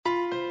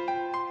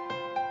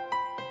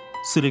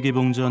쓰레기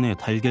봉지 안에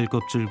달걀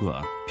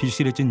껍질과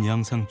비실해진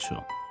양상추,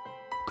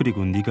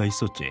 그리고 네가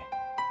있었지.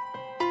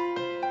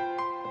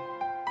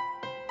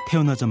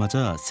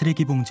 태어나자마자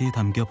쓰레기 봉지에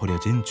담겨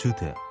버려진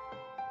주드.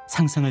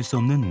 상상할 수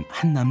없는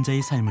한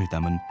남자의 삶을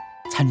담은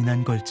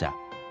잔인한 걸작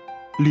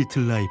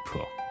리틀 라이프.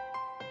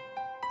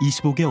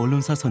 25개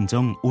언론사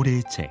선정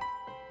올해의 책,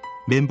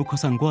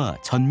 맨부커상과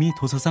전미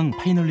도서상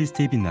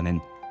파이널리스트에 빛나는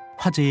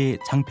화제의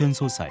장편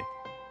소설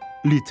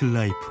리틀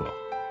라이프.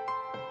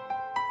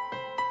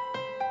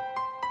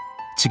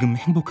 지금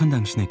행복한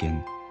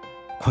당신에겐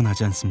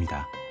권하지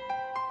않습니다.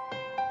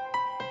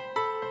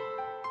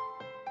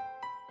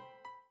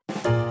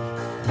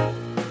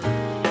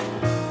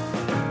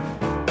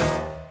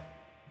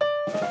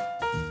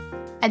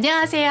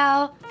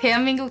 안녕하세요.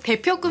 대한민국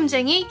대표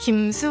꿈쟁이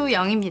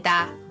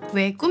김수영입니다.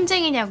 왜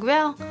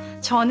꿈쟁이냐고요?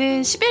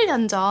 저는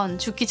 11년 전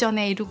죽기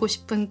전에 이루고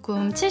싶은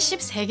꿈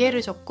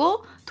 73개를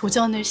적고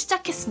도전을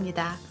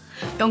시작했습니다.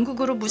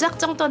 영국으로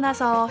무작정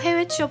떠나서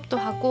해외 취업도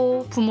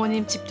하고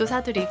부모님 집도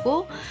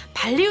사드리고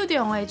발리우드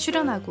영화에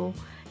출연하고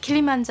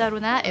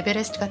킬리만자로나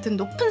에베레스트 같은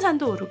높은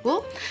산도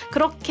오르고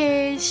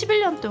그렇게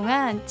 11년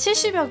동안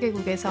 70여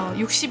개국에서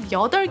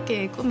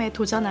 68개의 꿈에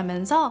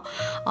도전하면서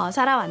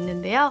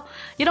살아왔는데요.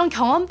 이런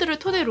경험들을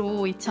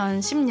토대로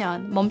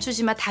 2010년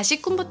멈추지마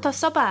다시 꿈부터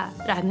써봐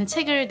라는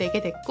책을 내게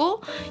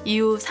됐고,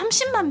 이후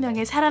 30만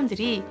명의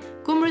사람들이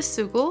꿈을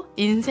쓰고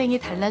인생이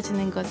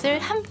달라지는 것을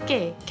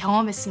함께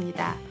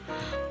경험했습니다.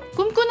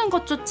 꿈꾸는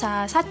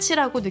것조차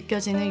사치라고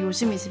느껴지는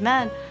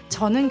요즘이지만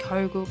저는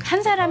결국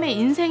한 사람의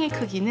인생의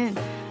크기는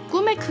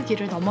꿈의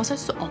크기를 넘어설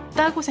수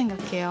없다고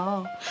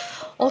생각해요.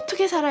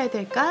 어떻게 살아야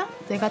될까?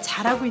 내가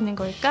잘하고 있는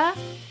걸까?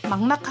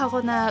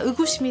 막막하거나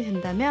의구심이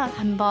든다면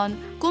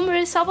한번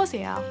꿈을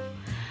써보세요.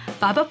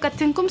 마법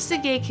같은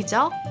꿈쓰기의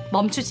기적,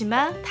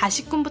 멈추지마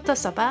다시 꿈부터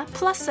써봐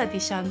플러스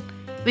에디션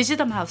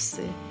위즈덤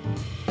하우스.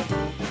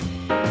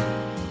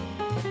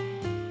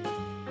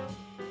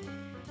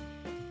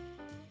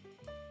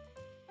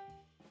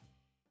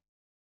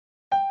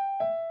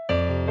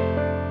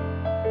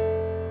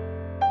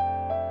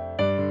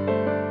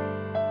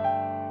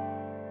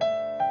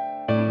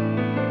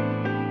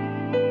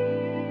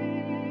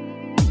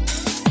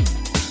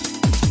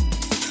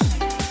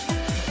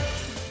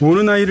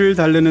 우는 아이를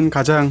달래는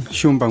가장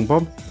쉬운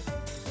방법,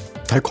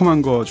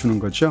 달콤한 거 주는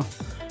거죠.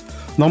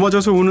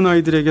 넘어져서 우는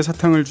아이들에게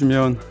사탕을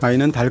주면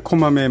아이는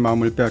달콤함의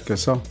마음을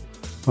빼앗겨서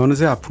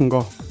어느새 아픈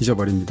거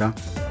잊어버립니다.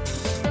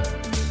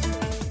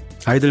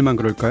 아이들만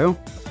그럴까요?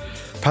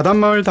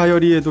 바닷마을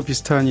다이어리에도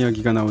비슷한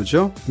이야기가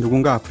나오죠.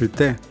 누군가 아플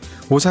때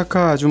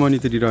오사카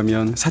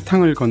아주머니들이라면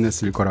사탕을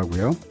건넸을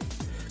거라고요.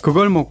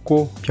 그걸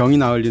먹고 병이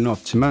나을 리는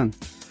없지만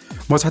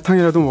뭐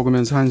사탕이라도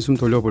먹으면서 한숨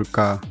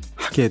돌려볼까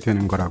하게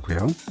되는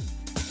거라고요.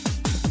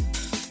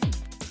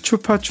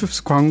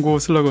 추파춥스 광고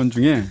슬로건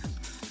중에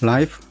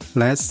Life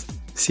Less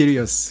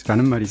Serious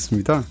라는 말이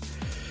있습니다.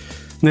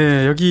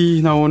 네,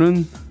 여기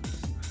나오는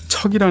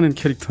척이라는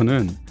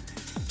캐릭터는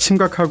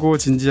심각하고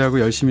진지하고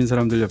열심인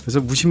사람들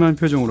옆에서 무심한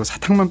표정으로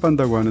사탕만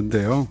빤다고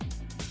하는데요.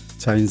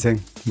 자, 인생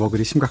뭐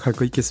그리 심각할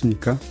거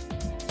있겠습니까?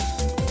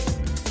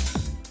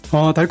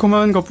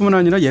 달콤한 것뿐만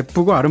아니라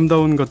예쁘고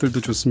아름다운 것들도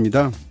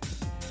좋습니다.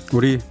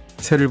 우리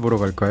새를 보러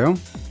갈까요?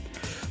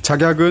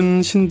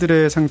 작약은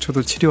신들의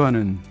상처도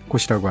치료하는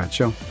곳이라고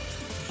하죠.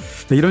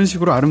 네, 이런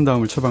식으로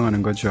아름다움을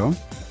처방하는 거죠.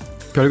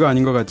 별거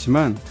아닌 것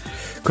같지만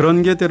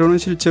그런 게 때로는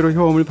실제로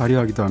효험을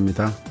발휘하기도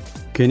합니다.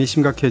 괜히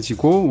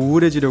심각해지고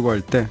우울해지려고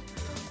할 때,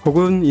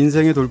 혹은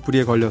인생의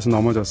돌부리에 걸려서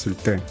넘어졌을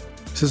때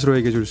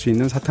스스로에게 줄 수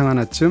있는 사탕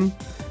하나쯤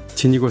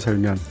지니고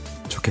살면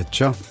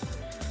좋겠죠.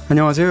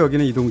 안녕하세요.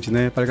 여기는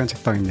이동진의 빨간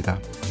책방입니다.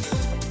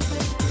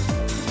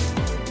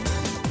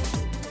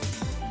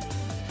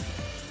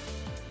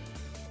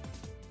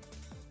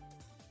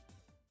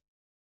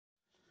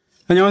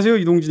 안녕하세요.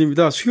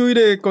 이동진입니다.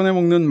 수요일에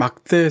꺼내먹는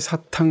막대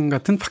사탕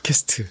같은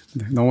팟캐스트.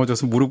 네,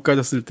 넘어져서 무릎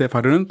까졌을 때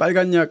바르는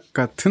빨간 약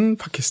같은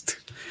팟캐스트.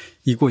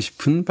 이고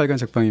싶은 빨간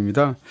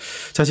책방입니다.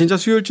 자, 진짜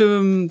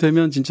수요일쯤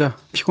되면 진짜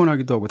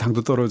피곤하기도 하고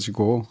당도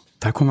떨어지고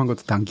달콤한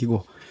것도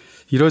당기고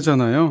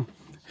이러잖아요.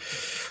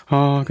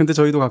 근데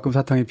저희도 가끔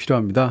사탕이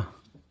필요합니다.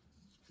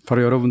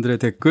 바로 여러분들의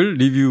댓글,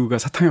 리뷰가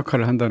사탕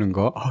역할을 한다는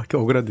거. 이렇게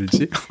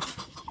오그라들지?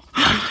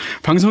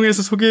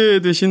 방송에서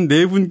소개되신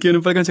네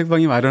분께는 빨간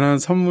책방이 마련한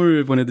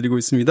선물 보내드리고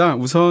있습니다.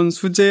 우선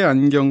수제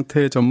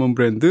안경테 전문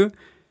브랜드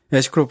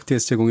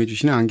애쉬크로프트에서 제공해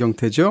주시는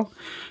안경테죠.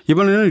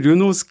 이번에는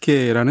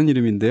르노스케라는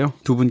이름인데요.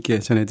 두 분께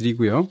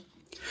전해드리고요.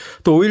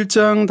 또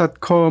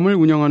오일장닷컴을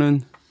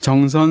운영하는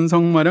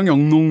정선성마령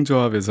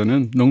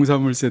영농조합에서는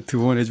농산물 세트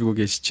후원해주고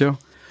계시죠.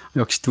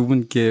 역시 두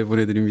분께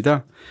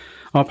보내드립니다.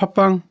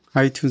 팟빵,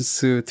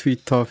 아이튠스,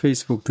 트위터,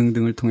 페이스북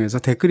등등을 통해서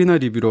댓글이나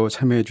리뷰로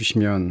참여해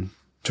주시면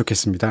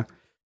좋겠습니다.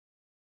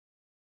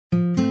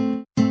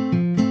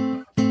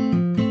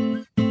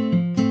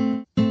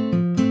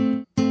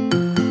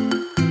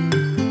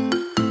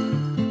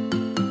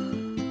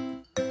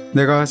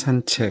 내가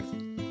산 책.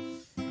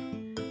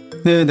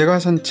 네, 내가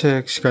산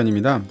책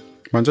시간입니다.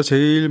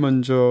 제일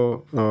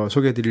먼저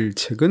소개해드릴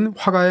책은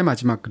화가의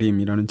마지막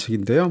그림이라는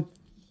책인데요.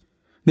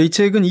 네, 이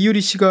책은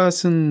이유리 씨가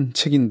쓴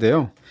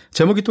책인데요.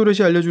 제목이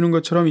또렷이 알려주는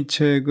것처럼 이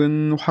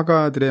책은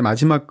화가들의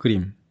마지막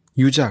그림,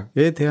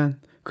 유작에 대한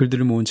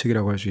글들을 모은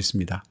책이라고 할 수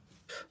있습니다.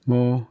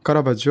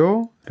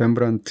 카라바조,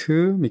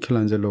 렘브란트,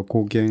 미켈란젤로,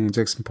 고갱,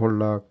 잭슨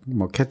폴락,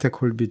 캐테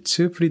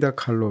콜비츠, 프리다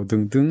칼로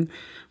등등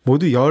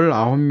모두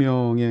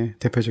 19명의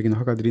대표적인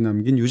화가들이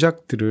남긴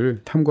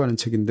유작들을 탐구하는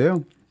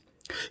책인데요.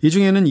 이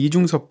중에는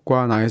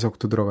이중섭과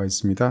나혜석도 들어가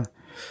있습니다.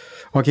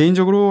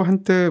 개인적으로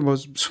한때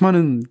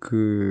수많은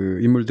그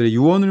인물들의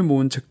유언을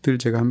모은 책들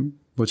제가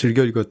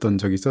즐겨 읽었던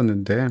적이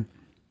있었는데,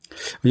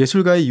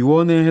 예술가의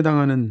유언에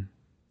해당하는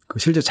그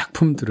실제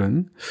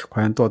작품들은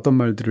과연 또 어떤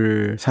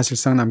말들을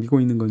사실상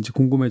남기고 있는 건지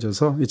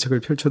궁금해져서 이 책을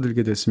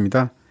펼쳐들게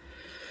됐습니다.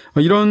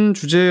 이런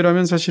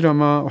주제라면 사실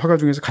아마 화가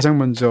중에서 가장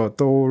먼저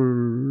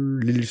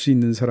떠올릴 수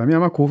있는 사람이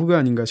아마 고흐가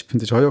아닌가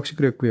싶은데 저 역시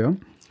그랬고요.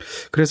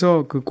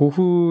 그래서 그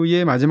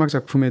고흐의 마지막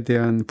작품에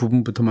대한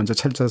부분부터 먼저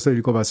찾아서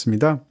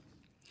읽어봤습니다.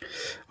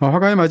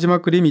 화가의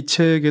마지막 그림 이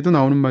책에도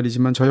나오는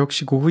말이지만 저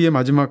역시 고흐의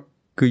마지막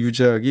그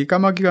유작이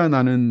까마귀가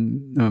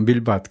나는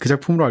밀밭 그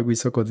작품으로 알고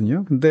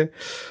있었거든요. 근데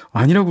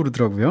아니라고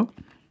그러더라고요.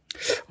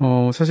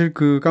 사실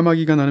그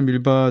까마귀가 나는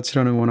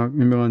밀밭이라는 워낙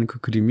유명한 그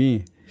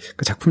그림이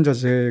그 작품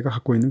자체가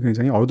갖고 있는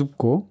굉장히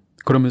어둡고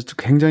그러면서도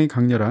굉장히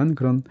강렬한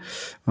그런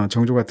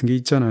정조 같은 게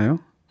있잖아요.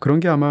 그런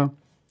게 아마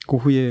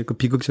고흐의 그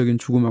비극적인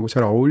죽음하고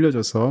잘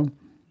어울려져서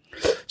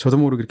저도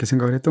모르게 그렇게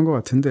생각을 했던 것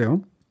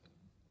같은데요.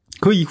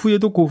 그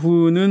이후에도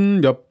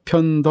고흐는 몇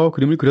편 더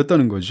그림을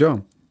그렸다는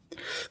거죠.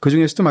 그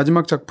중에서도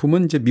마지막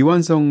작품은 이제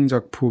미완성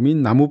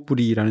작품인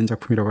나무뿌리라는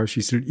작품이라고 할 수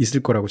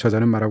있을 거라고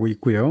저자는 말하고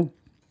있고요.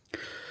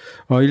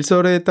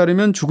 일설에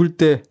따르면 죽을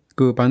때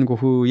그 반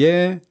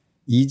고흐의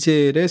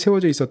이젤에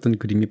세워져 있었던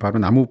그림이 바로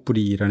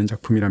나무뿌리라는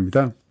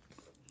작품이랍니다.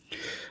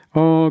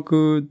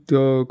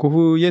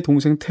 고흐의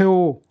동생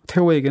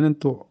테오에게는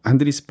또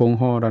안드리스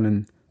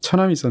봉허라는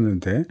처남이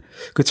있었는데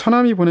그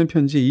처남이 보낸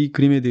편지에 이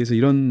그림에 대해서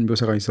이런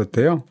묘사가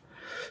있었대요.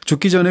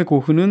 죽기 전에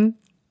고흐는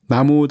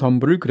나무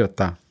덤불을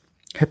그렸다.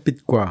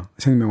 햇빛과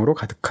생명으로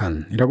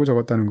가득한 이라고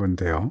적었다는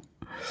건데요.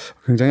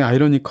 굉장히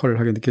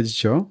아이러니컬하게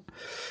느껴지죠.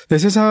 네,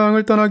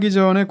 세상을 떠나기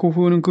전에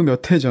고흐는 그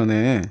몇 해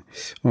전에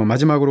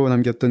마지막으로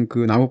남겼던 그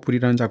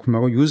나무뿌리라는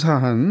작품하고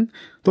유사한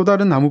또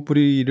다른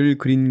나무뿌리를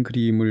그린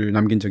그림을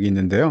남긴 적이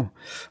있는데요.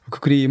 그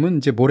그림은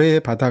이제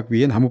모래바닥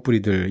위에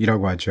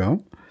나무뿌리들이라고 하죠.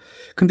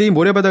 근데 이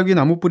모래바닥 위에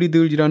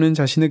나무뿌리들이라는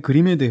자신의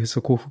그림에 대해서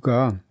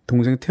고흐가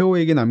동생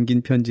테오에게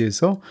남긴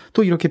편지에서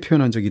또 이렇게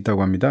표현한 적이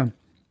있다고 합니다.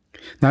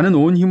 나는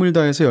온 힘을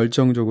다해서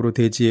열정적으로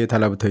대지에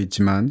달라붙어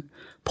있지만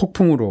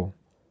폭풍으로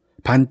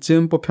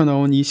반쯤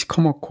뽑혀나온 이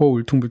시커멓고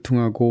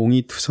울퉁불퉁하고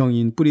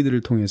옹이투성이인 뿌리들을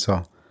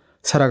통해서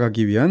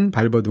살아가기 위한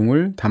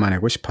발버둥을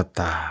담아내고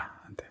싶었다.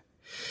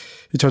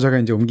 저자가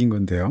이제 옮긴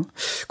건데요.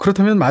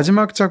 그렇다면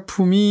마지막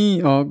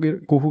작품이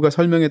고흐가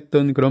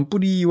설명했던 그런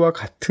뿌리와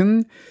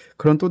같은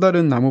그런 또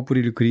다른 나무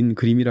뿌리를 그린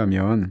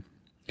그림이라면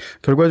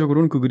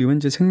결과적으로는 그 그림은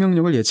이제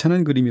생명력을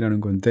예찬한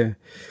그림이라는 건데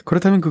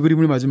그렇다면 그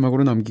그림을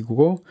마지막으로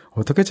남기고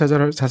어떻게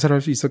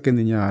자살할 수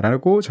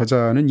있었겠느냐라고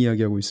저자는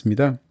이야기하고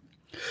있습니다.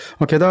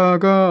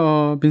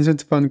 게다가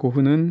빈센트 반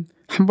고흐는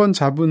한 번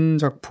잡은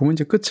작품은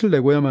이제 끝을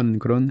내고야만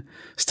그런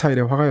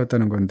스타일의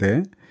화가였다는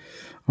건데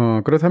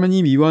그렇다면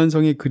이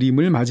미완성의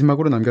그림을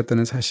마지막으로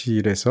남겼다는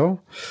사실에서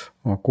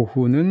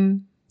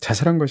고흐는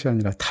자살한 것이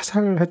아니라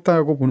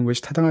타살했다고 보는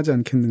것이 타당하지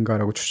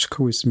않겠는가라고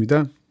추측하고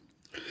있습니다.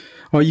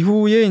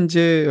 이후에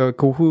이제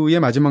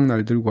고흐의 마지막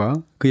날들과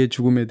그의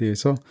죽음에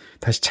대해서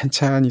다시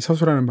찬찬히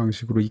서술하는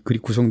방식으로 이 글이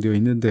구성되어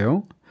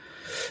있는데요.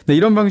 네,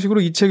 이런 방식으로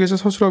이 책에서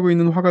서술하고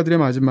있는 화가들의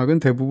마지막은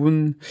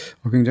대부분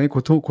굉장히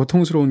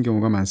고통스러운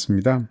경우가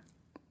많습니다.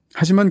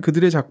 하지만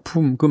그들의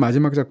작품, 그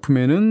마지막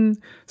작품에는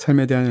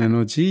삶에 대한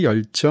에너지,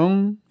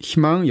 열정,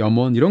 희망,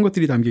 염원 이런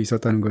것들이 담겨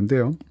있었다는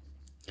건데요.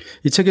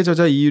 이 책의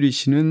저자 이유리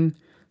씨는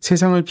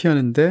세상을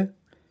피하는데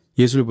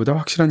예술보다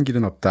확실한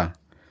길은 없다.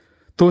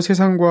 또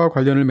세상과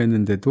관련을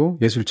맺는데도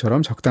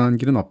예술처럼 적당한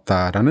길은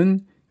없다라는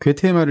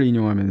괴테의 말을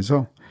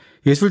인용하면서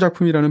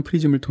예술작품이라는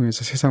프리즘을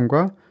통해서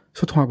세상과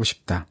소통하고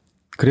싶다.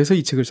 그래서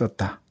이 책을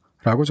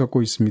썼다라고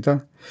적고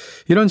있습니다.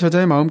 이런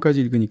저자의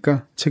마음까지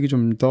읽으니까 책이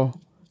좀 더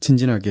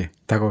진진하게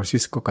다가올 수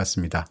있을 것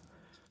같습니다.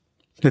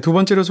 네, 두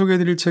번째로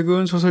소개해드릴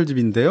책은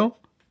소설집인데요.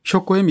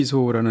 쇼코의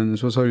미소라는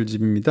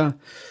소설집입니다.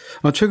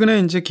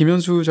 최근에 이제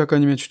김현수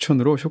작가님의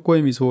추천으로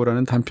쇼코의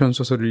미소라는 단편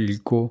소설을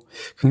읽고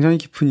굉장히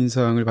깊은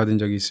인상을 받은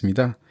적이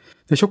있습니다.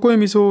 네, 쇼코의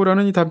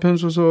미소라는 이 단편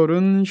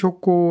소설은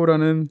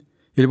쇼코라는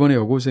일본의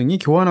여고생이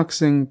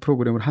교환학생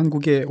프로그램을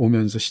한국에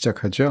오면서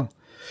시작하죠.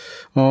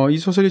 이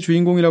소설의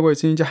주인공이라고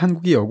했으니 이제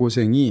한국의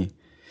여고생이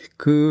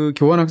그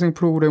교환학생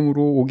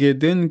프로그램으로 오게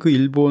된 그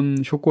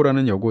일본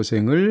쇼코라는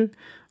여고생을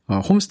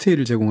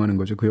홈스테이를 제공하는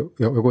거죠. 그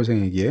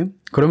여고생에게.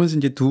 그러면서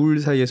이제 둘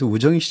사이에서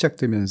우정이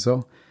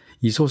시작되면서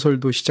이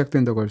소설도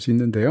시작된다고 할 수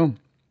있는데요.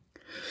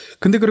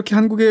 근데 그렇게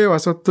한국에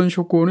왔었던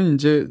쇼코는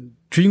이제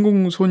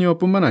주인공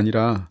소녀뿐만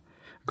아니라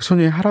그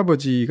소녀의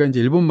할아버지가 이제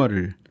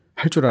일본말을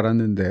할 줄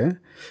알았는데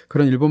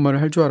그런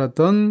일본말을 할 줄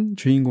알았던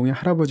주인공의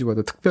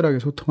할아버지와도 특별하게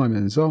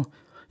소통하면서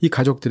이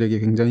가족들에게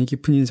굉장히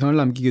깊은 인상을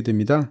남기게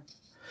됩니다.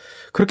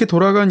 그렇게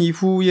돌아간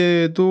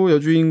이후에도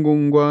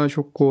여주인공과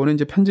쇼코는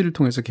이제 편지를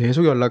통해서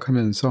계속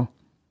연락하면서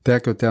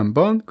대학교 때 한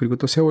번, 그리고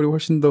또 세월이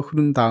훨씬 더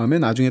흐른 다음에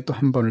나중에 또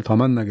한 번을 더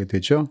만나게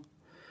되죠.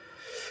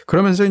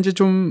 그러면서 이제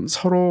좀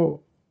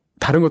서로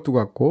다른 것도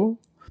같고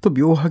또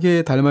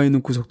묘하게 닮아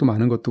있는 구석도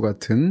많은 것도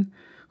같은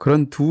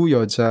그런 두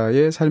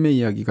여자의 삶의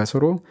이야기가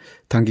서로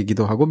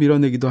당기기도 하고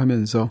밀어내기도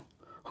하면서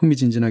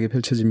흥미진진하게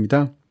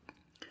펼쳐집니다.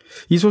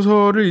 이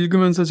소설을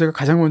읽으면서 제가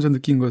가장 먼저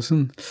느낀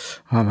것은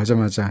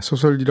맞아.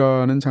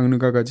 소설이라는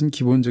장르가 가진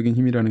기본적인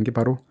힘이라는 게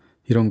바로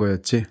이런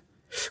거였지.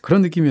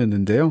 그런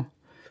느낌이었는데요.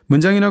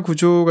 문장이나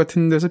구조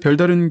같은 데서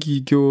별다른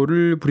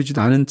기교를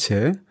부리지도 않은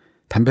채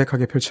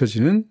담백하게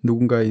펼쳐지는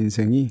누군가의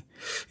인생이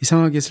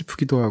이상하게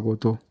슬프기도 하고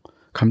또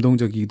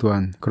감동적이기도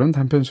한 그런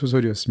단편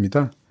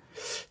소설이었습니다.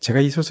 제가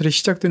이 소설의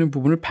시작되는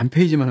부분을 반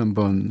페이지만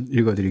한번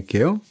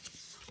읽어드릴게요.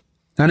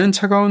 나는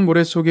차가운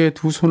모래 속에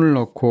두 손을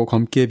넣고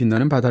검게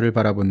빛나는 바다를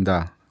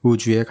바라본다.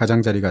 우주의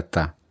가장자리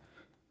같다.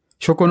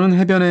 쇼코는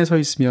해변에 서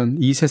있으면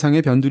이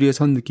세상의 변두리에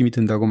선 느낌이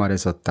든다고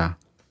말했었다.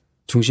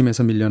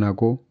 중심에서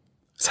밀려나고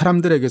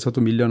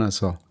사람들에게서도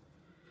밀려나서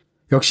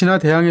역시나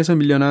대양에서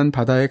밀려난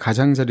바다의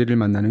가장자리를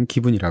만나는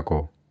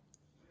기분이라고.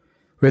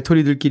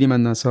 외톨이들끼리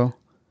만나서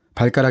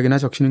발가락이나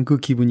적시는 그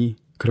기분이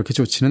그렇게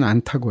좋지는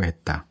않다고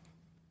했다.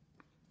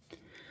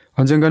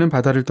 언젠가는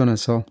바다를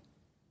떠나서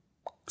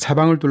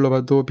사방을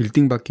둘러봐도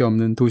빌딩밖에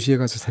없는 도시에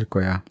가서 살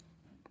거야.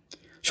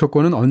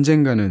 쇼코는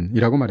언젠가는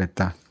이라고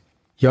말했다.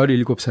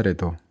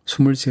 17살에도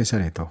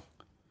 23살에도.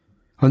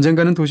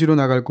 언젠가는 도시로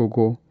나갈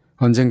거고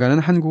언젠가는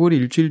한국을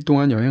일주일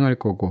동안 여행할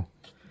거고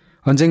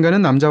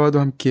언젠가는 남자와도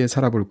함께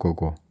살아볼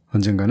거고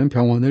언젠가는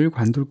병원을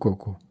관둘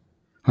거고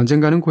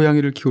언젠가는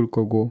고양이를 키울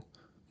거고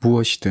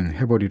무엇이든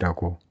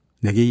해버리라고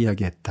내게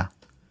이야기했다.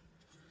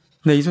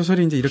 네, 이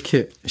소설이 이제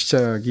이렇게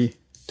시작이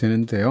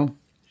되는데요.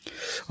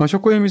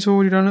 쇼코의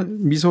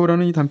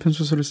미소라는 이 단편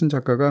소설을 쓴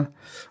작가가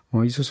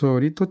이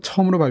소설이 또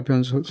처음으로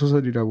발표한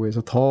소설이라고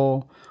해서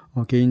더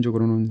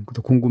개인적으로는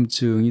또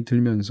궁금증이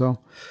들면서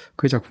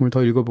그 작품을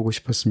더 읽어보고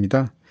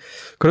싶었습니다.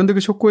 그런데 그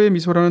쇼코의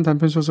미소라는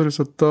단편 소설을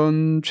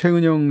썼던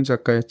최은영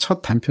작가의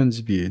첫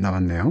단편집이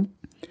나왔네요.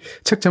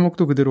 책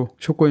제목도 그대로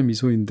쇼코의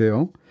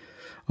미소인데요.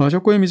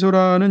 쇼코의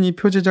미소라는 이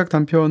표제작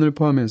단편을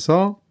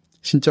포함해서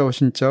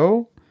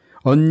신짜오,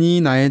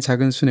 언니 나의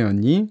작은 순애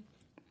언니,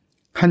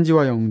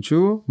 한지와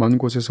영주, 먼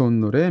곳에서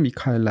온 노래,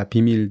 미카엘라,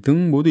 비밀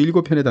등 모두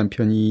 7편의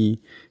단편이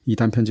이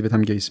단편집에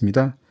담겨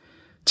있습니다.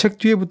 책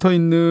뒤에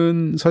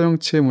붙어있는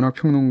서영채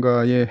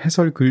문학평론가의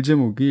해설 글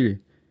제목이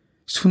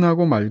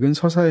순하고 맑은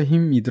서사의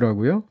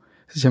힘이더라고요.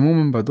 그래서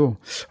제목만 봐도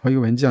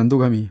이거 왠지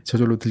안도감이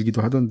저절로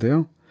들기도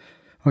하던데요.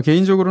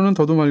 개인적으로는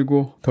더도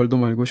말고 덜도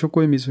말고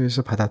쇼코의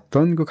미소에서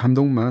받았던 그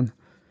감동만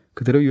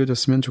그대로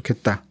이어졌으면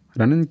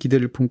좋겠다라는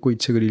기대를 품고 이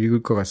책을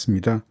읽을 것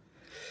같습니다.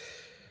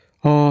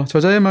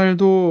 저자의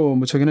말도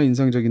무척이나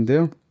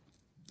인상적인데요.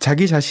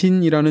 자기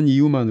자신이라는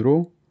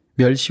이유만으로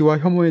멸시와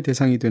혐오의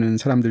대상이 되는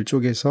사람들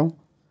쪽에서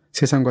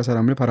세상과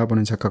사람을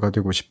바라보는 작가가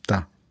되고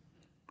싶다.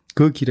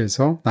 그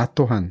길에서 나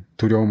또한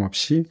두려움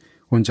없이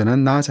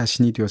온전한 나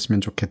자신이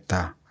되었으면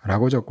좋겠다.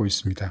 라고 적고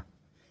있습니다.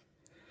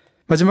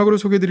 마지막으로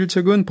소개해드릴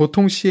책은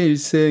보통 시의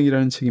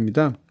일생이라는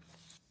책입니다.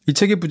 이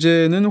책의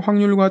부제는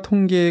확률과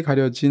통계에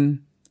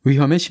가려진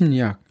위험의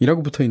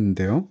심리학이라고 붙어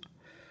있는데요.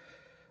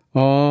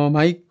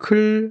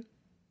 마이클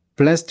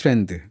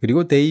블래스트랜드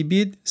그리고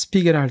데이비드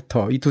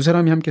스피겔할터 이 두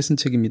사람이 함께 쓴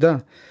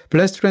책입니다.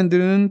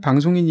 블래스트랜드는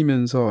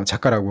방송인이면서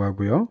작가라고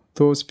하고요.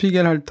 또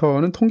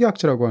스피겔할터는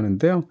통계학자라고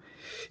하는데요.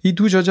 이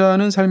두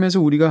저자는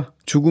삶에서 우리가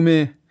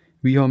죽음의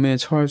위험에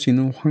처할 수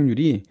있는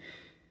확률이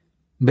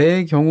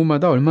매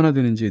경우마다 얼마나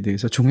되는지에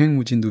대해서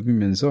종횡무진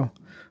누비면서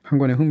한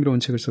권의 흥미로운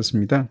책을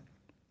썼습니다.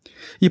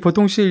 이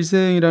보통 시의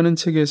일생이라는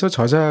책에서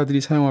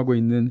저자들이 사용하고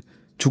있는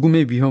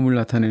죽음의 위험을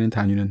나타내는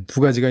단위는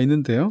두 가지가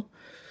있는데요.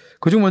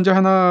 그중 먼저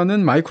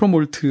하나는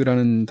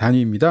마이크로몰트라는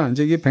단위입니다.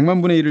 이제 이게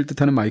 100만 분의 1을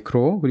뜻하는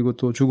마이크로, 그리고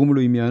또 죽음을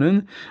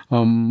의미하는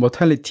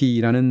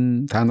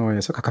mortality라는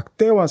단어에서 각각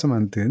떼어와서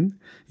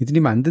이들이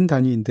만든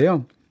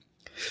단위인데요.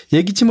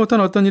 예기치 못한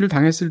어떤 일을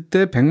당했을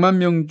때 100만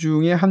명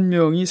중에 한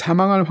명이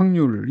사망할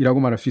확률이라고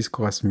말할 수 있을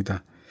것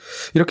같습니다.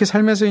 이렇게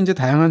삶에서 이제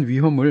다양한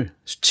위험을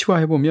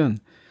수치화해보면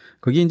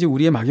그게 이제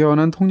우리의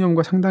막연한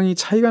통념과 상당히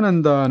차이가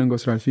난다는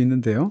것을 알 수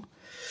있는데요.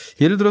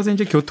 예를 들어서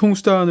이제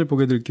교통수단을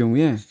보게 될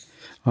경우에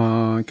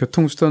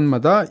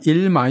교통수단마다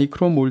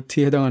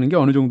 1마이크로몰트에 해당하는 게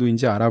어느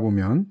정도인지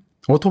알아보면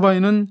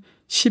오토바이는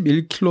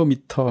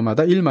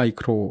 11km마다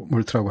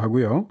 1마이크로몰트라고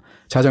하고요.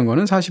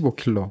 자전거는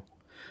 45km,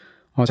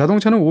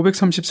 자동차는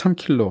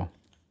 533km,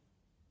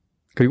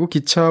 그리고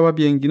기차와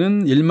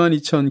비행기는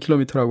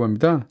 12,000km라고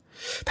합니다.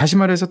 다시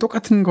말해서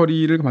똑같은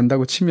거리를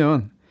간다고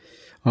치면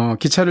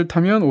기차를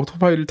타면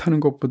오토바이를 타는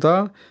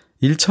것보다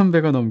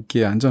 1,000배가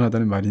넘게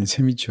안전하다는 말인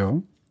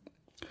셈이죠.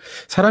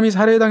 사람이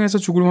살해당해서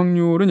죽을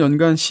확률은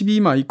연간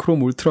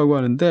 12마이크로몰트라고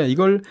하는데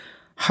이걸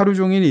하루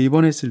종일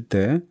입원했을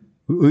때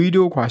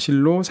의료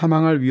과실로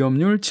사망할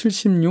위험률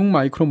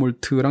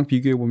 76마이크로몰트랑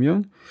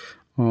비교해보면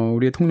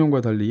우리의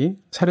통념과 달리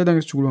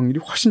살해당해서 죽을 확률이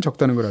훨씬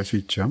적다는 걸 알 수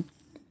있죠.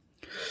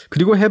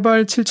 그리고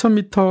해발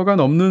 7,000m가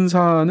넘는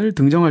산을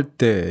등정할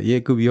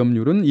때의 그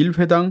위험률은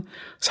 1회당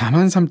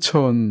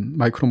 43,000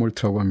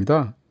 마이크로몰트라고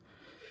합니다.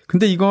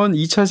 근데 이건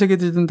 2차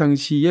세계대전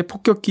당시에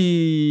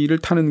폭격기를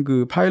타는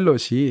그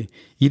파일럿이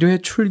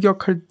 1회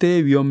출격할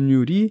때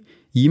위험률이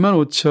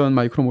 25,000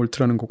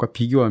 마이크로몰트라는 것과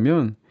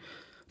비교하면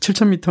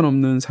 7,000m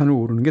넘는 산을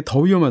오르는 게 더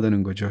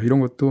위험하다는 거죠.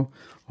 이런 것도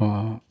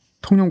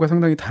통념과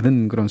상당히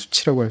다른 그런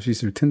수치라고 할 수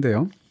있을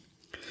텐데요.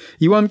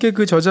 이와 함께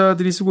그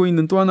저자들이 쓰고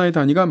있는 또 하나의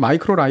단위가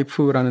마이크로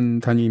라이프라는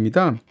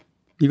단위입니다.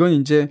 이건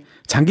이제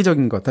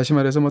장기적인 것, 다시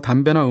말해서 뭐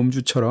담배나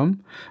음주처럼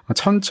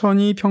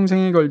천천히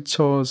평생에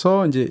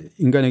걸쳐서 이제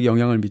인간에게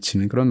영향을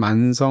미치는 그런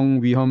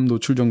만성 위험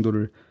노출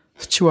정도를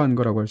수치화한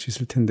거라고 할 수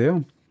있을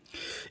텐데요.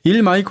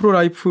 1 마이크로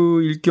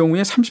라이프일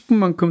경우에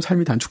 30분만큼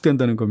삶이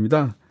단축된다는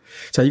겁니다.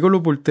 자,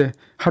 이걸로 볼 때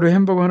하루에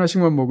햄버거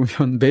하나씩만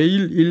먹으면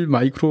매일 1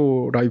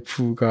 마이크로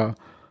라이프가,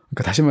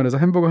 그러니까 다시 말해서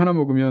햄버거 하나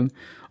먹으면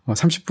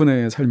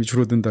 30분의 삶이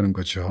줄어든다는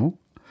거죠.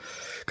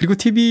 그리고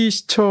TV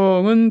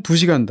시청은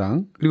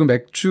 2시간당, 그리고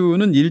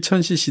맥주는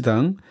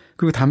 1000cc당,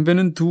 그리고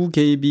담배는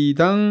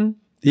 2개비당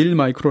 1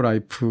 마이크로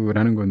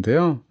라이프라는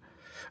건데요.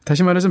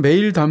 다시 말해서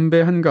매일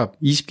담배 한 갑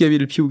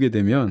 20개비를 피우게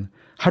되면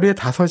하루에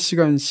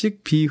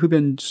 5시간씩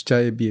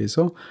비흡연자에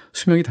비해서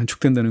수명이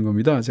단축된다는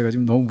겁니다. 제가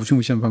지금 너무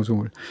무시무시한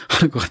방송을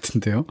하는 것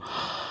같은데요.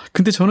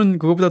 근데 저는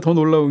그것보다 더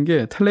놀라운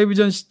게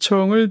텔레비전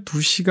시청을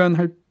 2시간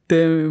할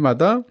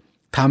때마다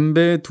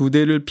담배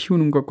 2대를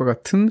피우는 것과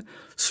같은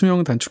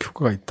수명 단축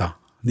효과가 있다.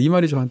 이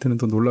말이 저한테는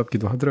더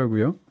놀랍기도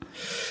하더라고요.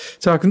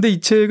 자, 근데 이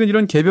책은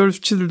이런 개별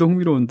수치들도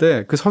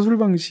흥미로운데 그 서술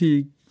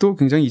방식도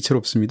굉장히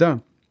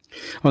이채롭습니다.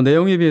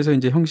 내용에 비해서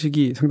이제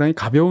형식이 상당히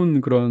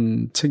가벼운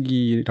그런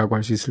책이라고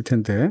할 수 있을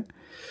텐데,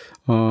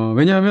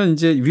 왜냐하면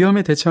이제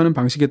위험에 대처하는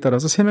방식에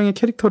따라서 3명의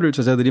캐릭터를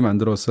저자들이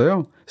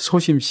만들었어요.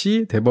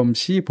 소심씨,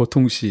 대범씨,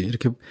 보통씨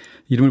이렇게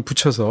이름을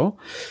붙여서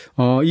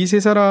이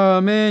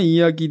 3사람의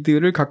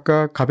이야기들을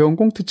각각 가벼운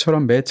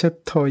꽁트처럼 매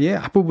챕터의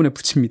앞부분에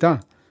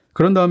붙입니다.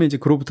 그런 다음에 이제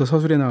그로부터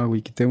서술해 나가고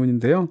있기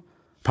때문인데요.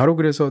 바로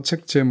그래서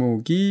책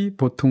제목이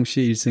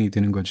보통씨의 일생이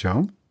되는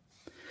거죠.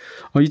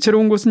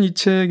 이채로운 것은 이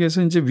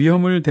책에서 이제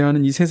위험을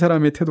대하는 이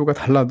 3사람의 태도가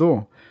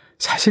달라도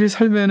사실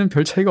삶에는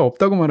별 차이가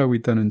없다고 말하고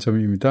있다는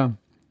점입니다.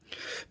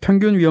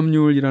 평균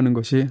위험률이라는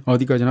것이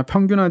어디까지나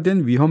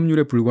평균화된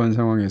위험률에 불과한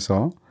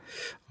상황에서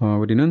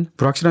우리는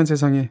불확실한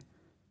세상에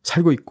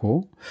살고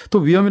있고, 또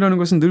위험이라는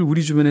것은 늘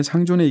우리 주변에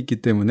상존해 있기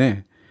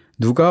때문에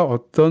누가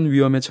어떤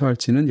위험에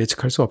처할지는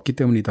예측할 수 없기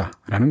때문이다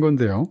라는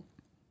건데요.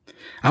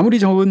 아무리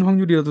적은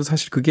확률이라도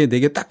사실 그게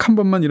내게 딱 한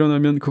번만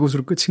일어나면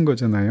그것으로 끝인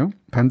거잖아요.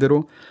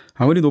 반대로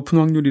아무리 높은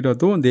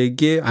확률이라도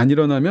내게 안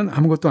일어나면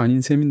아무것도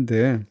아닌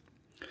셈인데,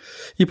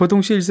 이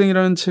보통씨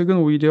일생이라는 책은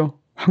오히려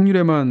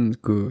확률에만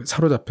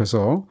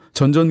사로잡혀서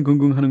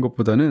전전긍긍하는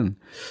것보다는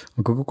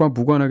그것과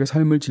무관하게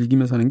삶을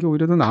즐기며 사는 게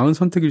오히려 더 나은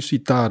선택일 수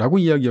있다라고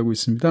이야기하고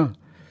있습니다.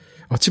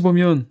 어찌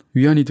보면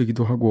위안이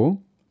되기도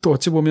하고 또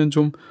어찌 보면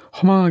좀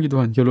허망하기도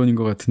한 결론인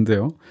것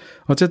같은데요.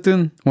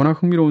 어쨌든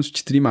워낙 흥미로운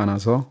수치들이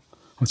많아서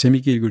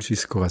재미있게 읽을 수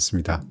있을 것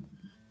같습니다.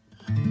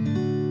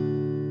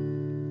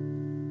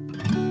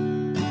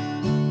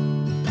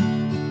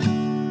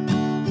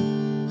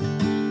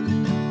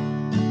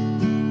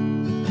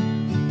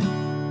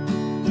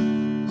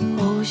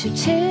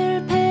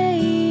 (57)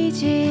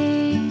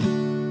 페이지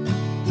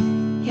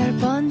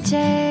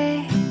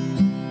 10번째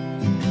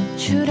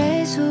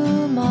줄에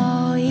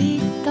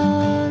숨어있던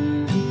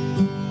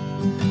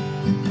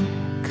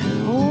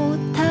그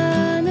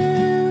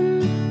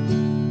오타는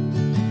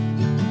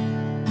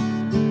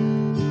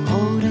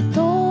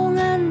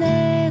오랫동안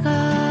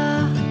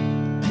내가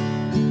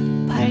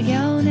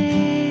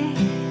발견해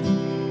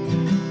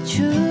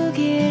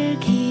주길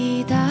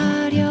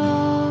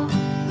기다려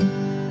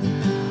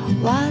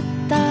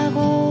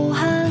왔다고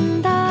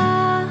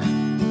한다.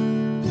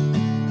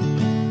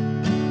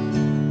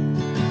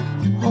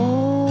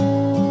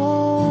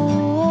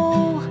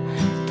 오,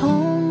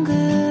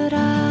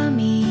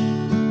 동그라미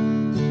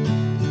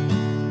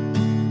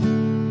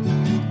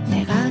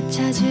내가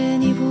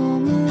찾은 이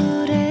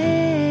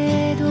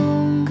보물의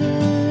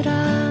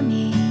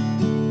동그라미.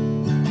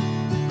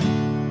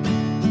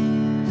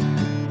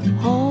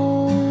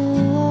 오,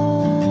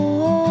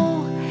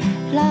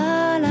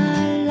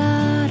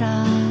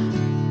 라라라라.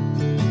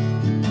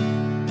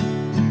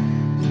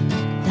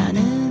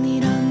 나는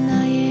이런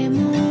나의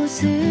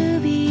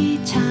모습이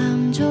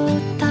참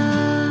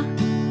좋다.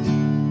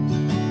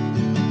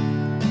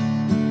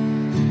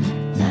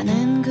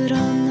 나는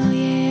그런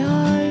너의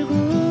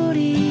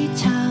얼굴이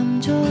참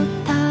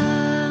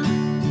좋다.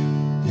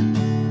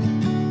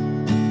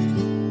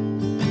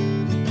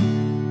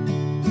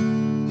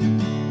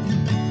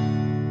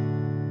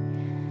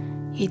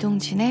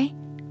 이동진의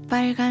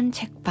빨간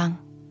책방.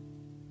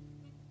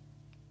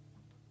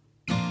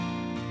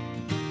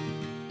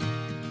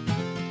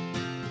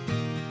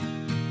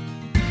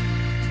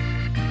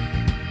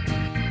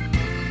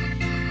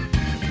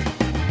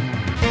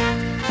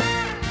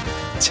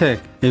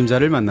 책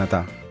임자를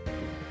만나다.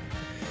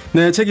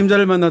 네, 책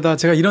임자를 만나다.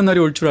 제가 이런 날이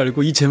올 줄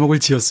알고 이 제목을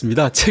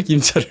지었습니다. 책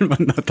임자를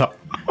만나다.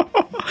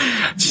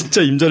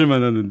 진짜 임자를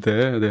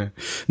만났는데. 네.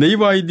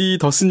 네이버 아이디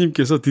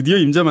더스님께서 드디어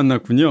임자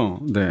만났군요.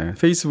 네.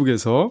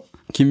 페이스북에서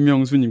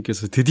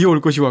김명수님께서 드디어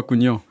올 것이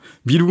왔군요.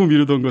 미루고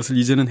미루던 것을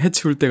이제는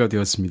해치울 때가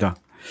되었습니다.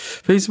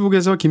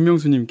 페이스북에서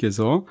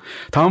김명수님께서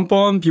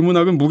다음번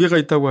비문학은 무게가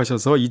있다고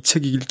하셔서 이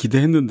책이길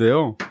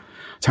기대했는데요.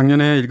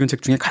 작년에 읽은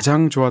책 중에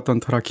가장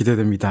좋았던 터라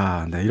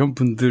기대됩니다. 네, 이런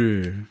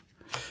분들,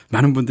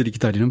 많은 분들이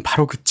기다리는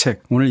바로 그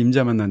책, 오늘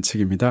임자 만난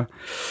책입니다.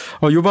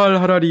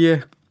 유발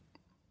하라리의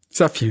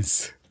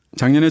사피엔스.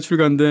 작년에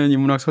출간된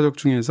인문학 서적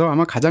중에서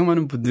아마 가장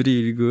많은 분들이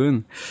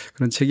읽은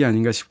그런 책이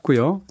아닌가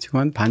싶고요. 지금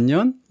한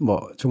반년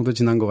정도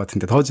지난 것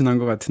같은데, 더 지난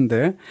것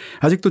같은데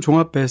아직도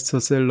종합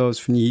베스트셀러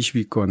순위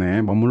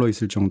 20위권에 머물러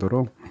있을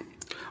정도로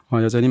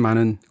여전히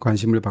많은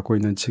관심을 받고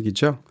있는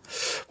책이죠.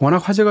 워낙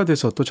화제가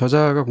돼서 또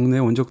저자가 국내에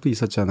온 적도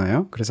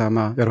있었잖아요. 그래서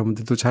아마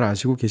여러분들도 잘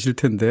아시고 계실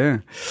텐데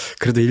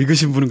그래도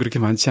읽으신 분은 그렇게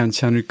많지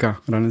않지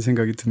않을까라는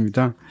생각이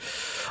듭니다.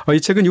 이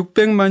책은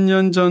 600만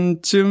년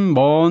전쯤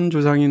먼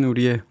조상인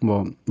우리의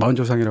먼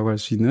조상이라고 할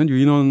수 있는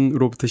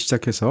유인원으로부터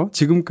시작해서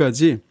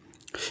지금까지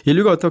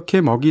인류가 어떻게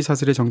먹이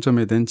사슬의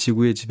정점에 된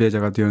지구의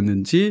지배자가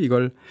되었는지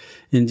이걸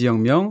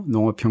인지혁명,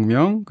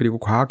 농업혁명, 그리고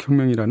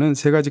과학혁명이라는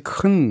세 가지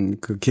큰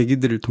그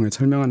계기들을 통해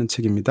설명하는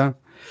책입니다.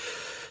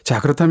 자,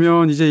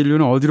 그렇다면 이제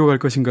인류는 어디로 갈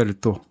것인가를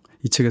또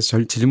이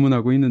책에서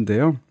질문하고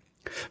있는데요.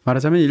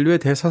 말하자면 인류의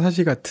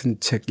대서사시 같은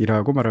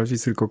책이라고 말할 수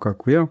있을 것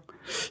같고요.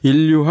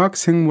 인류학,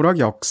 생물학,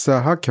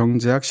 역사학,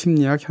 경제학,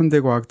 심리학,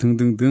 현대과학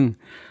등등등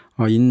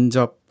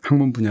인접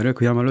학문 분야를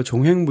그야말로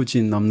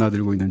종횡무진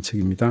넘나들고 있는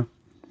책입니다.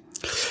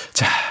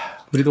 자,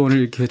 우리도 오늘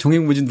이렇게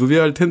종횡무진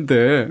누벼할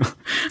텐데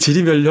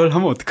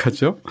지리멸렬하면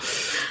어떡하죠?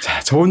 자,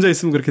 저 혼자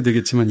있으면 그렇게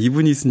되겠지만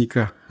이분이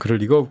있으니까 그럴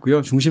리가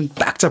없고요. 중심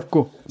딱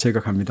잡고 제가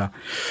갑니다.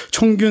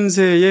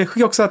 총균세의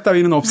흑역사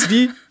따위는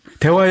없으리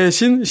대화의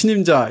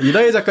신임자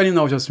이다혜 작가님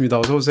나오셨습니다.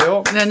 어서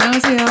오세요. 네,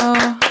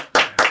 안녕하세요.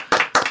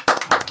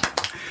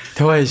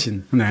 대화의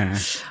신. 네.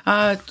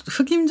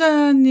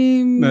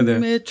 흑임자님의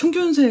네네.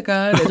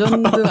 총균세가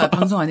레전드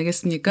방송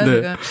아니겠습니까? 네.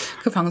 제가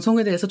그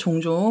방송에 대해서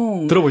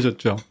종종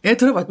들어보셨죠? 예,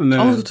 들어봤죠. 네.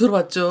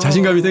 들어봤죠.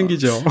 자신감이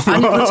생기죠.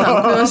 아니, 그렇지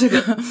않고요.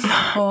 제가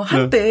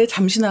한때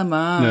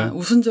잠시나마 네.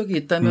 웃은 적이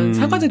있다면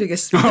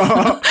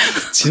사과드리겠습니다.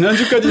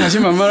 지난주까지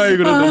자신만만하게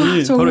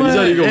그러더니 바로 이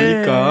자리가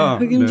오니까.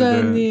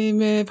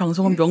 흑임자님의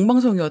방송은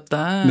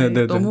명방송이었다.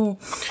 네네네. 너무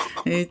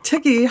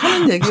책이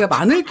하는 얘기가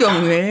많을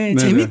경우에 네네.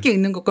 재밌게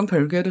읽는 것과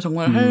별개로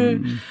정말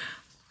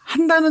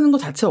한다는 것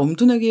자체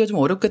엄두내기가 좀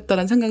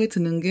어렵겠다라는 생각이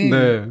드는 게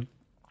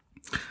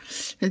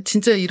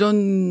진짜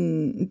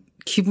이런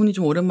기분이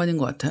좀 오랜만인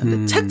것 같아요.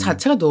 근데 책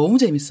자체가 너무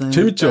재밌어요.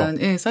 재밌죠?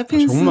 일단, 예,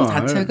 사피엔스 정말.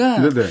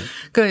 자체가. 네네.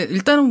 그러니까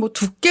일단은 뭐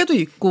두께도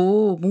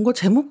있고 뭔가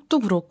제목도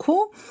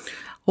그렇고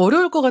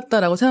어려울 것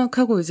같다라고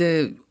생각하고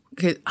이제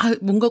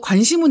뭔가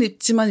관심은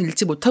있지만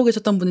읽지 못하고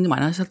계셨던 분이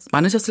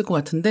많으셨을 것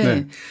같은데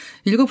네.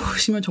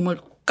 읽어보시면 정말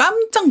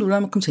깜짝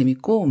놀랄 만큼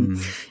재밌고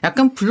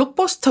약간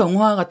블록버스터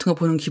영화 같은 거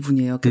보는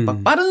기분이에요.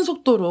 막 빠른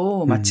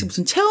속도로 마치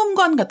무슨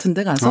체험관 같은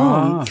데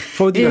가서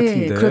 4D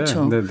같은데.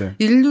 그렇죠. 네네.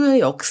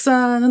 인류의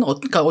역사는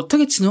그러니까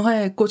어떻게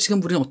진화했고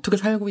지금 우리는 어떻게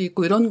살고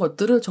있고 이런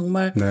것들을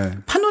정말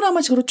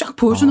파노라마식으로 쫙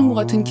보여주는 것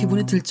같은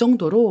기분이 들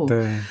정도로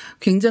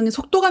굉장히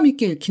속도감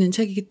있게 읽히는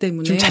책이기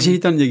때문에 좀 자신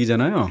있다는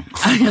얘기잖아요.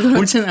 아니요,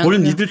 그렇진 않고요.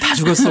 오늘 니들 다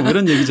죽었어. 뭐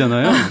이런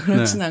얘기잖아요.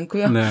 그렇진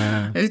않고요.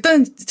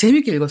 일단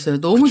재밌게 읽었어요.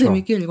 너무 그쵸.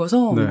 재밌게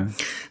읽어서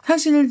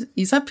사실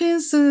이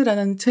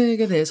사피엔스라는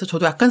책에 대해서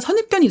저도 약간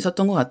선입견이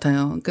있었던 것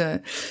같아요.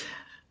 그러니까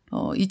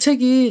이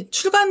책이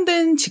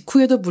출간된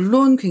직후에도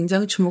물론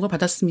굉장히 주목을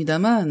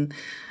받았습니다만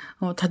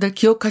다들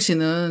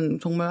기억하시는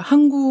정말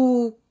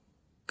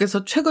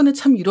한국에서 최근에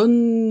참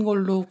이런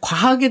걸로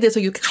과학에 대해서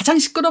이렇게 가장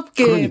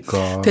시끄럽게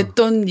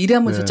됐던 일이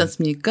한 번 있었지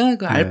않습니까?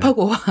 그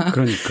알파고와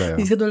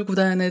이세돌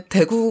구단의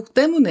대국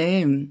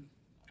때문에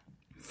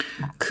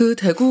그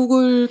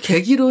대국을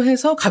계기로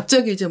해서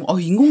갑자기 이제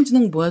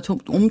인공지능 뭐야, 저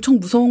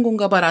엄청 무서운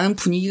건가 봐라는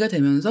분위기가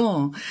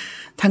되면서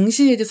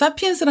당시에 이제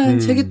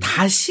사피엔스라는 책이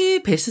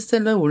다시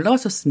베스트셀러에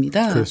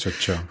올라왔었습니다.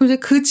 그랬었죠. 그리고 이제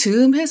그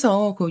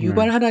즈음해서 그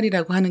유발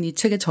하라리라고 하는 이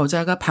책의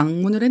저자가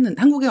방문을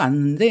한국에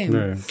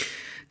왔는데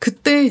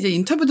그때 이제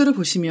인터뷰들을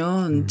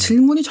보시면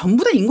질문이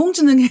전부 다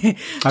인공지능에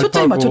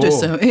초점이 맞춰져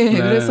있어요. 예.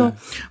 그래서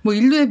뭐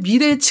인류의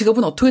미래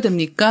직업은 어떻게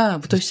됩니까?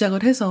 부터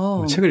시작을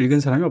해서. 책을 읽은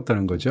사람이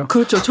없다는 거죠.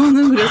 그렇죠.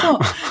 저는 그래서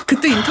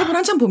그때 인터뷰를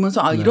한참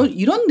보면서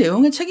이런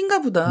내용의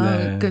책인가 보다.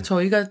 그러니까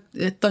저희가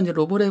했던 이제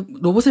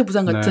로봇의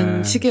부상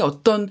같은 식의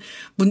어떤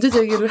문제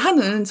제기를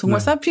하는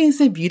정말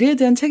사피엔스의 미래에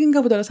대한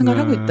책인가 보다라고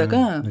생각을 하고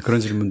있다가. 그런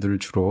질문들을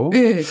주로.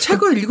 예.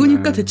 책을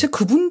읽으니까 대체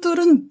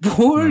그분들은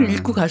뭘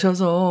읽고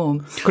가셔서.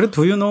 그래,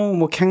 do you know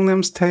뭐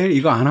캥남 스타일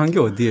이거 안 한 게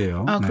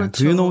어디예요? 그렇죠.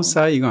 Do you know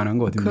싸이 이거 안 한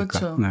거 어딥니까?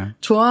 그렇죠.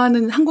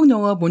 좋아하는 한국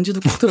영화가 뭔지도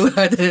꼭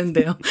들어가야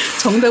되는데요.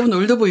 정답은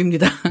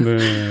올드보이입니다.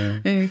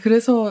 네,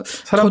 그래서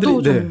사람들이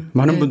저도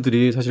많은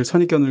분들이 사실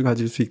선입견을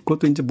가질 수 있고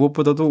또 이제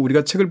무엇보다도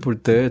우리가 책을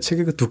볼 때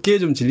책의 그 두께에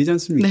좀 질리지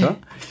않습니까?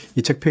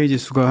 이 책 페이지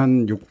수가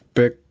한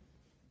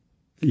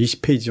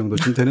 620페이지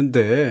정도쯤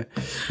되는데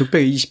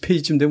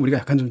 620페이지쯤 되면 우리가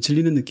약간 좀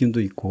질리는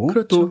느낌도 있고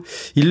또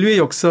인류의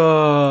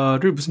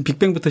역사를 무슨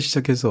빅뱅부터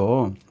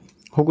시작해서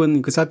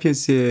혹은 그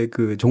사피엔스의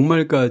그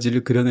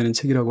종말까지를 그려내는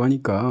책이라고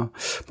하니까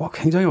뭐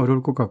굉장히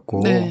어려울 것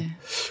같고. 네.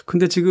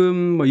 근데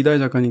지금 뭐 이다혜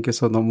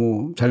작가님께서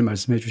너무 잘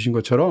말씀해 주신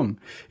것처럼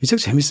이 책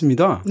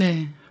재밌습니다.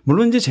 네.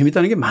 물론 이제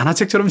재밌다는 게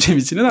만화책처럼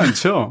재밌지는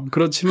않죠.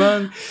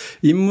 그렇지만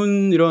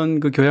인문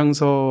이런 그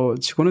교양서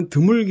치고는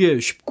드물게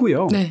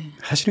쉽고요. 네.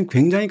 사실은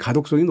굉장히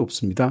가독성이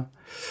높습니다.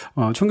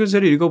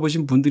 총균세를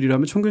읽어보신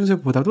분들이라면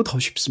총균세보다도 더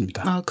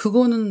쉽습니다. 아,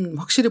 그거는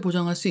확실히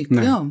보장할 수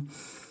있고요.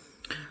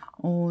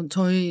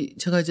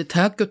 제가 이제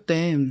대학교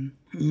때,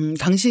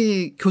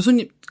 당시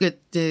교수님,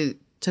 이제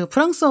제가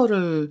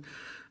프랑스어를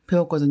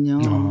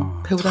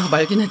배웠거든요. 배우다가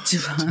말긴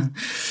했지만.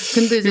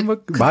 근데 이제.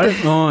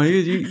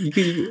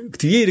 이게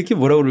뒤에 이렇게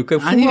뭐라 그럴까요?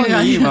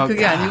 아니에요. 막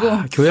그게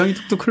아니고. 교양이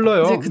뚝뚝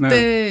흘러요. 이제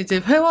그때 이제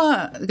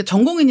그러니까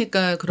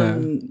전공이니까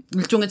그런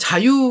일종의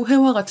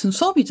자유회화 같은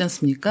수업이 있지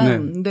않습니까? 네.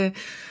 근데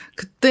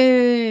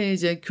그때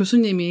이제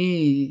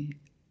교수님이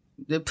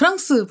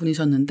프랑스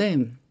분이셨는데,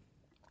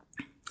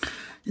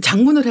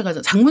 장문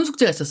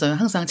숙제가 있었어요.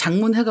 항상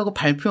장문 해가고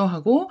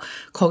발표하고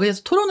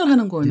거기에서 토론을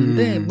하는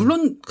거였는데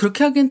물론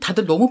그렇게 하기엔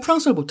다들 너무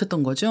프랑스어를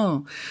못했던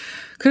거죠.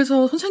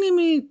 그래서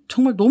선생님이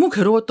정말 너무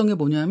괴로웠던 게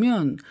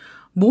뭐냐면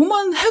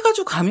뭐만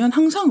해가지고 가면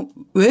항상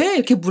왜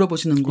이렇게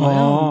물어보시는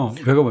거예요.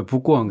 왜가 뭐야?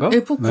 북고한가?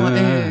 네, 북고한.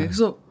 네.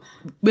 그래서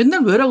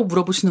맨날 왜라고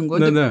물어보시는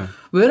거예요. 근데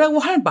왜라고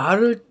할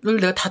말을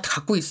내가 다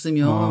갖고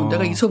있으면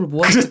내가 이 수업을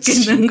뭐 하고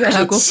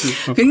듣겠는가라고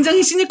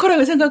굉장히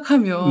시니컬하게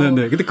생각하며.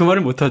 네네. 근데 그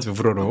말을 못 하죠,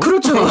 불어로.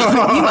 그렇죠.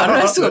 이 말을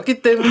할 수가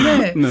없기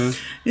때문에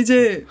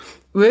이제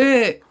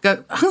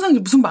그러니까 항상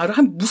무슨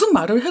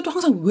말을 해도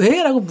항상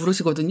왜라고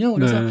물으시거든요.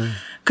 그래서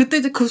그때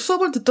이제 그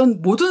수업을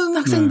듣던 모든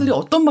학생들이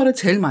어떤 말을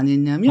제일 많이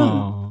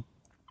했냐면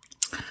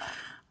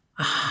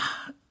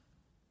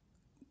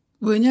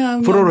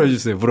왜냐하면 불어로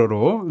해주세요.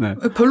 불어로. 네.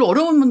 별로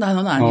어려운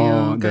단어는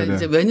아니에요. 그러니까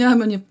이제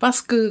왜냐하면이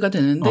파스크가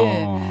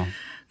되는데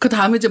그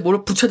다음에 이제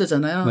뭘 붙여야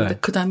되잖아요. 근데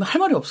그 다음에 할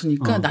말이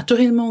없으니까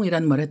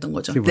나초헬몽이라는 말을 했던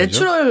거죠.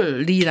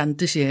 내추럴리란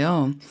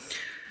뜻이에요.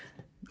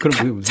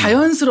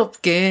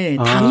 자연스럽게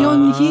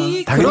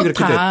당연히 그렇다. 그렇게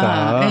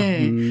됐다.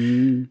 네.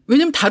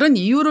 왜냐면 다른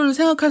이유를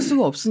생각할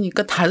수가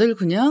없으니까 다들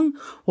그냥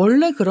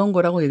원래 그런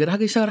거라고 얘기를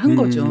하기 시작을 한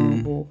거죠.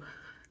 뭐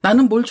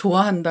나는 뭘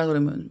좋아한다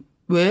그러면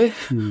왜?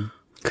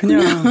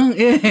 그냥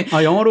예.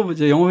 영어로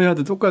이제 영어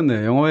회화도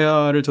똑같네. 영어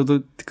회화를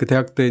저도 그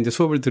대학 때 이제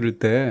수업을 들을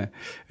때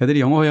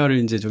애들이 영어 회화를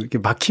이제 좀 이렇게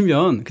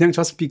막히면 그냥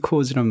just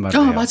because란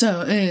말이에요.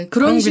 맞아요. 예.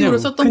 그런 식으로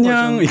썼던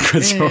그냥 거죠.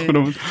 이거죠. 예.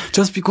 그러면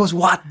just because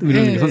what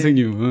이러는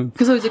선생님은.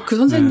 그래서 이제 그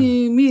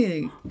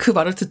선생님이 그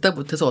말을 듣다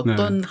못해서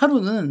어떤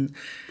하루는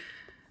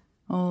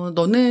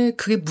너네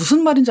그게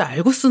무슨 말인지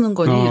알고 쓰는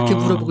거니 이렇게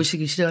물어보기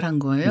시작을 한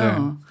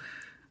거예요.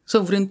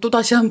 그래서 우리는 또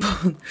다시 한번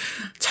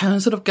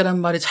자연스럽게란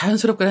말이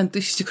자연스럽게란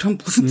뜻이지 그럼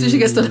무슨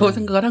뜻이겠어라고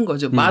생각을 한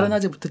거죠. 말은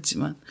하지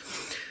못했지만.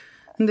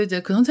 근데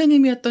이제 그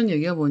선생님이 했던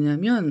얘기가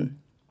뭐냐면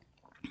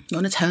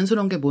너네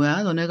자연스러운 게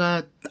뭐야?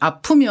 너네가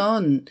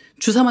아프면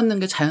주사 맞는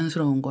게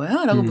자연스러운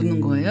거야? 라고 묻는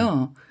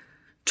거예요.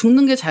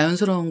 죽는 게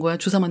자연스러운 거야?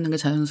 주사 맞는 게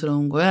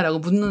자연스러운 거야? 라고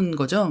묻는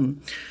거죠.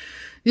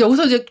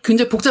 여기서 이제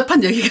굉장히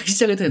복잡한 얘기가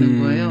시작이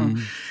되는 거예요.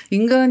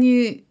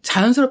 인간이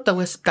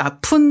자연스럽다고 했을 때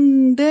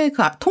아픈데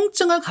그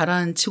통증을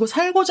가라앉히고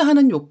살고자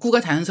하는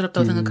욕구가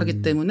자연스럽다고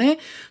생각하기 때문에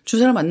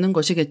주사를 맞는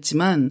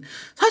것이겠지만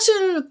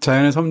사실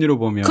자연의 섭리로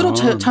보면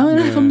그렇죠.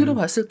 자연의 섭리로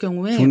봤을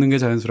경우에 죽는 게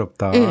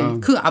자연스럽다. 네,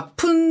 그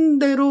아픈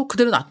대로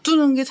그대로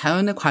놔두는 게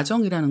자연의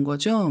과정이라는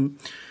거죠.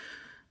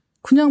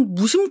 그냥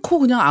무심코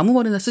그냥 아무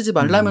말이나 쓰지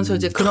말라면서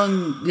이제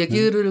그런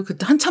얘기를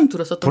그때 한참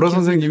들었었던 불어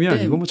선생님이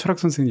아니고 뭐 철학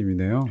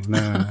선생님이네요. 네.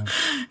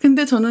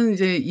 근데 저는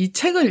이제 이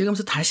책을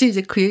읽으면서 다시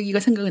이제 그 얘기가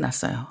생각이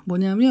났어요.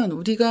 뭐냐면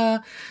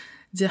우리가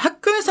이제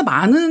학교에서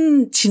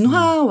많은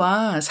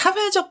진화와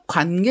사회적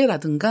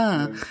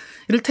관계라든가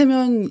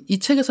이를테면 이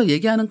책에서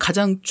얘기하는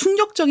가장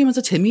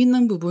충격적이면서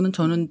재미있는 부분은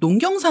저는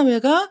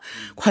농경사회가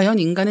과연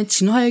인간의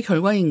진화의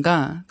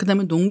결과인가.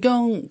 그다음에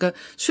그러니까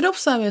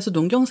수렵사회에서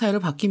농경사회로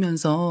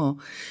바뀌면서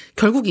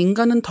결국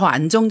인간은 더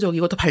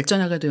안정적이고 더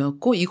발전하게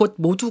되었고 이것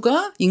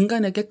모두가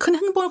인간에게 큰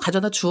행복을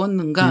가져다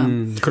주었는가.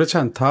 그렇지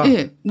않다.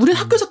 예. 우리는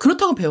학교에서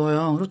그렇다고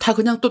배워요. 그리고 다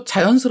그냥 또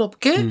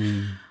자연스럽게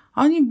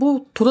아니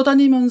뭐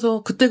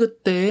돌아다니면서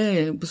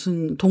그때그때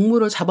무슨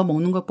동물을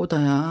잡아먹는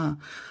것보다야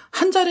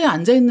한 자리에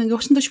앉아 있는 게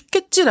훨씬 더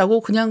쉽겠지라고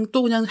그냥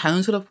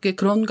자연스럽게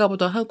그런가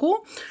보다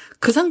하고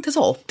그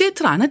상태에서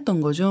업데이트를 안 했던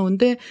거죠.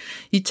 근데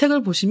이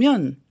책을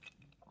보시면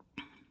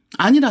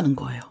아니라는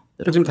거예요.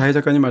 지금 다혜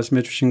작가님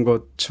말씀해 주신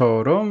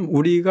것처럼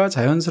우리가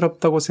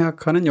자연스럽다고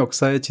생각하는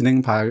역사의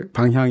진행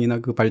방향이나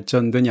그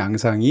발전된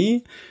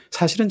양상이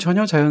사실은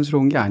전혀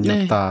자연스러운 게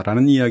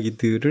아니었다라는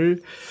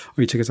이야기들을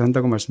이 책에서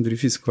한다고 말씀드릴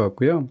수 있을 것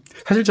같고요.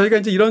 사실 저희가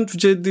이제 이런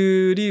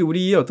주제들이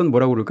우리의 어떤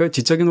뭐라고 그럴까요?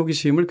 지적인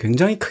호기심을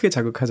굉장히 크게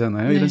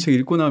자극하잖아요. 이런 책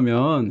읽고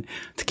나면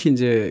특히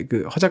이제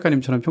그 허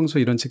작가님처럼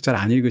평소에 이런 책 잘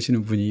안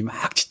읽으시는 분이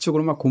막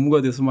지적으로 막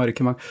고무가 돼서 막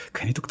이렇게 막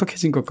괜히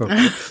똑똑해진 것 같고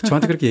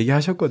저한테 그렇게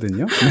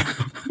얘기하셨거든요.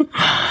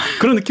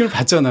 그런 느낌을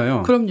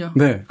받잖아요. 그럼요.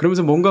 네.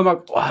 그러면서 뭔가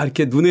막, 와,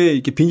 이렇게 눈에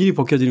이렇게 비늘이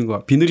벗겨지는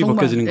것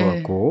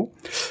같고,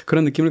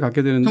 그런 느낌을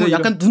갖게 되는데.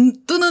 약간 눈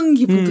뜨는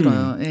기분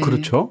들어요. 예.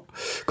 그렇죠.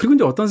 그리고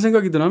이제 어떤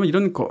생각이 드냐면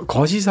이런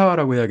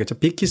거시사라고 해야겠죠.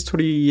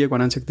 빅히스토리에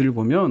관한 책들을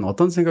보면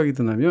어떤 생각이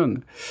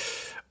드냐면,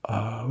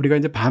 우리가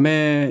이제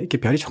밤에 이렇게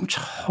별이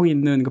총총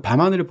있는 그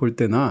밤하늘을 볼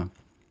때나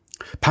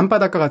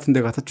밤바닷가 같은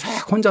데 가서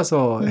쫙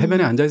혼자서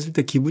해변에 앉아있을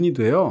때 기분이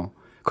돼요.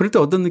 그럴 때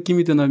어떤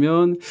느낌이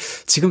드냐면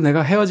지금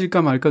내가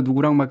헤어질까 말까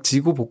누구랑 막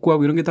지고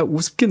복구하고 이런 게 다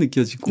우습게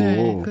느껴지고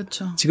네,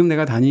 그렇죠. 지금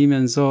내가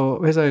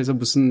다니면서 회사에서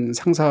무슨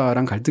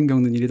상사랑 갈등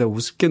겪는 일이 다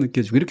우습게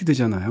느껴지고 이렇게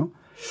되잖아요.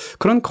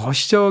 그런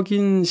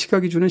거시적인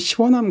시각이 주는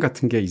시원함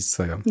같은 게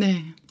있어요.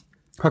 네.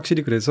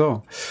 확실히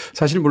그래서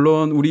사실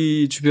물론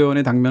우리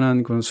주변에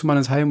당면한 그런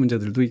수많은 사회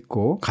문제들도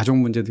있고 가족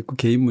문제도 있고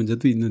개인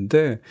문제도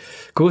있는데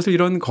그것을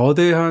이런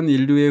거대한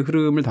인류의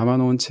흐름을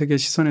담아놓은 책의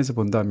시선에서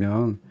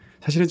본다면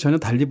사실은 전혀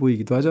달리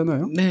보이기도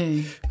하잖아요.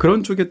 네.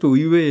 그런 쪽에 또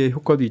의외의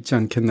효과도 있지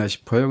않겠나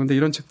싶어요. 근데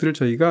이런 책들을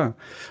저희가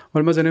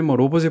얼마 전에 뭐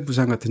로봇의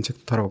부상 같은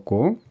책도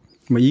다뤘고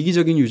뭐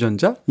이기적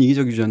유전자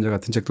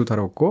같은 책도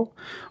다뤘고,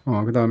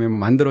 그 다음에 뭐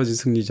만들어진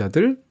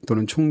승리자들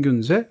또는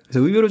총균쇠. 그래서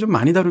의외로 좀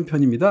많이 다룬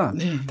편입니다.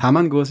 네.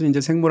 다만 그것은 이제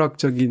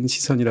생물학적인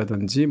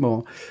시선이라든지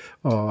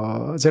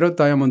제럿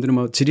다이아몬드는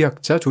뭐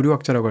지리학자,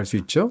 조류학자라고 할 수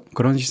있죠.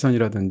 그런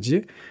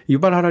시선이라든지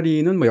유발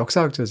하라리는 뭐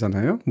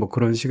역사학자잖아요. 뭐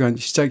그런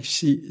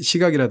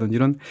시각이라든지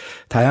이런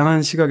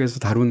다양한 시각에서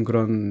다룬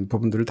그런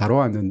부분들을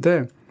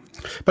다뤄왔는데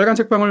빨간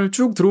책방을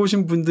쭉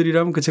들어오신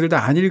분들이라면 그 책을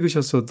다 안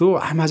읽으셨어도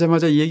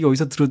맞아 이 얘기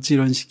어디서 들었지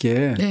이런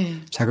식의 네.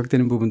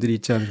 자극되는 부분들이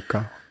있지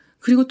않을까.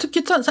 그리고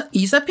특히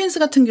이 사피엔스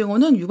같은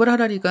경우는 유발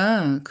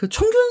하라리가 그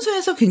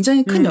총균쇠에서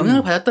굉장히 큰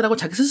영향을 받았다라고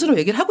자기 스스로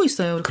얘기를 하고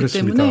있어요. 그렇기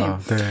그렇습니다.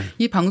 때문에 네.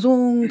 이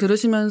방송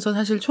들으시면서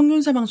사실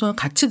총균쇠 방송을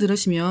같이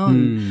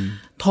들으시면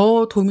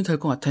더 도움이 될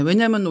것 같아요.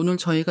 왜냐하면 오늘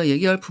저희가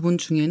얘기할 부분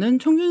중에는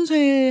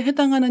총균쇠에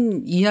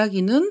해당하는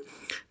이야기는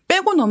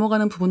빼고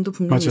넘어가는 부분도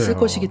분명히 맞아요. 있을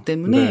것이기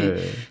때문에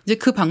네. 이제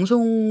그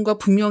방송과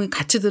분명히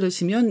같이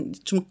들으시면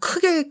좀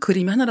크게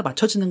그림이 하나로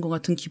맞춰지는 것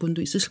같은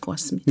기분도 있으실 것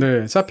같습니다.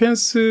 네.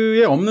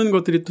 사피엔스에 없는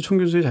것들이 또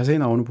총균수에 자세히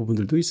나오는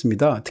부분들도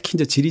있습니다. 특히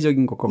이제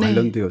지리적인 것과 네.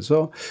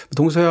 관련되어서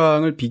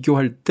동서양을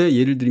비교할 때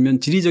예를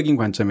들면 지리적인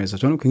관점에서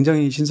저는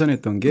굉장히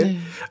신선했던 게 네.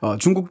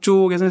 중국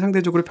쪽에서는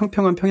상대적으로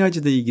평평한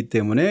평야지대이기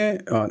때문에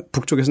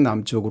북쪽에서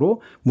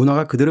남쪽으로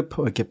문화가 그대로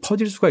이렇게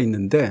퍼질 수가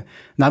있는데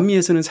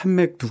남미에서는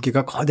산맥 두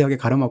개가 거대하게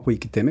가로막고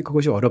있기 때문에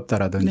그것이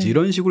어렵다라든지 네.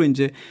 이런 식으로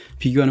이제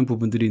비교하는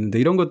부분들이 있는데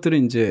이런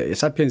것들은 이제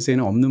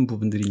사피엔스에는 없는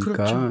부분들이니까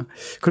그렇죠.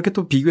 그렇게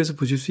또 비교해서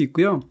보실 수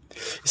있고요.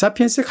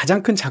 사피엔스의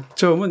가장 큰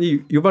장점은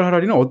이 유발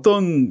하라리는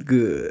어떤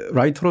그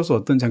라이터로서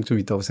어떤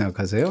장점이 있다고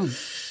생각하세요?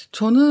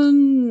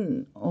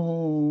 저는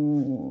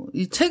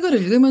이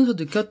책을 읽으면서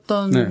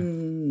느꼈던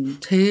네.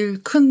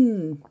 제일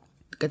큰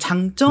그러니까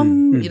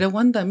장점이라고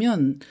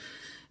한다면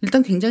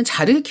일단 굉장히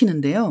잘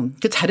읽히는데요.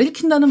 잘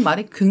읽힌다는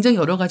말이 굉장히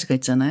여러 가지가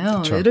있잖아요.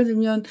 그렇죠. 예를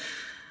들면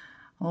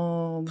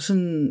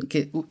무슨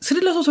이렇게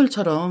스릴러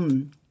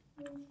소설처럼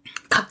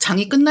각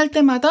장이 끝날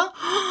때마다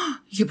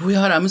이게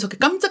뭐야 라면서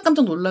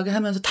깜짝깜짝 놀라게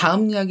하면서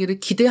다음 이야기를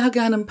기대하게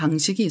하는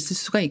방식이 있을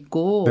수가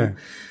있고 네.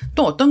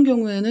 또 어떤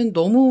경우에는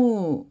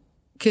너무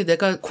이렇게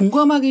내가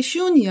공감하기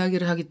쉬운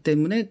이야기를 하기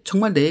때문에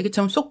정말 내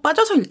얘기처럼 쏙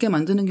빠져서 읽게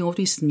만드는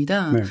경우도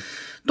있습니다. 네.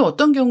 또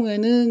어떤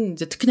경우에는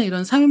이제 특히나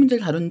이런 사회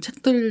문제를 다루는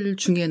책들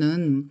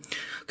중에는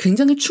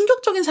굉장히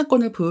충격적인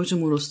사건을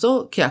보여줌으로써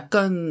이렇게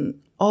약간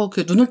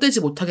그 눈을 떼지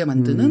못하게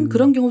만드는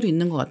그런 경우도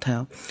있는 것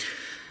같아요.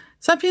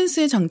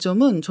 사피엔스의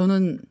장점은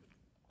저는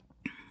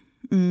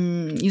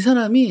이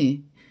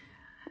사람이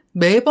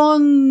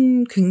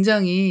매번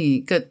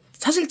굉장히 그러니까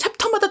사실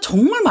챕터마다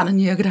정말 많은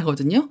이야기를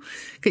하거든요.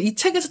 그러니까 이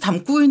책에서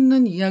담고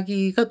있는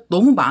이야기가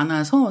너무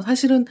많아서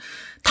사실은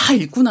다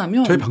읽고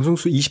나면 저희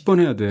방송수 20번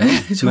해야 돼요.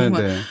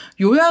 정말 네.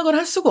 요약을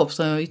할 수가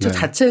없어요. 이 책 네.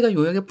 자체가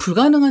요약이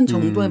불가능한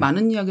정도의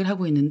많은 이야기를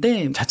하고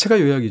있는데 자체가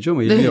요약이죠.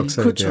 뭐 인류 네,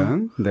 역사에 그렇죠.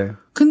 대한. 네.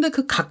 근데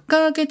그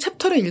각각의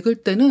챕터를 읽을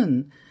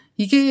때는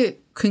이게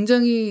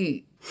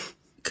굉장히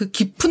그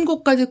깊은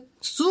곳까지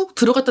쑥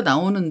들어갔다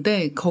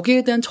나오는데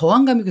거기에 대한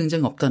저항감이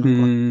굉장히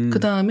없다는 것.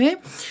 그다음에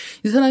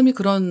이 사람이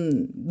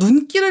그런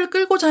눈길을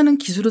끌고자 하는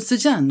기술을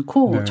쓰지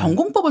않고 네.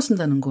 전공법을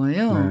쓴다는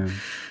거예요. 네.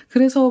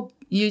 그래서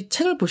이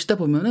책을 보시다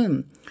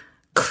보면은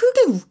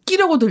크게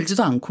웃기려고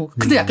들지도 않고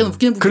근데 약간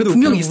웃기는 부분이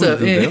분명히 있어요.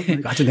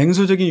 예. 아주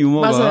냉소적인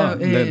유머가. 맞아요.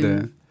 예. 네네.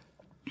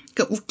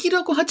 그러니까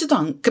웃기려고 하지도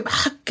않고 막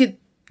이렇게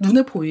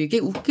눈에 보이게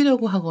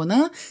웃기려고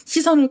하거나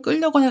시선을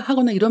끌려고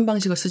하거나 이런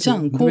방식을 쓰지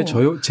않고. 왜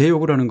제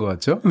욕을 하는 것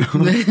같죠?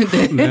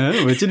 네, 네.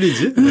 네. 왜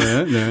찔리지?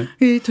 네,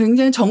 네.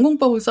 굉장히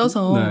전공법을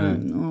써서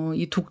네.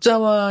 이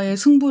독자와의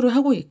승부를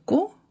하고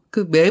있고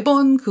그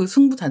매번 그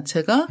승부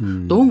자체가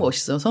너무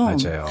멋있어서.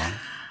 맞아요.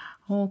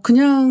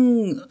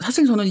 그냥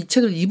사실 저는 이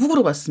책을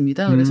이북으로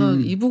봤습니다. 그래서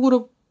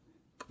이북으로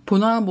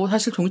보나 뭐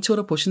사실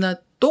종이책으로 보시나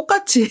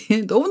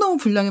똑같이 너무너무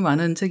분량이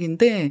많은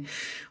책인데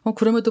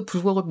그럼에도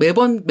불구하고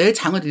매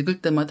장을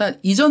읽을 때마다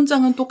이전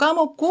장은 또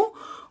까먹고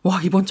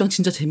와, 이번 장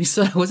진짜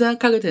재밌어라고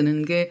생각하게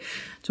되는 게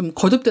좀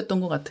거듭됐던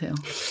것 같아요.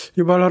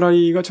 유발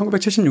하라리가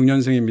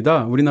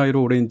 1976년생입니다. 우리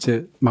나이로 올해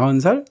이제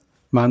 40살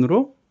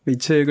만으로 이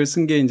책을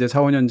쓴 게 이제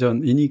 4, 5년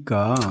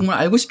전이니까. 정말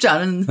알고 싶지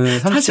않은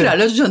사실을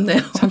알려주셨네요.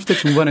 30대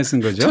중반에 쓴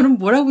거죠. 저는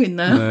뭘 하고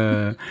있나요?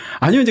 네.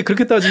 아니요, 이제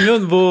그렇게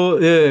따지면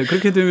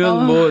그렇게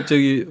되면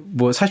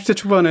 40대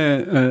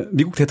초반에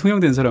미국 대통령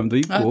된 사람도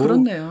있고.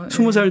 그렇네요.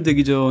 20살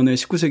되기 전에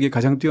 19세기에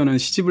가장 뛰어난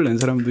시집을 낸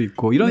사람도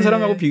있고. 이런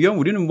사람하고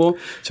비교하면 우리는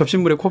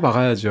접신물에 코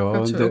박아야죠.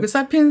 그렇죠. 여기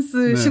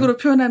사피엔스 식으로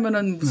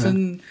표현하면은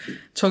무슨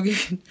저기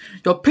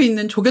옆에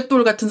있는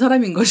조갯돌 같은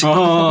사람인 거죠.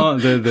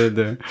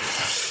 네네네.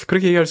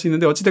 그렇게 얘기할 수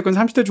있는데 어찌됐건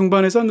 30대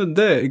중반에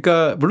썼는데,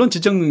 그러니까 물론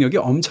지적 능력이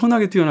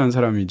엄청나게 뛰어난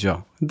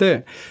사람이죠.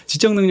 근데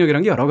지적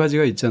능력이란 게 여러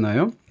가지가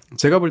있잖아요.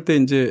 제가 볼 때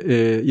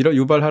이제 이런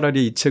유발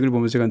하라리의 이 책을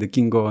보면서 제가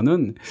느낀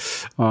거는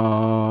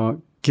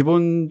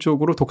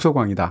기본적으로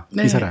독서광이다.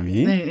 이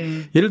사람이.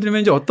 예를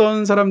들면 이제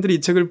어떤 사람들이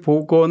이 책을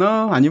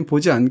보거나 아니면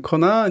보지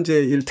않거나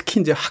이제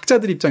특히 이제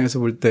학자들 입장에서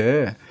볼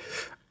때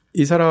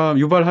이 사람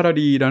유발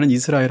하라리라는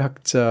이스라엘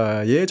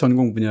학자의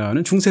전공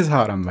분야는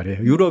중세사란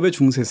말이에요. 유럽의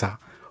중세사.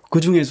 그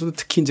중에서도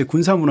특히 이제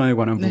군사 문화에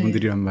관한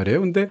부분들이란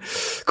말이에요. 근데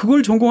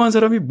그걸 전공한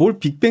사람이 뭘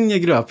빅뱅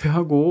얘기를 앞에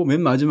하고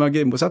맨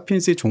마지막에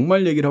사피엔스의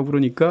종말 얘기를 하고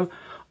그러니까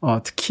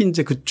특히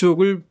이제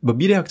그쪽을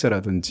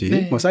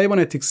미래학자라든지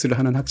사이버네틱스를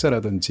하는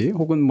학자라든지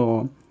혹은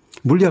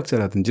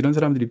물리학자라든지 이런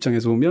사람들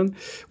입장에서 보면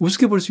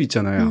우습게 볼 수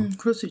있잖아요.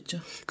 그럴 수 있죠.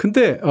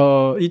 근데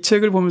이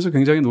책을 보면서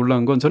굉장히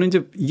놀란 건 저는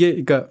이제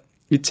그러니까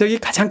이 책이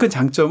가장 큰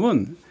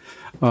장점은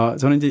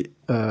저는 이제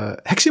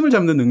핵심을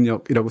잡는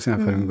능력이라고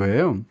생각하는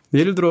거예요.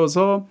 예를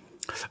들어서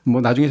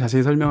나중에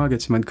자세히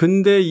설명하겠지만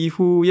근대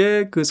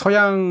이후에 그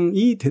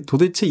서양이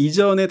도대체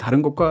이전의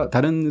다른 것과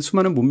다른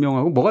수많은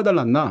문명하고 뭐가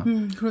달랐나?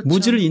 그렇죠.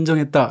 무지를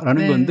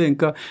인정했다라는 건데,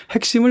 그러니까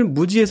핵심을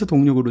무지에서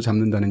동력으로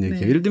잡는다는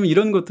얘기예요. 예를 들면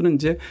이런 것들은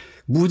이제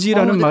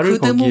무지라는 말을 그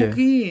거기에.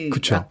 대목이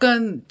그쵸.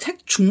 약간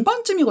책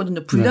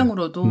중반쯤이거든요.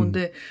 분량으로도.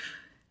 근데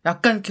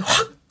약간 이렇게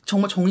확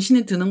정말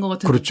정신이 드는 것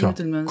같은 느낌이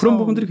들면서. 그런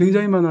부분들이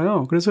굉장히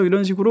많아요. 그래서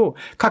이런 식으로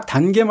각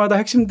단계마다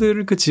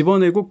핵심들을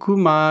집어내고 그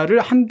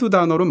말을 한두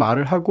단어로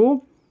말을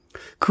하고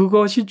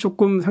그것이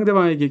조금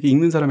상대방에게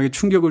읽는 사람에게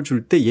충격을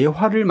줄 때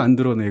예화를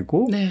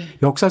만들어내고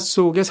역사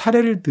속의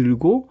사례를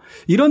들고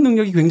이런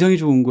능력이 굉장히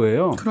좋은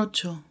거예요.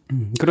 그렇죠.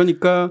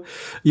 그러니까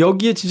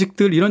여기에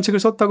지식들 이런 책을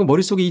썼다고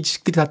머릿속에 이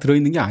지식들이 다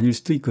들어있는 게 아닐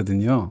수도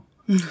있거든요.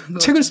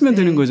 책을 쓰면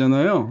되는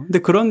거잖아요. 근데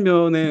그런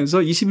면에서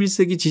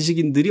 21세기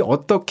지식인들이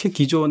어떻게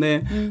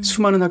기존에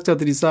수많은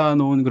학자들이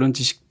쌓아놓은 그런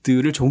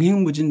지식들을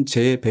종횡무진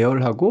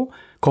재배열하고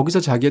거기서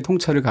자기의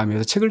통찰을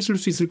가미해서 책을 쓸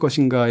수 있을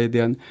것인가에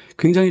대한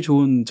굉장히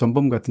좋은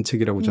전범 같은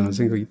책이라고 저는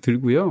생각이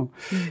들고요.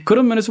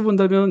 그런 면에서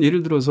본다면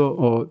예를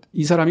들어서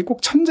이 사람이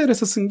꼭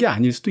천재라서 쓴 게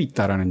아닐 수도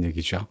있다라는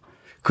얘기죠.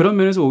 그런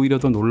면에서 오히려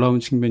더 놀라운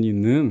측면이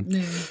있는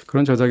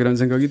그런 저작이라는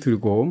생각이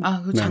들고.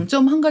 그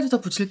장점 한 가지 더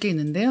붙일 게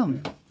있는데요.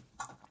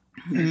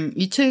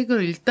 이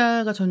책을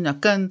읽다가 저는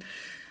약간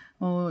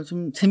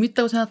좀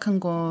재밌다고 생각한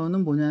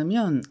거는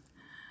뭐냐면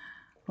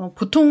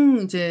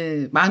보통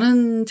이제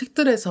많은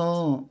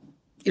책들에서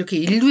이렇게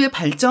인류의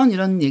발전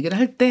이런 얘기를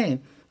할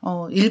때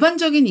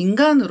일반적인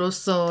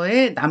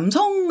인간으로서의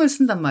남성을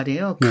쓴단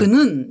말이에요.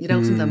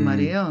 그는이라고 쓴단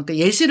말이에요. 그러니까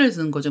예시를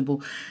드는 거죠.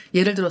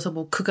 예를 들어서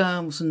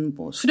그가 무슨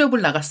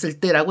수렵을 나갔을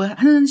때라고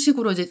하는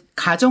식으로 이제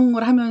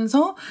가정을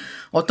하면서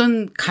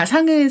어떤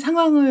가상의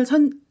상황을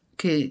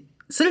이렇게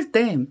쓸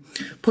때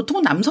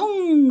보통은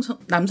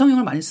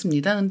남성형을 많이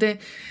씁니다. 근데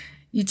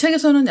이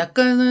책에서는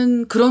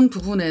약간은 그런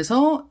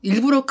부분에서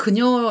일부러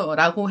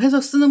그녀라고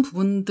해서 쓰는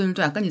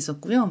부분들도 약간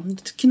있었고요.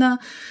 특히나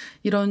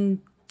이런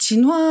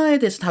진화에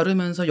대해서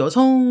다루면서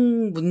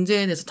여성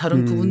문제에 대해서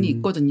다룬 부분이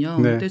있거든요.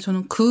 근데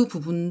저는 그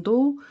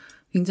부분도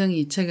굉장히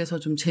이 책에서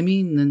좀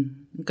재미있는,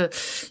 그러니까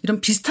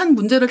이런 비슷한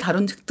문제를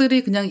다룬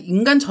책들이 그냥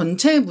인간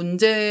전체의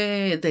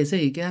문제에 대해서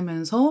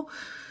얘기하면서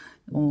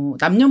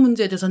남녀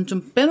문제에 대해서는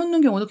좀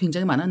빼놓는 경우도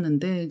굉장히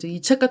많았는데 이제 이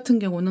책 같은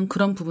경우는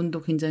그런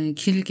부분도 굉장히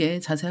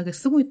길게 자세하게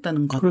쓰고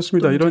있다는 것.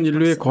 그렇습니다. 이런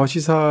인류의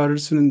거시사를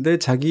쓰는데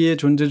자기의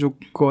존재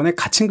조건에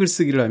갇힌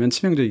글쓰기를 하면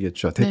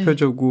치명적이겠죠.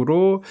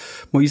 대표적으로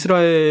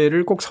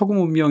이스라엘을 꼭 서구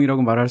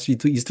문명이라고 말할 수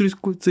있을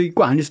수도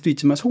있고 아닐 수도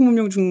있지만 서구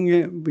문명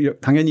중에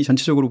당연히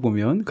전체적으로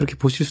보면 그렇게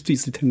보실 수도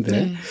있을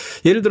텐데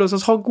예를 들어서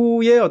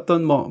서구의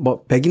어떤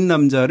백인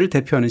남자를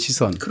대표하는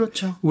시선.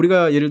 그렇죠.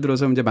 우리가 예를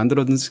들어서 이제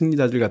만들어둔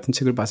승리자들 같은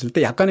책을 봤을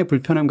때 약간의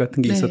불편함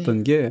같은 게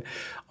있었던 게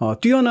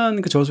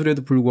뛰어난 그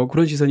저술에도 불구하고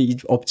그런 시선이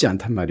없지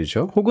않단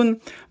말이죠. 혹은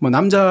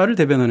남자를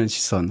대변하는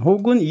시선,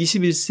 혹은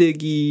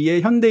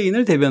 21세기의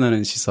현대인을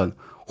대변하는 시선,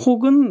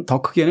 혹은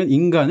더 크게는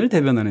인간을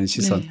대변하는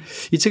시선.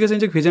 이 책에서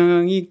이제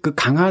굉장히 그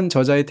강한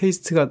저자의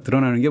테이스트가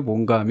드러나는 게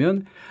뭔가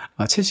하면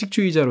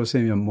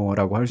채식주의자로서의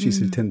면모라고 할 수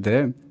있을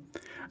텐데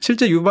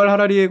실제 유발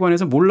하라리에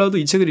관해서 몰라도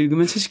이 책을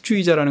읽으면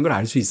채식주의자라는 걸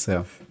알 수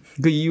있어요.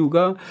 그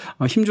이유가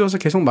힘주어서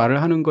계속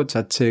말을 하는 것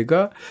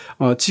자체가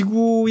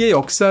지구의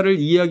역사를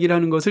이야기를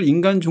하는 것을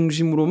인간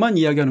중심으로만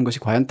이야기하는 것이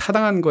과연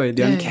타당한 거에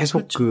대한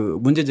계속 그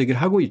문제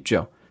제기를 하고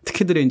있죠.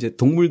 특히들의 이제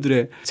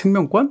동물들의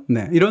생명권,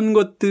 네, 이런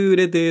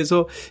것들에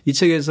대해서 이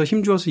책에서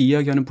힘주어서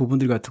이야기하는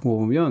부분들 같은 거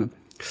보면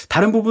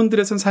다른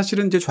부분들에서는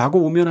사실은 이제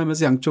좌고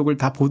우면하면서 양쪽을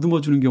다 보듬어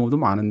주는 경우도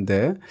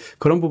많은데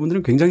그런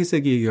부분들은 굉장히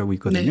세게 얘기하고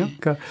있거든요. 네.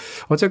 그러니까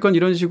어쨌건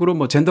이런 식으로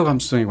뭐 젠더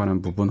감수성에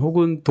관한 부분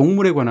혹은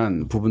동물에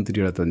관한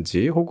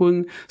부분들이라든지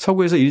혹은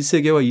서구에서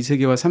 1세계와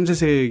 2세계와 3세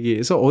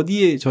세계에서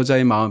어디에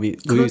저자의 마음이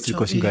놓여 있을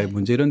것인가의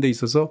문제 이런 데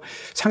있어서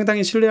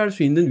상당히 신뢰할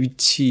수 있는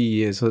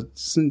위치에서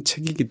쓴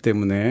책이기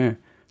때문에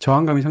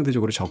저항감이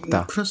상대적으로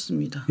적다.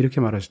 그렇습니다.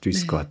 이렇게 말할 수도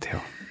있을 것 같아요.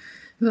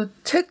 그래서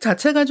책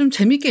자체가 좀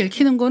재밌게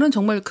읽히는 거는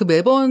정말 그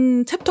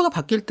매번 챕터가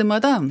바뀔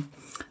때마다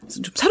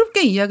좀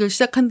새롭게 이야기를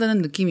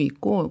시작한다는 느낌이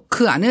있고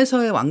그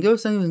안에서의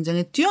완결성이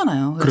굉장히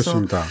뛰어나요. 그래서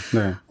그렇습니다.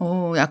 네.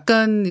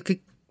 약간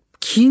이렇게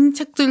긴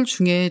책들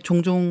중에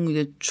종종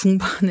이제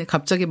중반에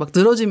갑자기 막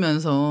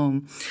늘어지면서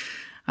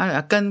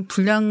약간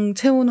분량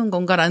채우는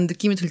건가라는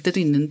느낌이 들 때도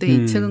있는데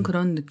이 책은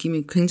그런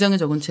느낌이 굉장히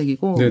적은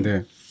책이고.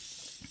 네네.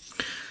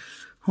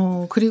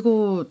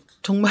 그리고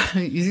정말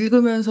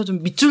읽으면서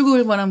좀 밑줄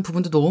그을 만한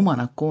부분도 너무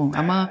많았고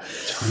아마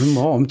저는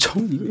뭐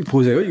엄청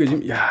보세요. 이거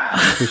지금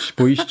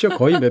보이시죠?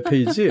 거의 몇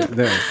페이지.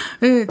 네.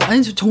 네,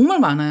 아니 정말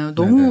많아요.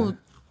 너무 네네.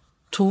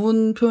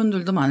 좋은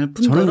표현들도 많을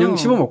뿐더러 저는 그냥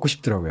씹어 먹고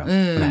싶더라고요.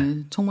 네, 네.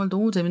 정말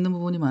너무 재밌는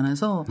부분이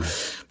많아서 네.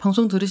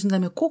 방송 들으신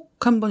다음에 꼭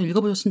한번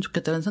읽어보셨으면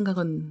좋겠다는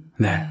생각은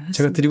네, 했습니다.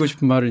 제가 드리고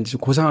싶은 말을 이제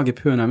고상하게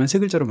표현하면 세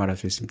글자로 말할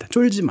수 있습니다.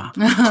 쫄지 마.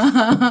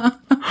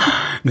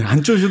 네,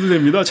 안 쫄셔도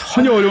됩니다.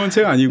 전혀 어려운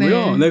책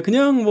아니고요. 네, 네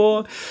그냥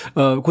뭐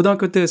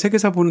고등학교 때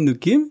세계사 보는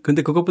느낌?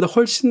 근데 그것보다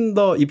훨씬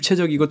더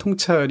입체적이고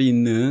통찰이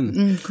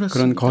있는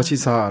그런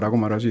거시사라고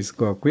말할 수 있을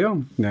것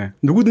같고요. 네,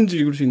 누구든지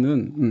읽을 수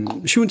있는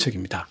쉬운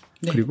책입니다.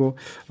 네. 그리고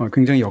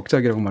굉장히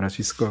역작이라고 말할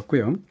수 있을 것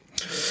같고요.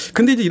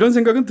 근데 이제 이런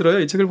생각은 들어요.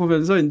 이 책을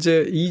보면서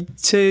이제 이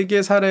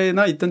책의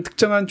사례나 있던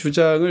특정한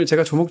주장을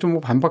제가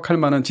조목조목 반박할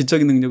만한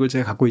지적인 능력을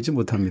제가 갖고 있지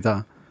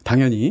못합니다.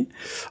 당연히.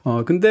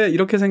 근데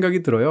이렇게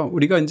생각이 들어요.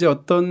 우리가 이제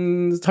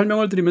어떤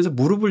설명을 드리면서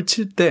무릎을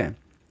칠 때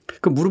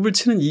그 무릎을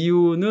치는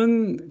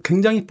이유는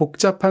굉장히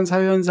복잡한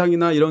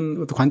사회현상이나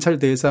이런 관찰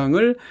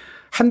대상을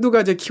한두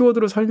가지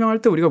키워드로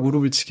설명할 때 우리가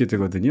무릎을 치게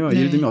되거든요. 네.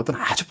 예를 들면 어떤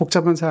아주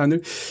복잡한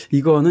사안을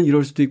이거는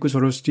이럴 수도 있고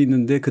저럴 수도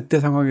있는데 그때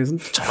상황에서는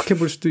저렇게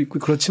볼 수도 있고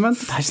그렇지만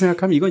또 다시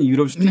생각하면 이건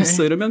이럴 수도 네.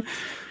 있어. 이러면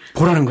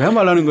보라는 거야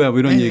말라는 거야 뭐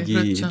이런 네,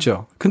 얘기죠.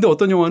 그렇죠. 근데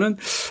어떤 영화는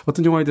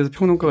어떤 영화에 대해서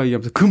평론가가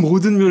얘기하면서 그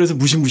모든 면에서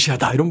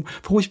무시무시하다 이러면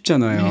보고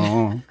싶잖아요.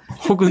 네.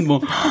 혹은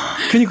뭐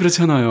괜히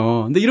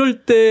그렇잖아요. 근데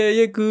이럴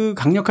때의 그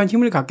강력한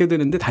힘을 갖게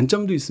되는데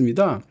단점도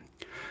있습니다.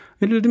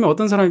 예를 들면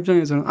어떤 사람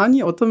입장에서는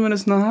아니 어떤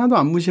면에서 난 하나도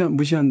안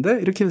무시한데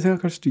이렇게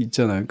생각할 수도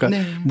있잖아요. 그러니까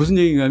네. 무슨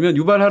얘기냐면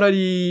유발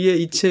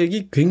하라리의 이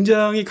책이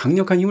굉장히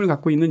강력한 힘을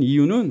갖고 있는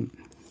이유는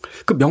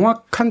그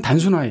명확한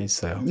단순화에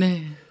있어요.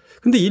 네.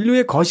 근데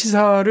인류의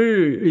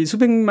거시사를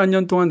수백만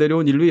년 동안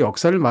내려온 인류의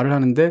역사를 말을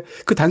하는데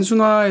그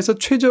단순화에서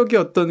최적의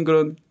어떤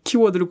그런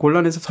키워드를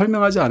골라내서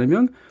설명하지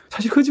않으면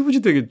사실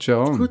흐지부지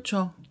되겠죠.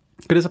 그렇죠.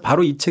 그래서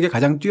바로 이 책의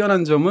가장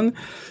뛰어난 점은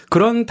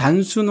그런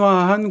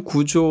단순화한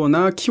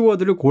구조나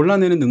키워드를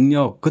골라내는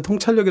능력, 그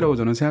통찰력이라고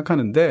저는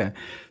생각하는데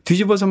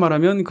뒤집어서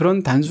말하면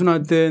그런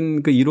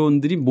단순화된 그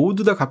이론들이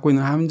모두 다 갖고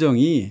있는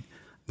함정이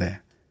네.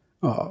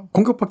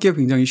 공격받기가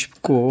굉장히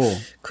쉽고.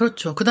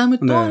 그렇죠. 그 다음에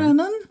또 네.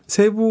 하나는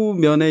세부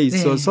면에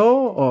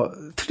있어서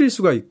네. 틀릴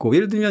수가 있고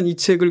예를 들면 이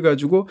책을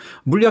가지고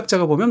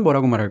물리학자가 보면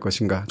뭐라고 말할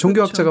것인가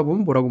종교학자가 그렇죠.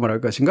 보면 뭐라고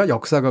말할 것인가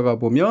역사가가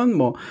보면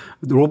뭐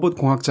로봇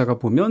공학자가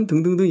보면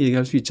등등등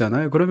얘기할 수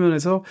있잖아요. 그런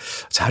면에서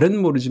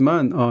잘은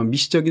모르지만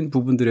미시적인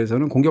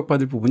부분들에서는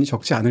공격받을 부분이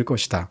적지 않을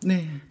것이다.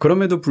 네.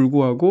 그럼에도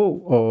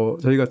불구하고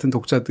저희 같은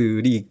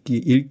독자들이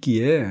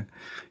읽기에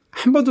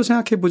한 번도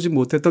생각해 보지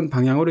못했던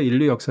방향으로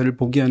인류 역사를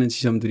보게 하는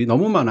지점들이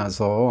너무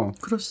많아서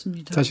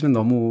그렇습니다. 사실은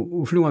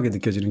너무 훌륭하게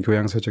느껴지는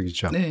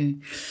교양서적이죠. 네.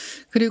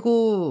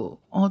 그리고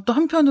또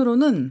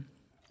한편으로는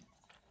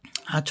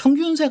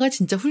총균세가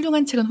진짜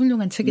훌륭한 책은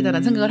훌륭한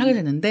책이다라는 생각을 하게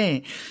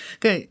되는데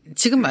그러니까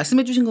지금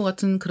말씀해 주신 것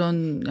같은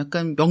그런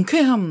약간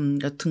명쾌함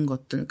같은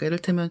것들 그러니까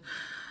이를테면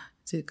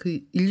이제 그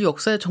인류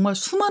역사에 정말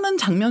수많은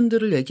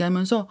장면들을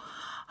얘기하면서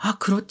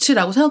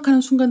그렇지라고 생각하는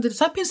순간들이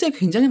사피엔스에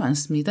굉장히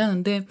많습니다.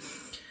 근데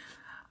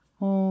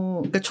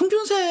그러니까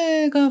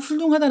총균세가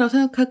훌륭하다라고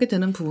생각하게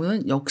되는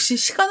부분은 역시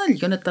시간을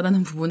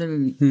이겨냈다라는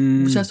부분을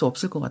무시할 수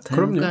없을 것 같아요.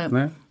 그럼요. 그러니까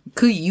네.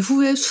 그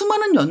이후에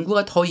수많은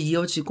연구가 더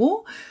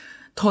이어지고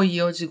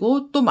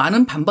또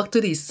많은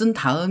반박들이 있은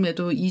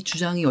다음에도 이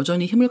주장이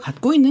여전히 힘을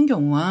갖고 있는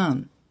경우와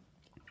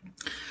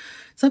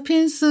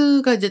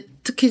사피엔스가 이제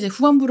특히 이제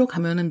후반부로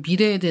가면은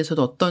미래에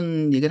대해서도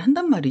어떤 얘기를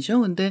한단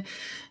말이죠. 근데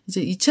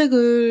이제 이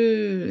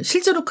책을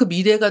실제로 그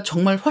미래가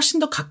정말 훨씬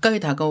더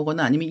가까이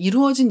다가오거나 아니면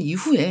이루어진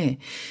이후에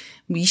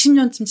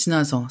 20년쯤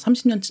지나서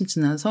 30년쯤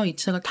지나서 이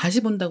책을 다시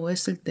본다고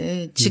했을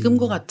때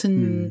지금과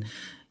같은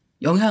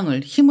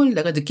영향을, 힘을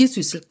내가 느낄 수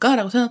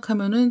있을까라고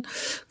생각하면은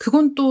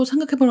그건 또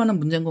생각해 볼 만한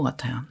문제인 것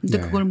같아요. 근데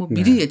네. 그걸 뭐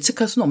미리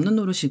예측할 수는 없는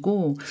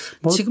노릇이고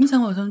뭐 지금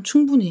상황에서는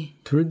충분히.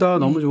 둘 다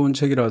너무 좋은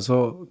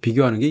책이라서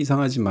비교하는 게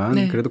이상하지만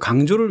네. 그래도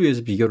강조를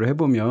위해서 비교를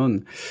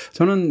해보면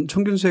저는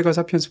총균수애가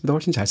사피엔스보다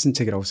훨씬 잘 쓴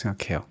책이라고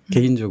생각해요.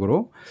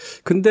 개인적으로.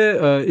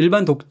 근데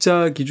일반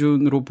독자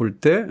기준으로 볼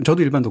때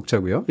저도 일반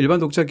독자고요. 일반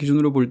독자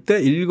기준으로 볼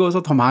때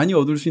읽어서 더 많이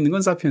얻을 수 있는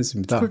건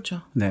사피엔스입니다.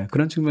 그렇죠. 네,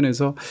 그런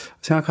측면에서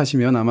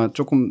생각하시면 아마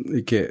조금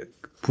이렇게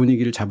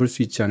분위기를 잡을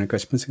수 있지 않을까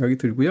싶은 생각이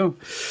들고요.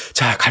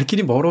 자, 갈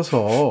길이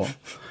멀어서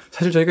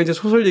사실 저희가 이제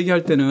소설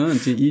얘기할 때는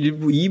이제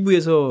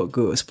 2부에서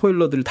그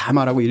스포일러들을 다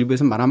말하고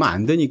 1부에서 말하면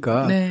안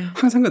되니까 네.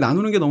 항상 그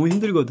나누는 게 너무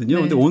힘들거든요.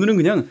 네. 근데 오늘은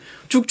그냥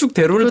쭉쭉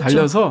대로를 그렇죠.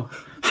 달려서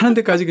하는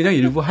데까지 그냥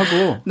 1부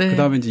하고 네.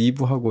 그다음에 이제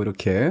 2부 하고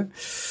이렇게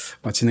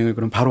진행을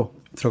그럼 바로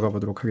들어가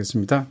보도록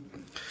하겠습니다.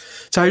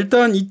 자,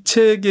 일단 이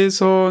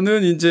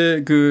책에서는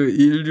이제 그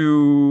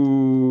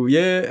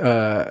인류의,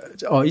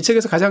 이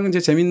책에서 가장 이제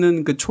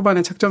재밌는 그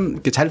초반에 착점,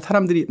 이렇게 잘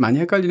사람들이 많이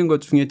헷갈리는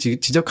것 중에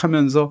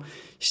지적하면서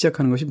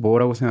시작하는 것이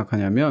뭐라고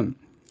생각하냐면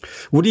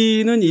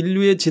우리는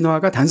인류의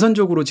진화가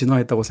단선적으로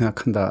진화했다고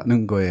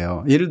생각한다는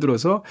거예요. 예를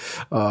들어서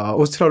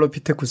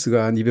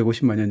오스트랄로피테쿠스가 한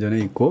 250만 년 전에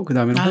있고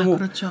그다음에는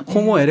그렇죠.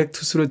 호모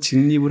에렉투스로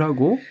직립을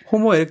하고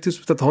호모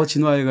에렉투스보다 더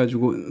진화해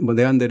가지고 뭐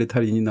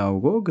네안데르탈인이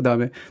나오고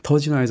그다음에 더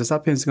진화해서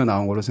사피엔스가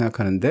나온 걸로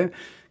생각하는데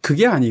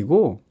그게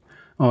아니고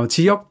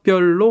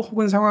지역별로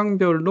혹은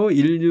상황별로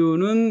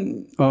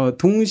인류는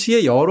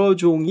동시에 여러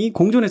종이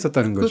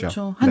공존했었다는 거죠.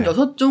 그렇죠. 한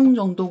 6종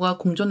정도가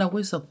공존하고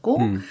있었고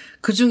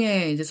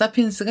그중에 이제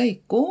사피엔스가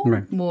있고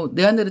네. 뭐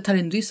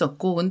네안데르탈인도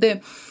있었고 근데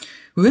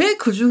왜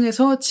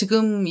그중에서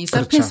지금 이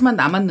사피엔스만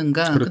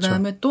남았는가? 그렇죠.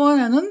 그다음에 또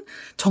하나는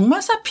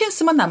정말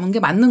사피엔스만 남은 게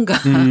맞는가?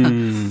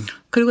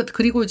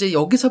 그리고 이제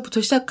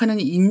여기서부터 시작하는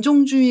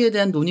인종주의에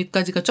대한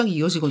논의까지가 쫙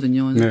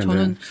이어지거든요. 네,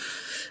 저는 네.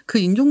 그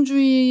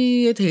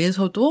인종주의에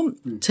대해서도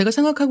제가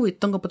생각하고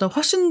있던 것보다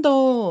훨씬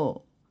더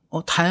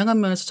다양한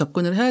면에서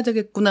접근을 해야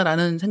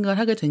되겠구나라는 생각을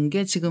하게 된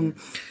게 지금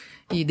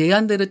이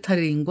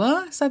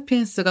네안데르탈인과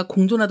사피엔스가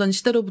공존하던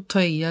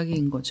시대로부터의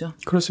이야기인 거죠.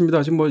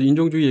 그렇습니다. 지금 뭐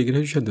인종주의 얘기를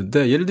해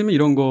주셨는데 예를 들면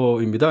이런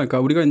거입니다.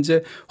 그러니까 우리가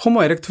이제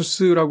호모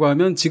에렉투스라고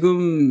하면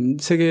지금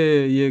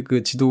세계의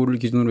그 지도를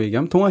기준으로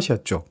얘기하면 동아시아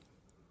쪽.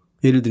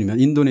 예를 들면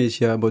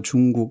인도네시아, 뭐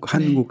중국,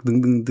 한국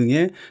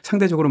등등등에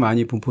상대적으로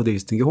많이 분포되어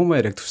있었던 게 호모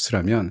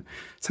에렉투스라면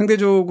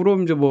상대적으로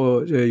이제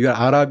뭐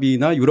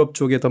아랍이나 유럽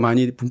쪽에 더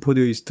많이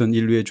분포되어 있었던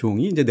인류의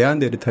종이 이제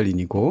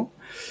네안데르탈인이고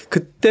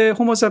그때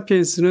호모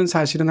사피엔스는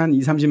사실은 한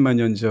 20-30만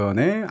년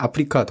전에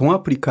아프리카,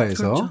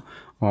 동아프리카에서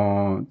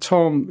그렇죠.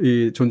 처음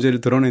이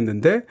존재를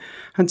드러냈는데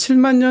한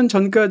 7만 년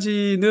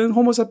전까지는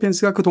호모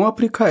사피엔스가 그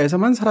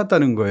동아프리카에서만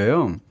살았다는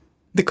거예요.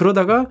 근데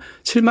그러다가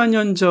 7만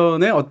년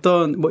전에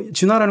어떤 뭐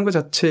진화라는 것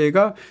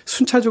자체가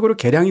순차적으로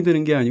개량이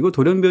되는 게 아니고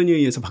돌연변이에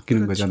의해서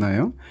바뀌는 그렇죠.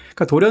 거잖아요.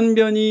 그러니까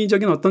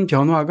돌연변이적인 어떤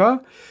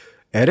변화가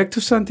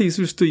에렉투스한테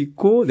있을 수도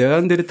있고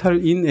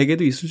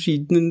네안데르탈인에게도 있을 수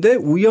있는데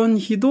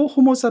우연히도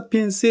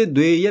호모사피엔스의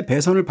뇌의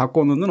배선을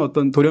바꿔놓는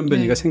어떤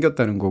돌연변이가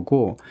생겼다는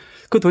거고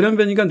그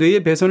돌연변이가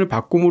뇌의 배선을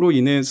바꿈으로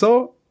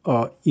인해서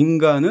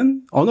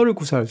인간은 언어를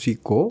구사할 수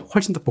있고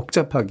훨씬 더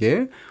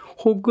복잡하게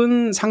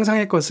혹은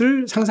상상의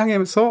것을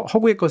상상해서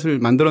허구의 것을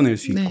만들어낼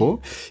수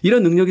있고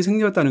이런 능력이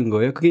생겼다는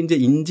거예요. 그게 이제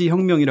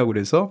인지혁명이라고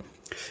그래서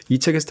이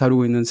책에서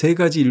다루고 있는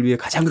 3가지 인류의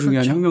가장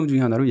중요한 혁명 중에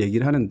하나로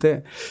얘기를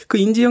하는데 그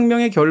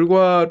인지혁명의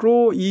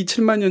결과로 이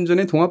 7만 년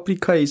전에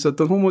동아프리카에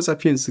있었던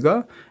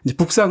호모사피엔스가 이제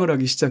북상을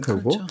하기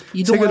시작하고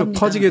세계로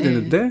퍼지게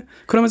되는데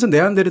그러면서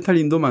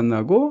네안데르탈인도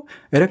만나고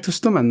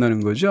에렉투스도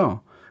만나는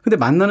거죠. 근데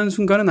만나는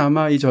순간은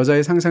아마 이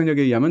저자의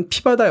상상력에 의하면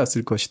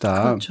피바다였을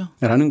것이다. 그렇죠.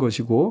 라는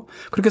것이고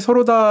그렇게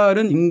서로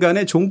다른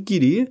인간의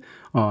종끼리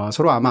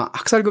서로 아마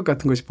학살극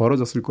같은 것이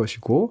벌어졌을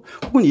것이고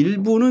혹은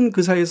일부는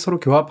그 사이에서 서로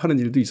교합하는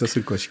일도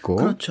있었을 것이고.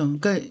 그렇죠.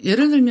 그러니까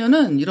예를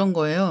들면은 이런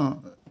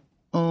거예요.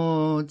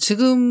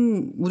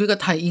 지금 우리가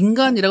다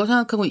인간이라고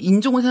생각하고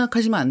인종을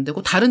생각하시면 안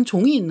되고 다른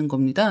종이 있는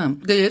겁니다.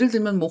 그러니까 예를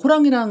들면 뭐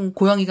호랑이랑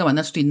고양이가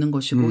만날 수도 있는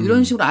것이고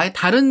이런 식으로 아예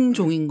다른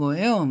종인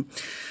거예요.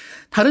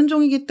 다른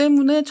종이기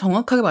때문에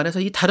정확하게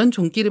말해서 이 다른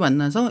종끼리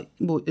만나서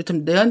뭐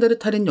여튼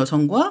네안데르탈인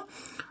여성과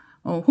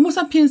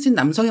호모사피엔스인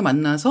남성이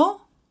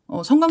만나서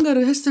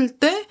성관계를 했을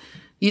때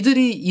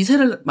이들이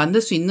이세를 만들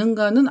수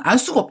있는가는 알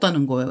수가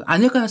없다는 거예요.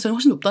 아닐 가능성이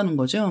훨씬 높다는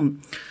거죠.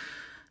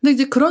 근데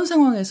이제 그런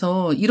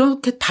상황에서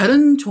이렇게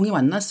다른 종이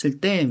만났을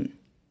때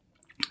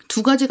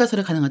 2가지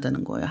가설이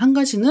가능하다는 거예요. 한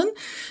가지는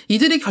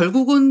이들이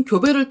결국은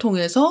교배를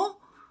통해서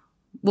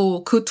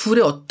뭐 그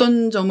둘의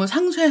어떤 점을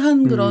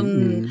상쇄한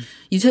그런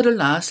이세를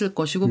낳았을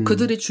것이고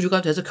그들이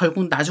주류가 돼서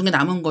결국 나중에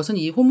남은 것은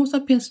이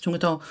호모사피엔스 종이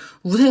더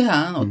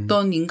우세한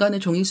어떤 인간의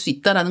종일 수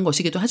있다라는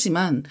것이기도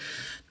하지만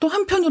또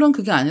한편으로는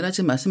그게 아니라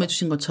지금 말씀해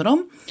주신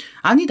것처럼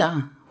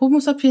아니다.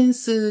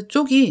 호모사피엔스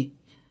쪽이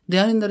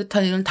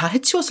네안데르탈인을 다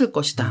해치웠을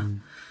것이다.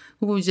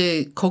 그리고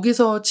이제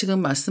거기서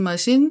지금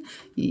말씀하신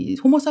이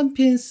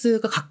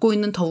호모사피엔스가 갖고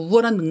있는 더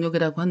우월한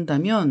능력이라고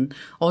한다면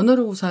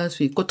언어를 구사할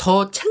수 있고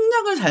더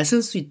책략을 잘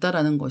쓸 수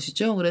있다라는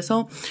것이죠.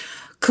 그래서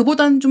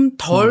그보단 좀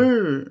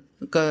덜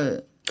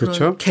그러니까 그런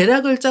그렇죠.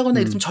 계략을 짜거나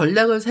이런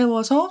전략을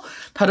세워서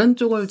다른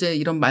쪽을 이제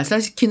이런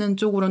말살시키는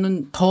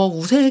쪽으로는 더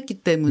우세했기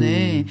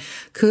때문에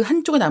그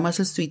한쪽에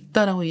남았을 수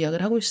있다라고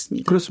이야기를 하고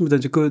있습니다. 그렇습니다.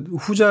 이제 그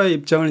후자의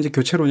입장을 이제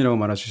교체론이라고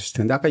말할 수 있을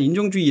텐데 아까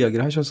인종주의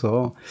이야기를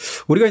하셔서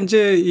우리가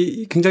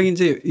이제 굉장히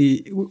이제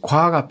이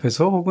과학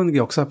앞에서 혹은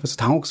역사 앞에서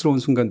당혹스러운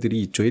순간들이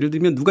있죠. 예를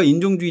들면 누가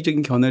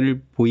인종주의적인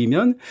견해를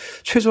보이면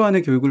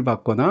최소한의 교육을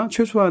받거나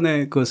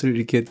최소한의 그것을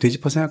이렇게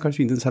되짚어 생각할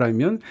수 있는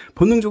사람이면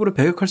본능적으로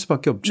배격할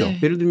수밖에 없죠. 네.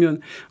 예를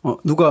들면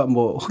누가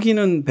뭐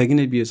흑인은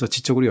백인에 비해서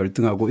지적으로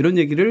열등하고 이런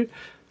얘기를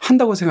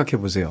한다고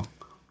생각해 보세요.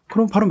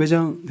 그럼 바로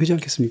매장되지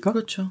않겠습니까?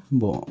 그렇죠.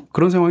 뭐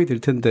그런 상황이 될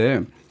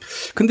텐데.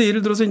 근데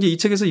예를 들어서 이제 이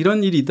책에서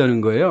이런 일이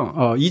있다는 거예요.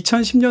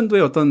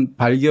 2010년도에 어떤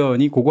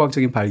발견이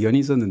고고학적인 발견이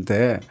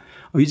있었는데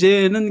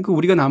이제는 그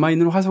우리가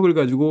남아있는 화석을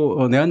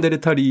가지고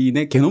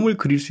네안데르탈인의 게놈을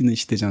그릴 수 있는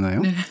시대잖아요.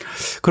 네.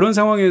 그런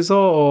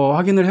상황에서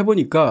확인을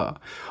해보니까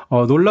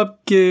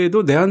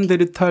놀랍게도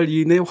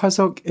네안데르탈인의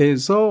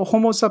화석에서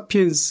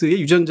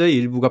호모사피엔스의 유전자의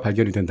일부가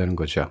발견이 된다는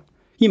거죠.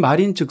 이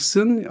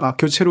말인즉슨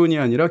교체론이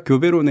아니라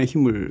교배론의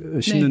힘을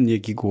싣는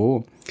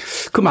얘기고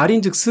그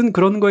말인즉슨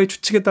그런 거의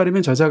추측에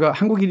따르면 저자가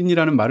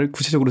한국인이라는 말을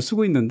구체적으로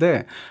쓰고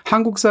있는데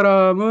한국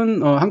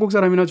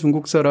사람이나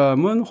중국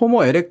사람은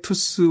호모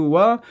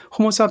에렉투스와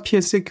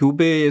호모사피엔스의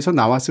교배에서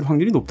나왔을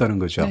확률이 높다는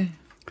거죠. 네.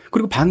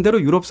 그리고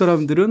반대로 유럽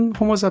사람들은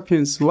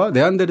호모사피엔스와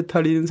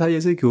네안데르탈인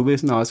사이에서의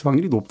교배에서 나왔을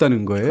확률이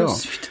높다는 거예요.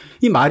 그렇습니다.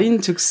 이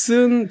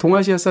말인즉슨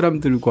동아시아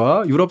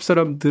사람들과 유럽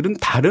사람들은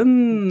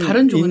다른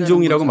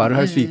인종이라고 말을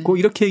할 수 있고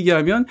이렇게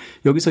얘기하면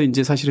여기서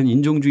이제 사실은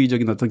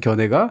인종주의적인 어떤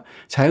견해가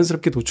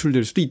자연스럽게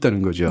도출될 수도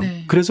있다는 거죠.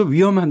 네. 그래서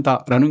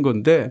위험하다라는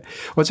건데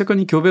어쨌건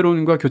이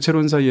교배론과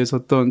교체론 사이에서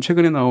어떤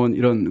최근에 나온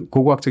이런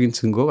고고학적인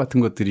증거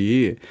같은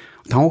것들이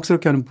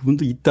당혹스럽게 하는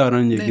부분도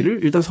있다라는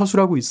얘기를 일단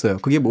서술하고 있어요.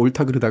 그게 뭐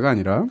옳다 그르다가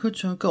아니라.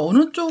 그렇죠. 그러니까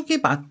어느 쪽이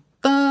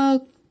맞다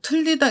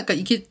틀리다. 그러니까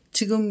이게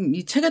지금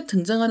이 책에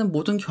등장하는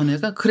모든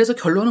견해가 그래서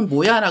결론은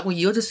뭐야라고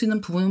이어질 수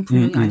있는 부분은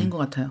분명히 아닌 것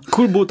같아요.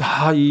 그걸 뭐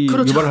다 이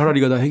그렇죠. 유발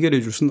하라리가 다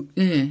해결해 줄 수는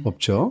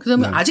없죠.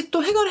 그다음에 네.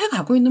 아직도 해결해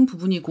가고 있는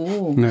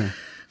부분이고 네.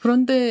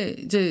 그런데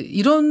이제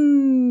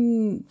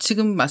이런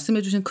지금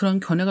말씀해 주신 그런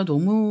견해가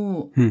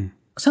너무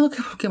생각해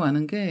볼 게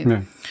많은 게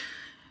네.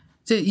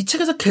 이제 이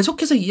책에서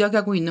계속해서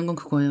이야기하고 있는 건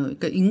그거예요.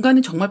 그러니까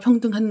인간이 정말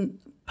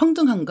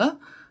평등한가?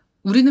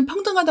 우리는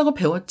평등하다고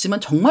배웠지만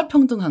정말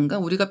평등한가?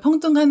 우리가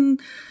평등한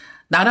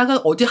나라가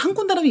어디 한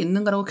군데라도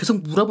있는가라고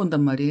계속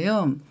물어본단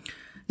말이에요.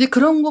 이제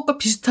그런 것과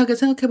비슷하게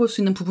생각해 볼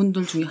수 있는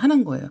부분들 중에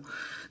하나인 거예요.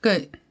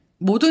 그러니까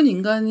모든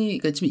인간이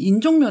그러니까 지금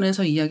인종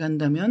면에서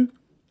이야기한다면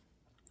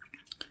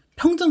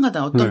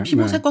평등하다. 어떤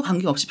피부색과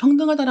관계없이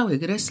평등하다라고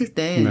얘기를 했을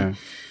때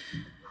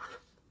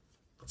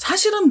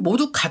사실은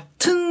모두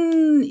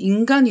같은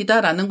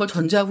인간이다라는 걸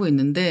전제하고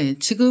있는데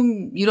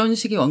지금 이런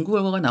식의 연구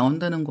결과가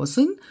나온다는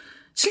것은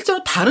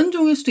실제로 다른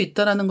종일 수도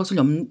있다라는 것을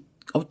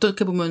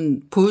어떻게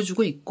보면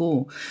보여주고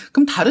있고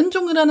그럼 다른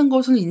종이라는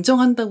것을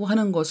인정한다고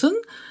하는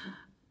것은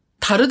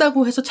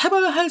다르다고 해서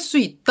차별할 수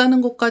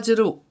있다는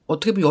것까지를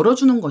어떻게 보면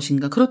열어주는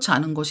것인가 그렇지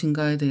않은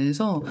것인가에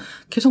대해서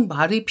계속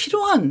말이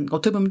필요한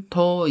어떻게 보면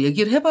더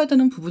얘기를 해봐야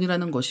되는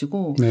부분이라는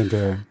것이고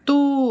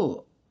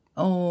또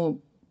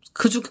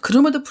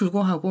그럼에도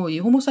불구하고 이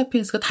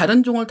호모사피엔스가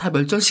다른 종을 다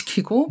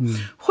멸절시키고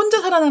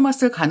혼자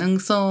살아남았을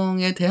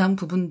가능성에 대한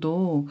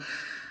부분도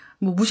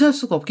뭐 무시할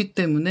수가 없기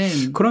때문에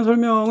그런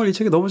설명을 이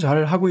책에 너무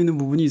잘 하고 있는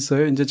부분이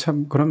있어요. 이제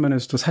참 그런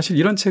면에서도 사실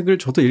이런 책을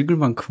저도 읽을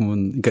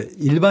만큼은 그러니까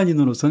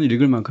일반인으로서는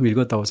읽을 만큼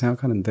읽었다고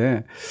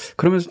생각하는데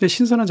그러면서 이제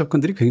신선한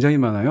접근들이 굉장히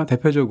많아요.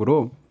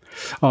 대표적으로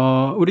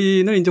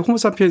우리는 이제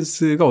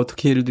호모사피엔스가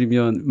어떻게 예를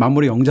들면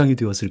만물의 영장이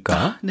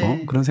되었을까?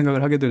 그런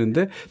생각을 하게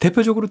되는데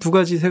대표적으로 두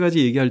가지, 세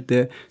가지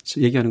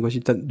얘기하는 것이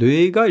일단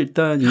뇌가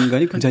일단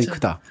인간이 굉장히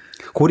크다.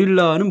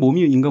 고릴라는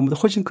몸이 인간보다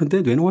훨씬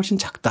큰데 뇌는 훨씬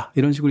작다.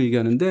 이런 식으로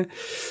얘기하는데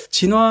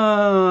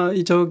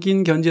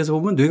진화적인 견지에서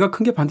보면 뇌가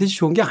큰 게 반드시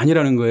좋은 게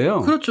아니라는 거예요.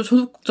 그렇죠.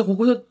 저도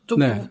거기서 좀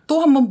또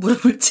한 번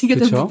무릎을 치게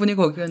된 부분이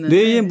거기였는데.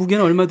 뇌의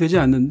무게는 얼마 되지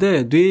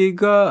않는데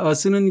뇌가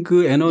쓰는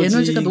그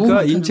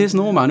에너지가 인체에서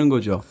너무 많은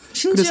거죠.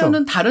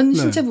 심지어는 다른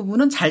신체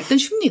부분은 잘 때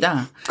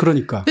쉽니다.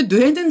 그러니까. 근데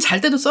뇌는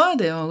잘 때도 써야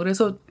돼요.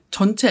 그래서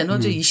전체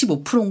에너지의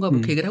 25%인가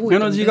그렇게 얘기를 하고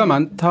있는데. 에너지가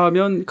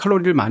많다면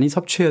칼로리를 많이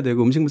섭취해야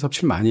되고 음식물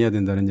섭취를 많이 해야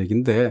된다는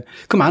얘기인데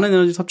그 많은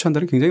에너지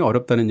섭취한다는 게 굉장히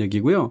어렵다는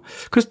얘기고요.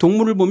 그래서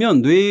동물을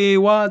보면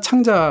뇌와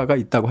창자가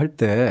있다고 할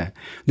때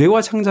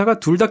뇌와 창자가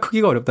둘 다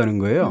크기가 어렵다는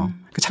거예요.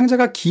 그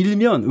창자가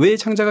길면 왜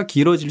창자가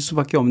길어질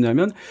수밖에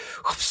없냐면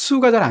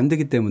흡수가 잘 안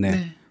되기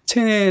때문에.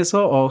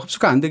 체내에서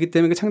흡수가 안 되기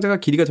때문에 그 창자가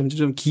길이가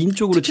점점 긴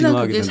쪽으로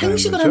진화하게 된다는 거죠.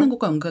 생식을 하는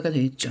것과 연관가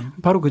돼 있죠.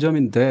 바로 그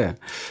점인데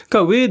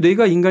그러니까 왜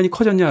뇌가 인간이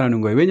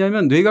커졌냐라는 거예요.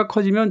 왜냐하면 뇌가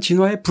커지면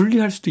진화에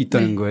불리할 수도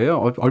있다는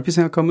거예요. 얼핏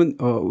생각하면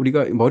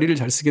우리가 머리를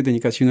잘 쓰게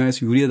되니까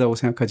진화에서 유리하다고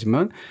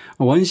생각하지만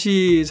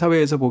원시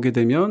사회에서 보게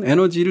되면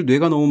에너지를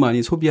뇌가 너무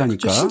많이 소비하니까.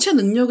 그렇죠. 신체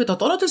능력이 더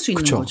떨어질 수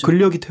있는 거죠.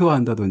 근력이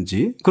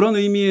퇴화한다든지 그런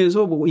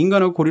의미에서 뭐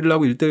인간하고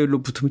고릴라하고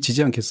 1대1로 붙으면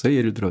지지 않겠어요.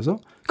 예를 들어서.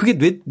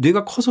 그게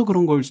뇌가 커서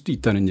그런 걸 수도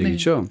있다는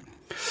얘기죠.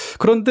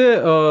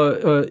 그런데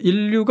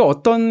인류가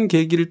어떤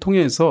계기를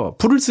통해서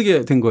불을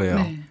쓰게 된 거예요.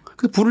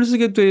 그 불을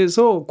쓰게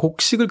돼서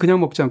곡식을 그냥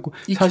먹지 않고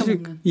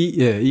사실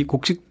이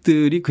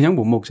곡식들이 그냥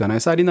못 먹잖아요.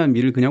 쌀이나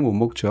밀을 그냥 못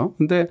먹죠.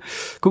 근데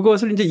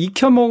그것을 이제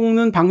익혀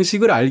먹는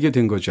방식을 알게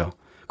된 거죠.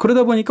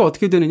 그러다 보니까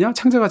어떻게 되느냐?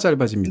 창자가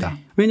짧아집니다.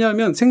 네.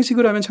 왜냐하면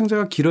생식을 하면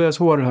창자가 길어야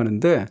소화를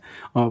하는데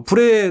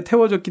불에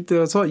태워졌기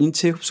때문에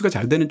인체에 흡수가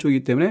잘 되는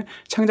쪽이기 때문에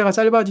창자가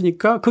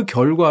짧아지니까 그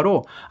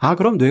결과로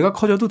그럼 뇌가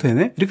커져도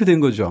되네? 이렇게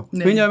된 거죠.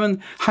 네. 왜냐하면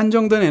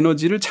한정된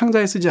에너지를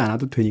창자에 쓰지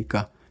않아도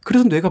되니까.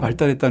 그래서 뇌가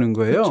발달했다는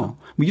거예요. 그렇죠.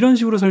 뭐 이런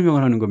식으로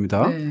설명을 하는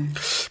겁니다. 네.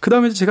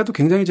 그다음에 제가 또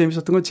굉장히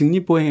재밌었던 건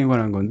직립보행에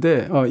관한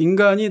건데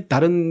인간이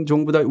다른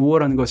종보다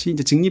우월한 것이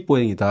이제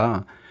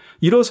직립보행이다.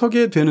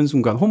 일어서게 되는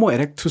순간 호모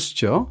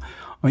에렉투스죠.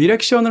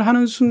 이렉션을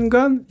하는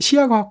순간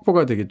시야가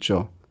확보가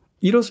되겠죠.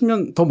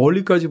 일었으면 더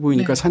멀리까지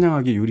보이니까 네.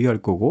 사냥하기 유리할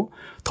거고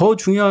더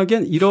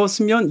중요하게는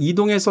일었으면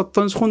이동에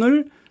썼던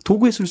손을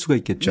도구에 쓸 수가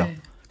있겠죠. 네.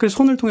 그래서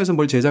손을 통해서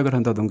뭘 제작을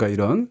한다든가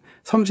이런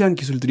섬세한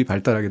기술들이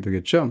발달하게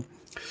되겠죠.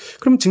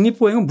 그럼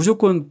직립보행은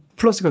무조건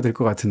플러스가 될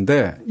것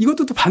같은데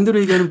이것도 또 반대로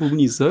얘기하는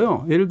부분이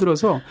있어요. 예를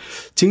들어서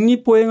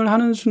직립보행을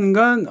하는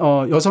순간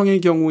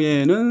여성의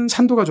경우에는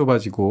산도가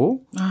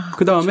좁아지고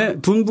그다음에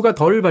그렇죠. 둔부가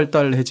덜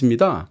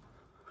발달해집니다.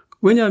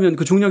 왜냐하면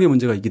그 중력의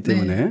문제가 있기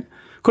때문에. 네.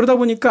 그러다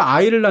보니까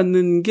아이를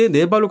낳는 게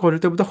네 발로 걸을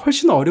때보다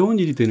훨씬 어려운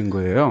일이 되는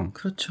거예요.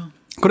 그렇죠.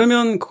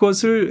 그러면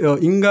그것을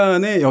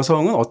인간의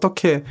여성은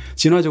어떻게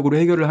진화적으로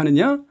해결을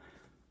하느냐?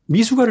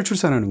 미숙아를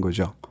출산하는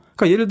거죠.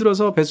 그러니까 예를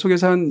들어서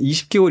뱃속에서 한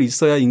 20개월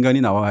있어야 인간이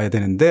나와야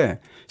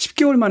되는데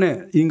 10개월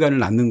만에 인간을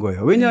낳는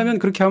거예요. 왜냐하면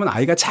그렇게 하면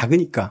아이가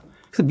작으니까.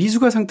 그래서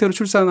미숙아 상태로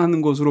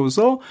출산하는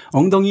것으로서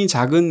엉덩이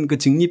작은 그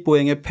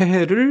직립보행의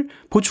폐해를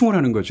보충을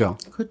하는 거죠.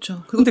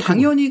 그렇죠. 그리고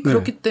당연히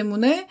그렇기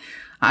때문에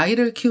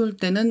아이를 키울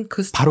때는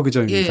바로 그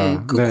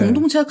점입니다. 그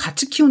공동체가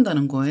같이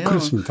키운다는 거예요.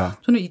 그렇습니다.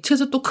 저는 이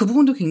책에서 또 그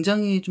부분도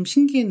굉장히 좀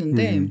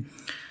신기했는데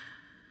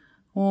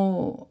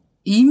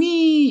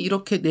이미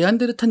이렇게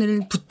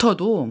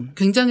네안데르탈인부터도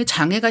굉장히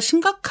장애가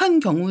심각한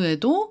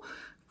경우에도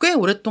꽤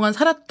오랫동안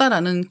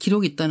살았다라는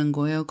기록이 있다는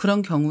거예요.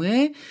 그런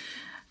경우에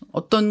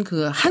어떤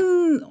그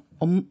한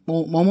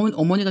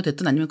어머니가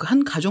됐든 아니면 그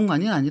한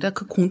가족만이 아니라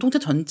그 공동체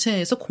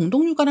전체에서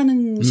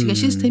공동육아라는 식의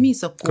시스템이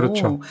있었고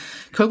그렇죠.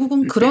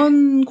 결국은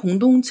그런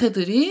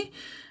공동체들이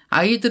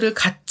아이들을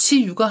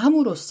같이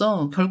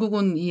육아함으로써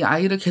결국은 이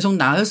아이를 계속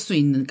낳을 수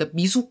있는 그러니까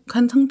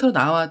미숙한 상태로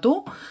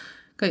나와도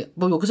그러니까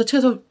뭐 여기서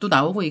책에서도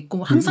나오고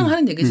있고 항상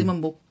하는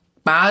얘기지만 뭐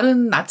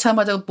말은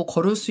낳자마자 뭐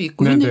걸을 수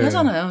있고 이런 얘기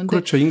하잖아요. 근데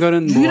그렇죠.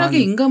 인간은 유일하게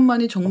뭐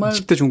인간만이 정말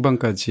 10대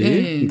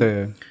중반까지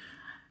네.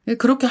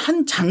 그렇게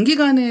한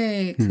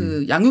장기간의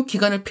그 양육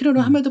기간을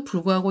필요로 함에도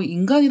불구하고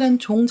인간이란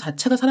종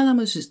자체가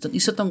살아남을 수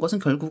있었던 것은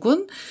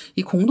결국은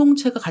이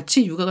공동체가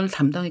같이 육아를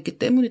담당했기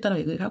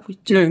때문이다라고 얘기를 하고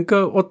있죠. 네,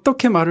 그러니까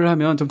어떻게 말을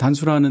하면 좀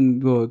단순화하는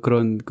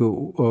그런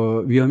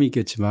위험이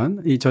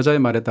있겠지만 이 저자의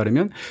말에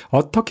따르면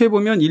어떻게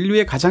보면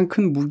인류의 가장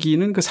큰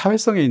무기는 그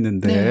사회성에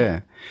있는데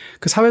네.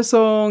 그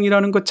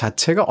사회성이라는 것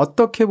자체가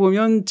어떻게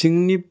보면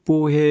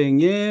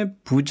직립보행의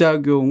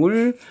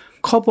부작용을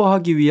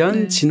커버하기 위한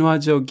네.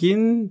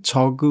 진화적인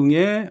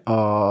적응의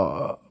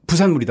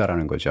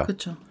부산물이다라는 거죠.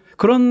 그렇죠.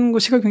 그런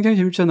것이 굉장히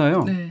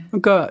재밌잖아요. 네.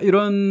 그러니까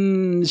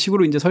이런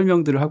식으로 이제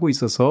설명들을 하고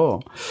있어서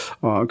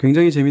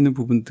굉장히 재밌는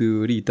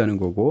부분들이 있다는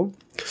거고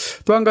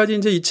또 한 가지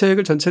이제 이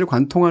책을 전체를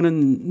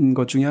관통하는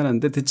것 중에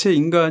하나인데 대체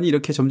인간이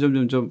이렇게 점점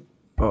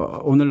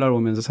오늘날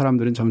오면서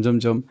사람들은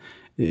점점점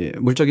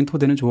물적인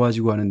토대는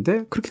좋아지고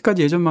하는데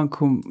그렇게까지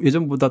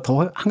예전보다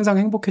더 항상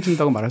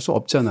행복해진다고 말할 수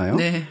없잖아요.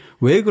 네.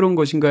 왜 그런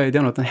것인가에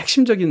대한 어떤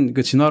핵심적인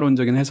그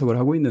진화론적인 해석을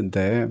하고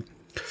있는데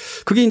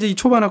그게 이제 이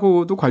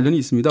초반하고도 관련이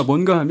있습니다.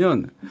 뭔가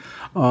하면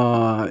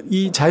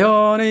이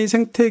자연의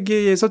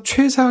생태계에서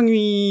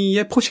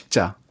최상위의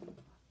포식자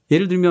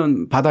예를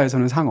들면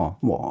바다에서는 상어,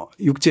 뭐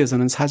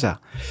육지에서는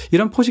사자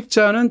이런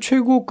포식자는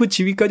최고 그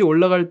지위까지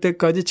올라갈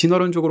때까지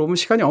진화론적으로 보면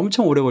시간이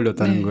엄청 오래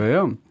걸렸다는 네.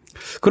 거예요.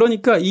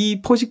 그러니까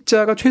이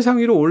포식자가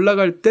최상위로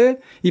올라갈 때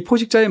이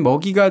포식자의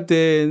먹이가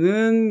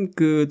되는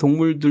그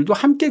동물들도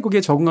함께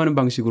거기에 적응하는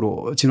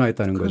방식으로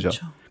진화했다는 거죠.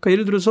 그렇죠. 그러니까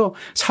예를 들어서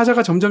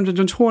사자가 점점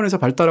초원에서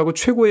발달하고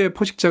최고의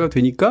포식자가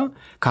되니까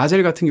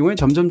가젤 같은 경우에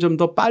점점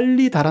더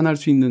빨리 달아날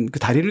수 있는 그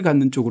다리를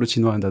갖는 쪽으로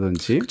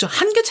진화한다든지. 그렇죠.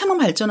 한 개체만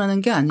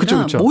발전하는 게 아니라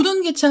그렇죠.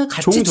 모든 개체가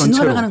같이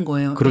진화를 하는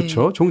거예요.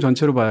 그렇죠. 네. 종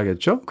전체로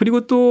봐야겠죠.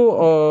 그리고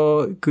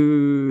또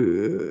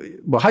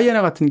뭐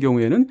하이에나 같은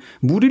경우에는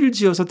무리를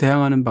지어서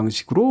대항하는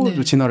방식으로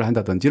네. 진화를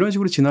한다든지 이런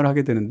식으로 진화를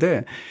하게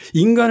되는데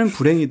인간은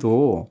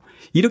불행히도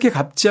이렇게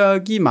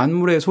갑자기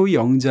만물의 소위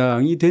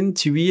영장이 된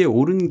지위에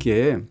오른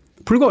게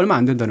불과 얼마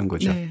안 된다는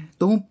거죠. 네.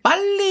 너무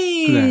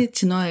빨리 네.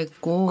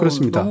 진화했고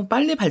그렇습니다. 너무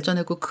빨리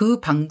발전했고 그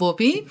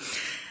방법이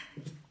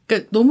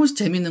그러니까 너무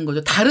재밌는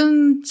거죠.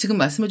 다른 지금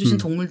말씀해 주신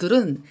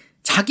동물들은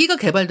자기가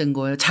개발된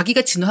거예요.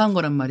 자기가 진화한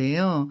거란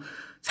말이에요.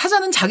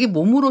 사자는 자기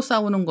몸으로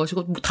싸우는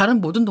것이고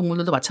다른 모든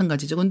동물들도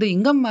마찬가지죠. 그런데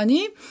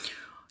인간의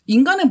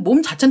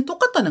몸 자체는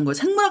똑같다는 거예요.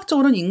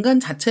 생물학적으로는 인간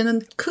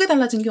자체는 크게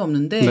달라진 게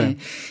없는데 네.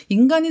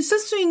 인간이 쓸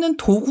수 있는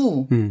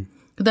도구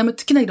그다음에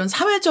특히나 이런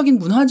사회적인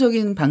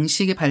문화적인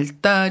방식의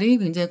발달이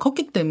굉장히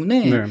컸기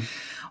때문에 네.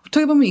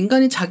 어떻게 보면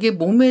인간이 자기의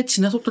몸의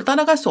진화 속도를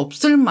따라갈 수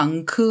없을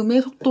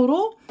만큼의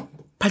속도로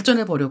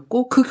발전해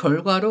버렸고 그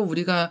결과로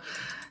우리가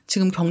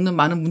지금 겪는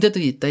많은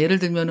문제들이 있다. 예를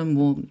들면은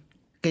뭐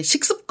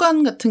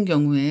식습관 같은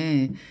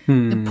경우에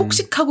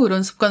폭식하고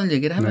이런 습관을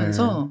얘기를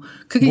하면서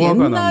그게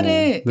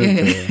옛날에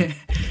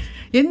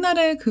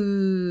옛날에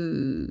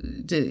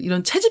이제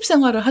이런 채집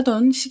생활을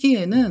하던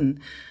시기에는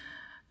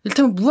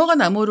일테면 무화과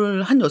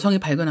나무를 한 여성이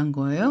발견한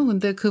거예요.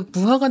 근데 그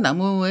무화과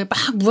나무에 막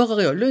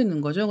무화과가 열려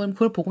있는 거죠. 그럼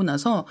그걸 보고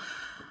나서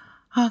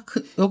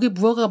여기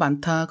무화과가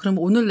많다. 그럼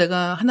오늘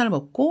내가 하나를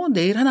먹고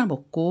내일 하나를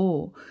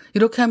먹고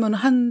이렇게 하면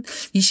한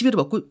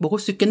 20일을 먹을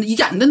수 있겠는데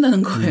이게 안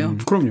된다는 거예요.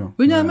 그럼요.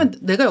 왜냐하면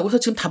내가 여기서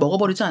지금 다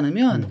먹어버리지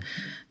않으면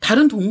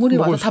다른 동물이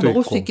와서 다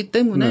먹을 수 있기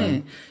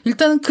때문에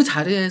일단은 그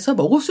자리에서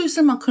먹을 수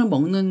있을 만큼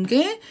먹는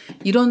게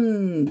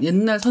이런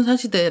옛날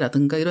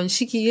선사시대라든가 이런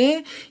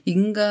시기에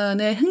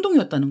인간의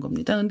행동이었다는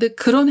겁니다. 근데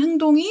그런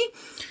행동이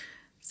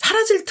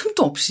사라질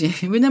틈도 없이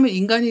왜냐하면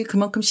인간이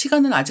그만큼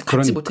시간을 아직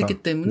갖지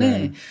못했기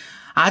때문에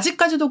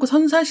아직까지도 그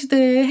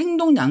선사시대의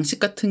행동 양식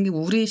같은 게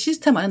우리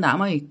시스템 안에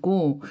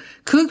남아있고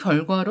그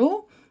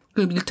결과로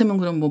이를테면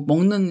그런 뭐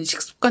먹는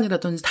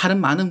식습관이라든지 다른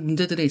많은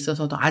문제들에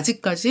있어서도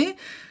아직까지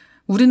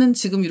우리는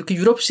지금 이렇게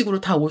유럽식으로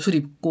다 옷을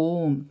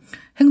입고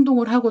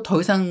행동을 하고 더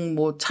이상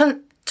뭐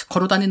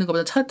걸어 다니는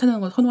것보다 차를 타는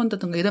걸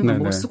선호한다든가 이런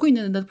방법을 쓰고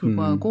있는데도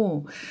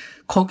불구하고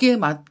거기에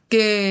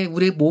맞게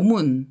우리의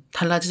몸은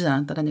달라지지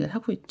않았다는 얘기를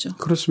하고 있죠.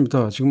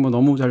 그렇습니다. 지금 뭐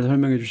너무 잘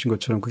설명해 주신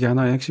것처럼 그게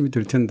하나의 핵심이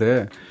될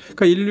텐데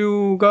그러니까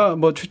인류가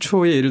뭐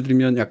최초의 예를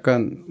들면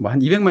약간 뭐 한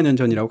 200만 년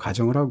전이라고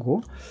가정을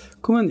하고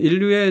그러면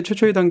인류의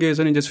최초의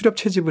단계에서는 이제 수렵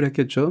채집을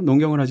했겠죠.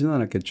 농경을 하지는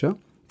않았겠죠.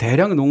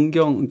 대량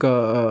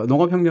그러니까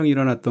농업혁명이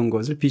일어났던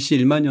것을 BC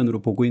 1만 년으로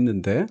보고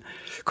있는데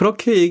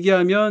그렇게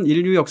얘기하면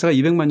인류 역사가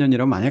 200만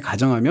년이라고 만약에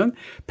가정하면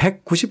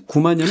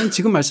 199만 년은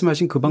지금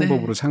말씀하신 그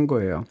방법으로 산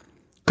거예요.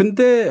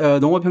 근데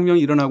농업혁명이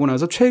일어나고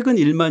나서 최근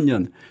 1만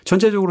년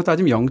전체적으로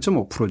따지면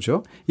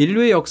 0.5%죠.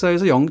 인류의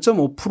역사에서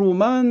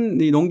 0.5%만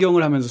이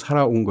농경을 하면서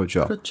살아온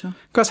거죠. 그렇죠.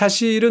 그러니까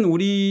사실은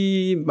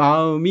우리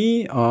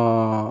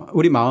마음이나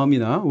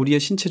우리의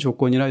신체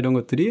조건이나 이런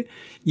것들이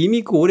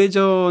이미 그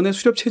오래전에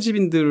수렵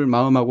채집인들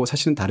마음하고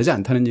사실은 다르지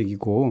않다는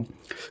얘기고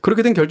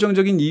그렇게 된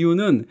결정적인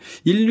이유는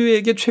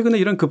인류에게 최근에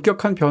이런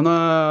급격한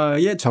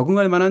변화에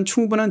적응할 만한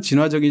충분한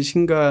진화적인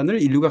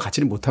시간을 인류가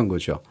갖지를 못한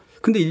거죠.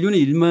 근데 인류는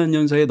 1만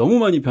년 사이에 너무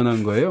많이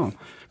변한 거예요.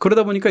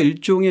 그러다 보니까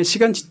일종의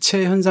시간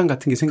지체 현상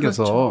같은 게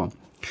생겨서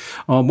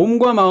그렇죠.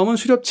 몸과 마음은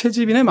수렵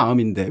채집인의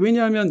마음인데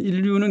왜냐하면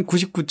인류는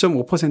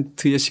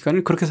 99.5%의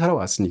시간을 그렇게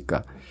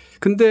살아왔으니까.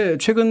 근데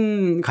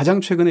가장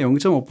최근에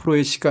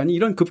 0.5%의 시간이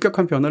이런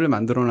급격한 변화를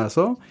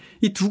만들어놔서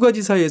이 두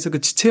가지 사이에서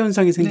그 지체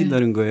현상이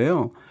생긴다는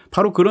거예요.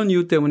 바로 그런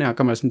이유 때문에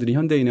아까 말씀드린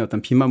현대인의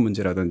어떤 비만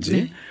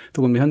문제라든지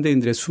또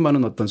현대인들의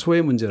수많은 어떤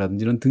소외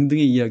문제라든지 이런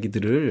등등의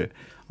이야기들을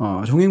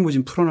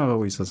종횡무진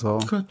풀어나가고 있어서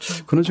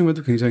그렇죠. 그런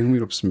측면도 굉장히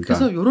흥미롭습니다.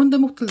 그래서 이런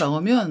대목들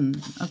나오면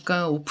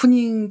아까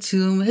오프닝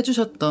즈음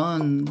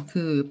해주셨던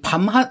그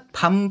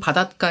밤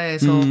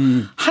바닷가에서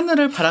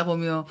하늘을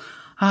바라보며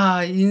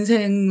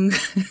인생.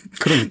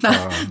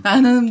 그러니까.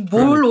 나는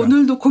뭘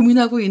오늘도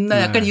고민하고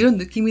있나 약간 이런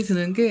느낌이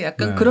드는 게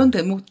약간 그런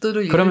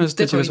대목들을 그러면서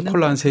또 집에서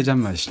콜라 한 3잔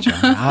마시죠.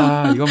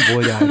 이건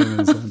뭐야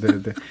이러면서.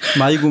 네네.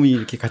 마이구미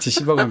이렇게 같이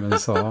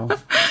씹어가면서.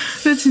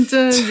 근데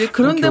진짜 이제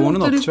그런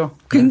대목들이 없죠.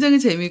 굉장히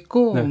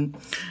재밌고.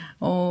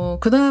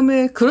 그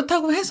다음에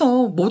그렇다고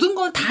해서 모든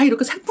걸 다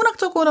이렇게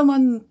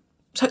생문학적으로만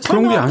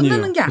그런 게 아니에요.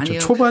 끝나는 게 아니에요.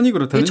 그렇죠. 초반이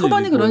그렇다는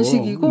초반이 얘기고. 그런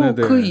식이고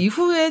네네. 그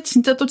이후에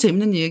진짜 또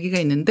재밌는 얘기가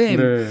있는데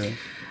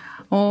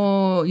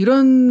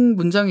이런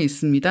문장이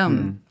있습니다.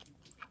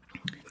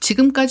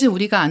 지금까지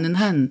우리가 아는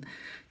한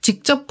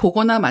직접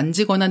보거나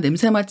만지거나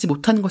냄새 맡지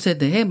못한 것에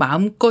대해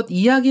마음껏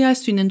이야기할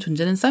수 있는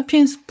존재는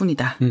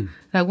사피엔스뿐이다.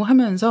 라고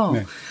하면서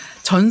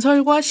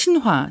전설과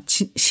신화,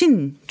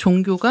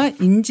 종교가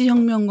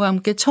인지혁명과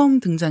함께 처음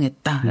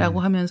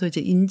등장했다라고 하면서 이제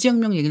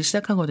인지혁명 얘기를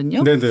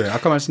시작하거든요. 네네.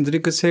 아까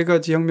말씀드린 그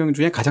 3가지 혁명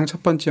중에 가장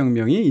첫 번째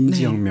혁명이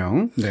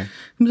인지혁명. 네.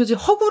 그래서 이제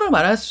허구를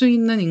말할 수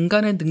있는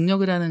인간의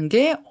능력이라는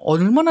게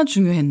얼마나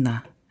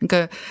중요했나.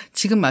 그러니까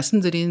지금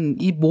말씀드린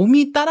이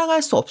몸이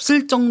따라갈 수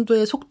없을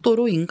정도의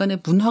속도로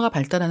인간의 문화가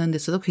발달하는 데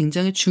있어서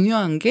굉장히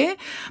중요한 게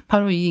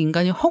바로 이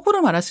인간이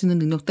허구를 말할 수 있는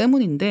능력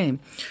때문인데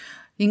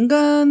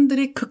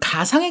인간들이 그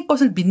가상의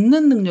것을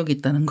믿는 능력이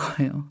있다는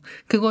거예요.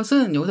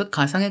 그것은 여기서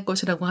가상의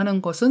것이라고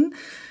하는 것은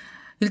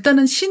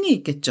일단은 신이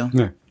있겠죠.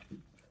 네.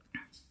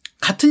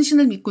 같은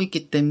신을 믿고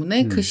있기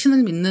때문에 그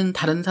신을 믿는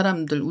다른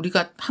사람들,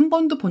 우리가 한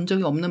번도 본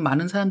적이 없는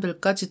많은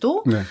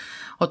사람들까지도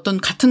어떤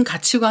같은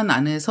가치관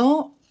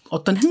안에서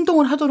어떤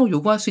행동을 하도록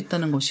요구할 수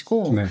있다는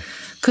것이고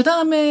그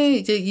다음에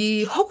이제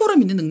이 허구를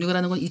믿는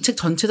능력이라는 건 이 책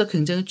전체에서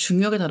굉장히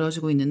중요하게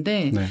다뤄지고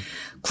있는데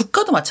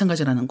국가도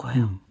마찬가지라는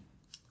거예요.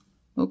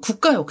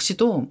 국가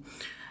역시도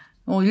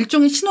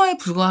일종의 신화에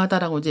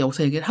불과하다라고 이제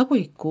여기서 얘기를 하고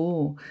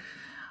있고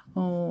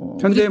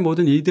현대의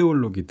모든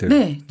이데올로기들.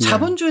 네.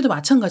 자본주의도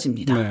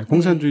마찬가지입니다. 네.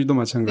 공산주의도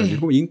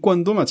마찬가지고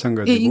인권도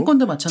마찬가지고.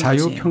 인권도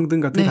마찬가지예요. 자유평등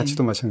같은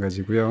가치도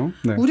마찬가지고요.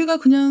 네. 우리가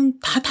그냥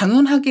다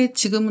당연하게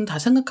지금은 다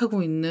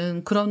생각하고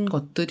있는 그런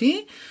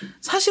것들이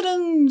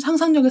사실은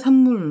상상력의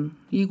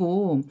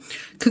산물이고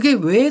그게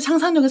왜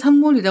상상력의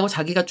산물이라고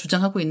자기가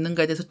주장하고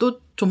있는가에 대해서 또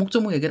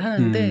조목조목 얘기를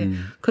하는데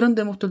그런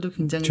대목들도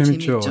굉장히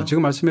재미있죠.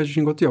 지금 말씀해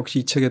주신 것도 역시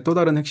이 책의 또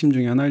다른 핵심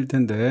중에 하나일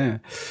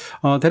텐데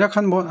대략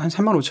한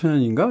 3만 5천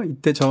년인가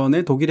이때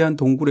전에 독일의 한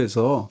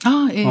동굴에서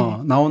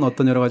나온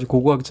어떤 여러 가지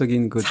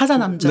고고학적인 그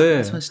사자남자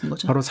말씀하시는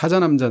거죠. 바로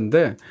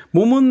사자남자인데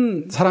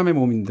몸은 사람의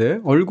몸인데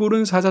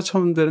얼굴은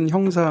사자처럼 되는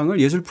형상을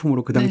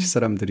예술품으로 그 당시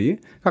사람들이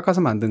깎아서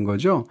만든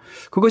거죠.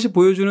 그것이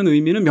보여주는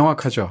의미는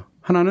명확하죠.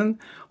 하나는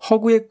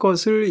허구의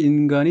것을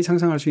인간이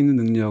상상할 수 있는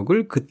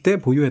능력을 그때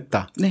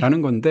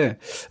보유했다라는 건데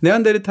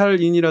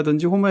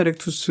네안데르탈인이라든지 호모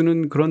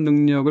에렉투스는 그런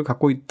능력을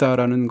갖고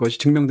있다라는 것이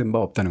증명된 바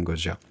없다는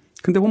거죠.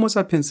 근데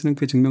호모사피엔스는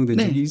그게 증명된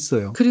적이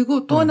있어요.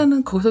 그리고 또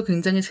하나는 거기서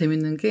굉장히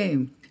재밌는 게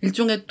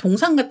일종의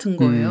동상 같은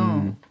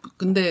거예요.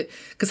 근데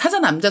그 사자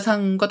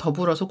남자상과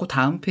더불어서 그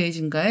다음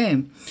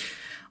페이지인가에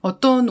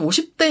어떤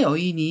 50대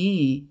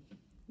여인이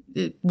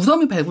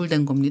무덤이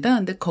발굴된 겁니다.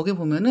 근데 거기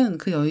보면은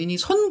그 여인이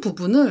손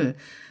부분을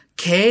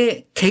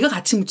개가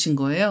같이 묻힌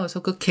거예요.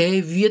 그래서 그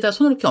개 위에다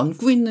손을 이렇게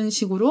얹고 있는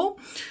식으로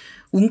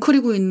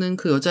웅크리고 있는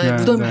그 여자의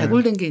무덤이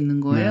발굴된 게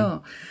있는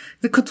거예요.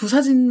 근데 그 두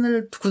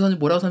사진을 두고서는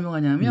뭐라고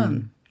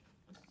설명하냐면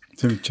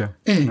재밌죠.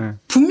 네.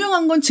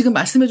 분명한 건 지금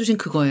말씀해 주신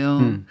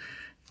그거예요.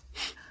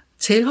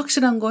 제일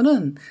확실한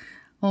거는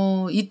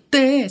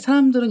이때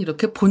사람들은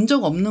이렇게 본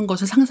적 없는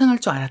것을 상상할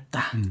줄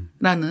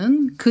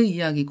알았다라는 그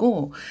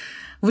이야기고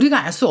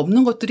우리가 알 수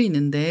없는 것들이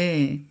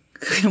있는데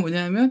그게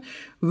뭐냐면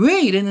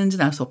왜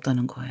이랬는지는 알 수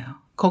없다는 거예요.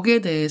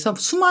 거기에 대해서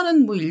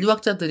수많은 뭐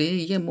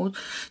인류학자들이 이게 뭐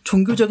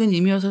종교적인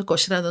의미였을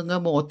것이라든가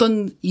뭐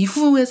어떤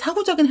이후의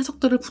사고적인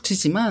해석들을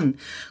붙이지만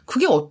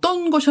그게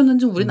어떤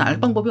것이었는지 우리는 알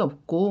방법이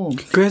없고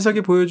그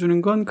해석이 보여주는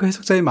건 그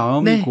해석자의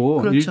마음이고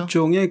그렇죠.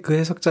 일종의 그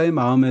해석자의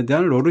마음에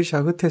대한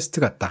로르샤흐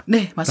테스트 같다.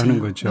 네, 맞아요. 라는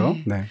거죠.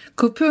 네.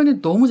 그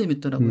표현이 너무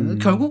재밌더라고요.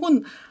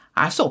 결국은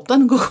알 수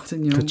없다는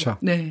거거든요. 그렇죠.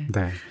 네.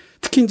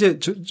 특히 이제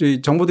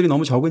정보들이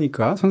너무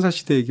적으니까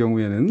선사시대의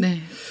경우에는.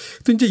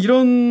 또 이제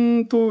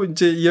이런 또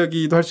이제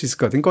이야기도 할 수 있을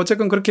것 같아요. 그러니까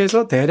어쨌건 그렇게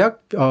해서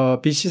대략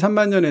BC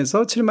 3만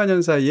년에서 7만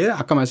년 사이에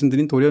아까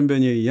말씀드린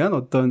돌연변이에 의한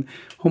어떤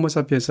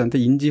호모사피엔스한테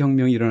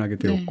인지혁명이 일어나게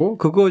되었고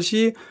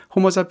그것이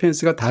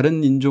호모사피엔스가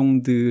다른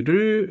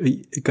인종들을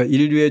그러니까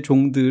인류의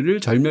종들을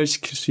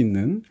절멸시킬 수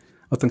있는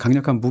어떤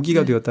강력한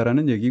무기가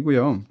되었다라는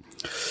얘기고요.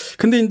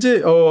 근데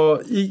이제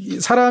이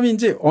사람이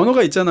이제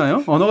언어가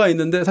있잖아요. 언어가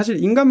있는데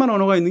사실 인간만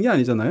언어가 있는 게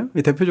아니잖아요.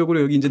 대표적으로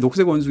여기 이제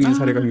녹색 원숭이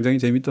사례가 굉장히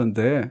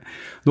재밌던데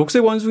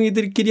녹색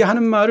원숭이들끼리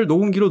하는 말을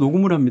녹음기로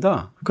녹음을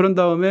합니다. 그런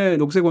다음에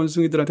녹색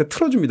원숭이들한테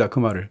틀어줍니다. 그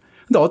말을.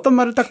 근데 어떤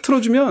말을 딱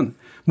틀어주면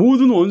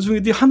모든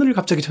원숭이들이 하늘을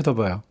갑자기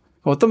쳐다봐요.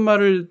 어떤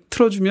말을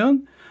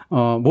틀어주면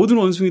모든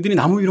원숭이들이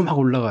나무 위로 막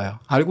올라가요.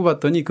 알고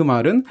봤더니 그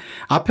말은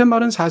앞에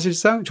말은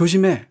사실상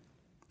조심해.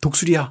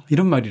 독수리야.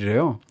 이런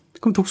말이래요.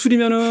 그럼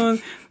독수리면은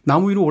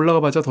나무 위로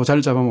올라가봤자 더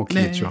잘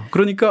잡아먹히겠죠.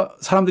 그러니까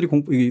사람들이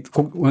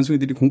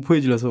원숭이들이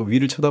공포에 질려서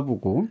위를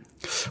쳐다보고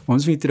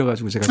원숭이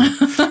때려가지고 제가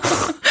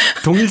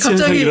동일시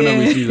현상이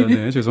일어나고 있습니다.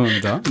 네,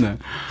 죄송합니다. 네.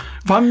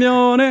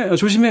 반면에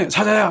조심해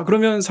사자야.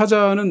 그러면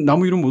사자는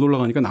나무 위로 못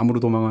올라가니까 나무로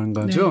도망가는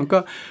거죠.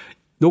 그러니까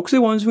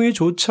녹색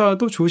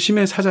원숭이조차도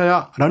조심해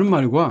사자야라는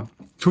말과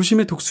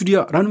조심해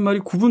독수리야라는 말이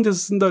구분돼서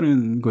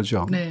쓴다는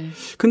거죠.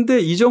 근데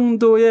이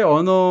정도의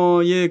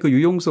언어의 그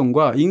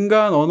유용성과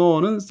인간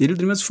언어는 예를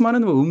들면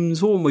수많은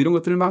음소 뭐 이런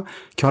것들을 막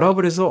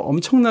결합을 해서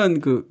엄청난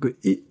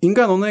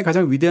인간 언어의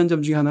가장 위대한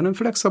점 중에 하나는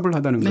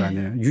플렉서블하다는 거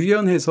아니에요.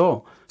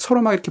 유연해서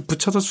서로 막 이렇게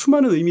붙여서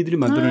수많은 의미들이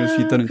만들어낼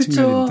수 있다는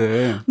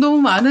측면인데.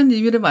 너무 많은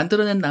의미를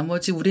만들어낸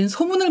나머지 우리는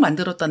소문을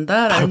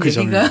만들었단다라는 그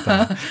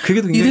얘기가.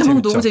 그게 굉장히 이 대목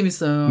재밌죠. 너무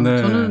재밌어요.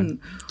 저는.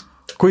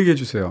 그 얘기해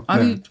주세요.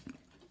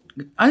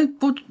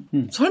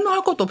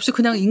 설명할 것도 없이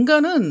그냥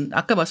인간은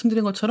아까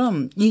말씀드린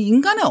것처럼 이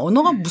인간의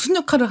언어가 무슨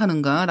역할을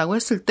하는가라고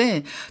했을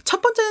때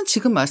첫 번째는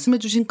지금 말씀해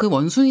주신 그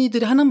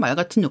원숭이들이 하는 말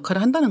같은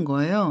역할을 한다는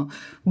거예요.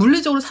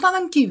 물리적으로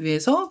살아남기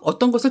위해서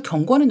어떤 것을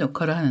경고하는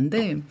역할을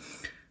하는데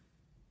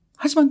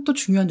하지만 또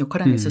중요한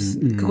역할이 하나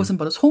있었습니다. 그것은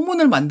바로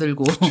소문을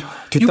만들고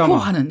뒷담화.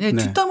 유포하는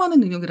뒷담화하는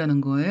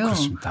능력이라는 거예요.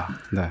 그렇습니다.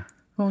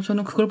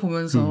 저는 그걸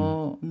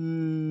보면서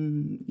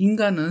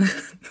인간은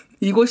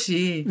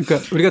이것이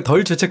그러니까 우리가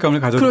덜 죄책감을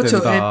가져도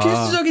된다.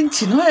 필수적인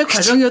진화의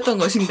과정이었던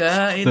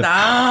것인가.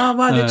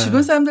 나와 내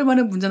주변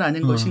사람들만의 문제는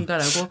아닌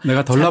것인가라고.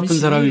 내가 덜 나쁜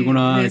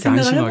사람이구나. 이렇게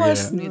생각을 안심하게.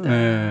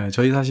 해보았습니다.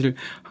 저희 사실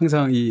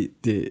항상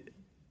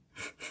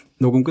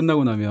녹음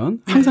끝나고 나면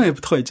항상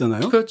애프터가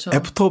있잖아요. 그렇죠.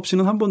 애프터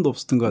없이는 한 번도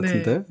없었던 것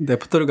같은데. 네. 근데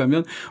애프터를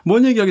가면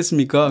뭔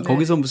얘기하겠습니까? 네.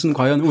 거기서 무슨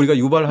과연 우리가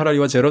유발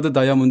하라리와 제러드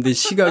다이아몬드의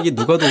시각이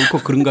누가 더 옳고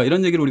그런가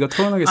이런 얘기를 우리가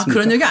토론하겠습니까?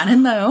 그런 얘기 안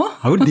했나요?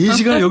 우리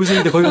 4시간 여기서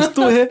있는데 거기 가서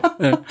또 해?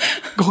 네.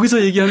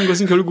 거기서 얘기하는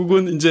것은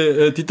결국은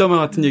이제 뒷담화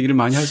같은 얘기를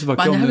많이 할 수밖에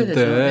많이 하게 없는데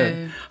되죠.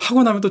 네.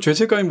 하고 나면 또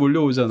죄책감이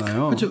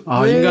몰려오잖아요. 그렇죠.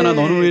 인간아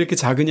너는 왜 이렇게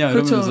작으냐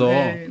그렇죠. 이러면서.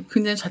 네.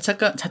 그냥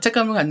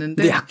자책감을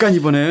갖는데 근데 약간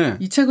이번에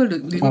이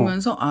책을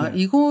읽으면서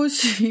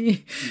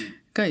이것이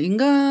그러니까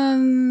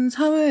인간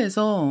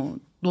사회에서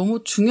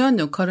너무 중요한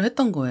역할을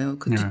했던 거예요.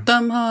 그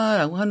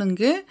뒷담화라고 하는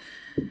게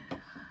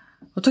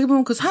어떻게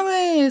보면 그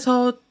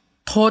사회에서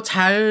더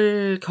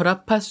잘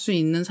결합할 수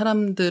있는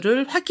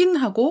사람들을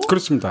확인하고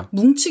그렇습니다.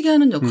 뭉치게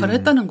하는 역할을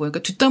했다는 거예요.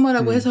 그러니까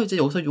뒷담화라고 해서 이제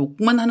여기서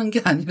욕만 하는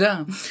게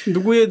아니라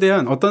누구에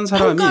대한 어떤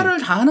사람이 평가를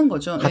다 하는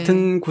거죠.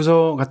 같은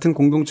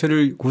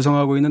공동체를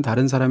구성하고 있는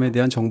다른 사람에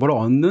대한 정보를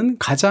얻는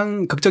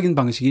가장 극적인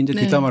방식이 이제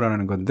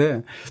뒷담화라는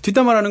건데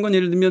뒷담화라는 건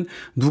예를 들면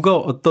누가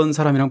어떤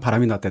사람이랑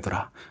바람이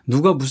났대더라.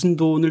 누가 무슨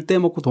돈을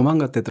떼먹고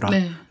도망갔대더라.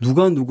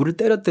 누가 누구를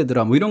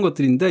때렸대더라. 뭐 이런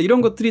것들인데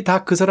이런 것들이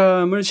다 그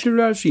사람을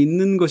신뢰할 수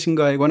있는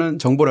것인가에 관한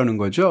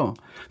정보라는 거죠.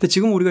 근데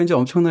지금 우리가 이제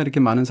엄청나 이렇게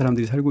많은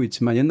사람들이 살고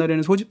있지만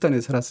옛날에는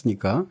소집단에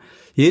살았으니까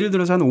예를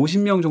들어서 한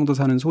 50명 정도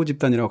사는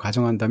소집단이라고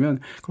가정한다면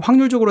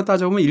확률적으로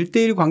따져보면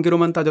 1대1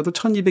 관계로만 따져도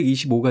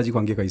 1225가지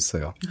관계가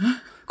있어요.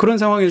 그런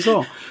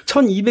상황에서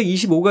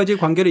 1225가지의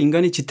관계를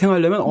인간이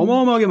지탱하려면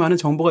어마어마하게 많은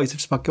정보가 있을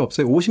수밖에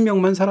없어요.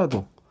 50명만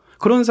살아도.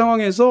 그런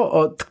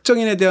상황에서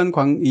특정인에 대한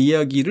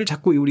이야기를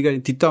자꾸 우리가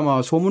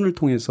뒷담화 소문을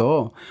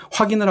통해서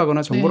확인을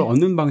하거나 정보를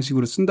얻는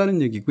방식으로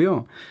쓴다는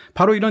얘기고요.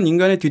 바로 이런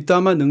인간의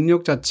뒷담화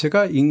능력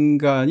자체가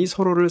인간이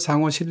서로를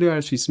상호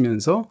신뢰할 수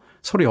있으면서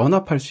서로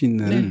연합할 수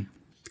있는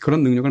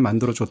그런 능력을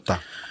만들어줬다.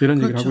 이런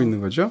얘기를 하고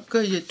있는 거죠.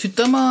 그러니까 이제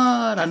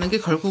뒷담화라는 게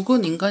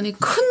결국은 인간이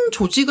큰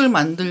조직을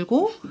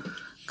만들고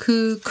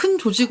그 큰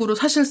조직으로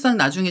사실상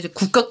나중에 이제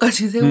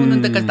국가까지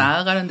세우는 데까지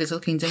나아가는 데서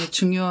굉장히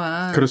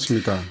중요한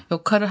그렇습니다.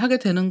 역할을 하게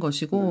되는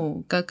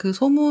것이고, 그러니까 그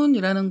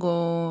소문이라는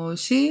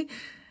것이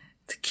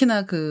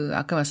특히나 그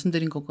아까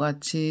말씀드린 것과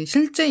같이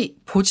실제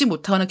보지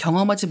못하거나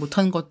경험하지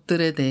못한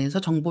것들에 대해서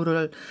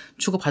정보를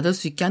주고받을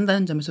수 있게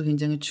한다는 점에서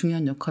굉장히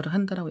중요한 역할을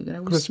한다라고 얘기를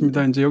하고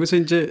그렇습니다. 있습니다. 이제 여기서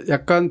이제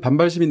약간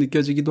반발심이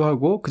느껴지기도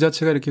하고 그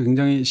자체가 이렇게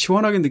굉장히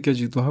시원하게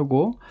느껴지기도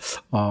하고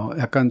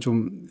약간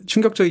좀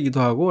충격적이기도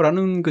하고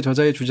라는 그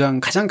저자의 주장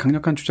가장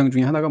강력한 주장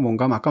중에 하나가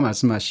뭔가 하면 아까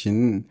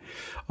말씀하신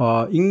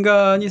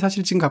인간이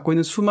사실 지금 갖고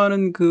있는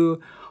수많은 그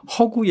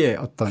허구의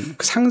어떤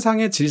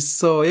상상의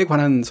질서에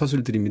관한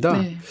서술들입니다.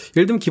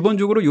 예를 들면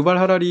기본적으로 유발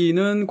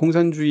하라리는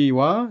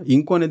공산주의와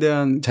인권에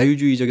대한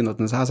자유주의적인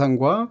어떤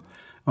사상과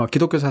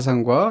기독교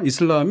사상과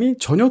이슬람이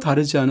전혀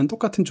다르지 않은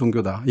똑같은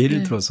종교다.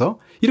 예를 들어서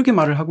이렇게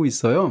말을 하고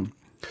있어요.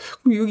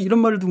 여기 이런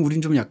말을 듣면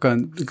우린 좀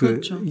약간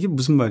그렇죠. 이게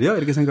무슨 말이야?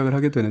 이렇게 생각을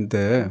하게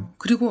되는데.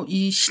 그리고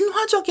이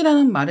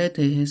신화적이라는 말에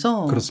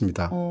대해서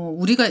그렇습니다.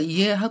 우리가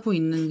이해하고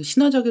있는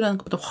신화적이라는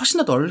것보다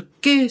훨씬 더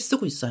넓게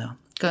쓰고 있어요.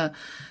 그러니까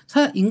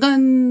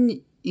인간이라는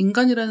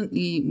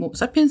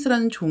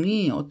사피엔스라는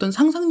종이 어떤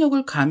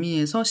상상력을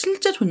가미해서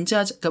실제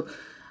그러니까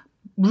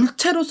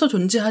물체로서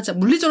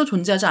물리적으로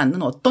존재하지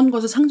않는 어떤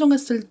것을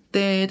상정했을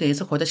때에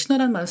대해서 거의 다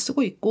신화라는 말을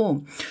쓰고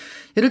있고,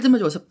 예를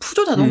들면 여기서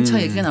푸조 자동차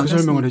얘기가 나오지 않습니까?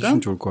 그 설명을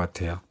해주시면 좋을 것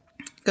같아요.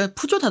 그러니까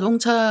푸조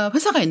자동차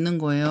회사가 있는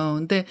거예요.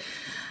 근데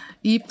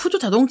이 푸조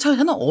자동차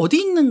회사는 어디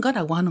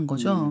있는가라고 하는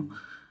거죠.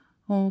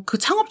 그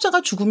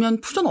창업자가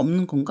죽으면 푸조는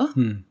없는 건가?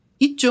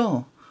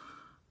 있죠.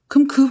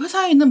 그럼 그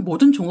회사에 있는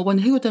모든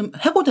종업원이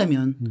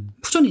해고되면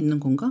푸조는 있는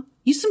건가?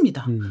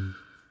 있습니다.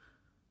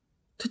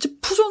 대체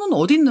푸조는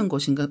어디 있는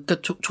것인가?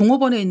 그러니까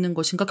종업원에 있는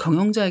것인가?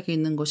 경영자에게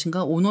있는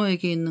것인가?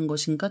 오너에게 있는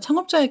것인가?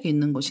 창업자에게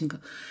있는 것인가?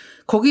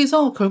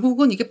 거기서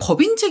결국은 이게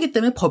법인체이기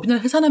때문에 법인을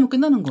해산하면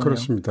끝나는 거예요.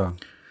 그렇습니다.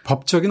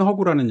 법적인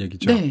허구라는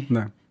얘기죠. 네.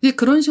 이제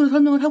그런 식으로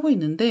설명을 하고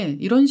있는데,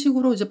 이런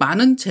식으로 이제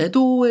많은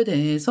제도에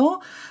대해서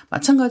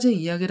마찬가지의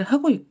이야기를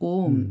하고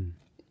있고,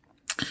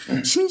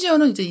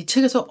 심지어는 이제 이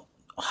책에서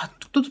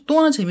또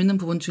하나 재밌는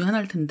부분 중에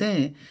하나일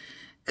텐데,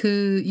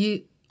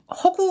 이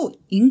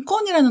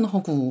인권이라는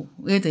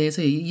허구에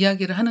대해서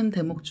이야기를 하는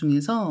대목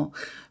중에서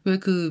왜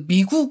그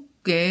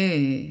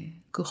미국의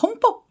그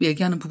헌법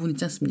얘기하는 부분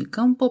있지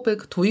않습니까? 헌법의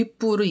그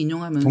도입부를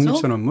인용하면서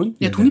독립선언문?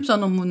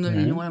 독립선언문을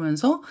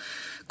인용하면서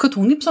그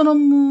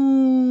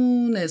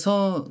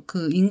독립선언문에서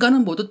그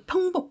인간은 모두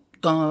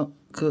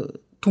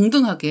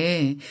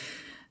동등하게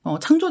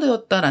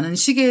창조되었다라는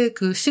식의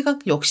그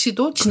시각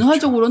역시도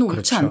진화적으로는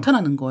옳지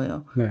않다라는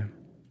거예요.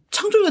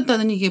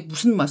 창조됐다는 이게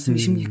무슨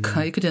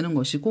말씀이십니까? 이렇게 되는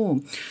것이고,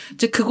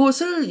 이제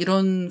그것을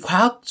이런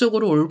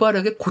과학적으로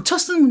올바르게 고쳐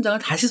쓴 문장을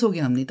다시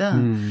소개합니다.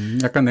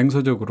 약간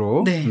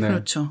냉소적으로. 네,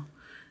 그렇죠.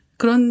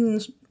 그런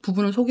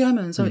부분을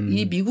소개하면서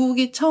이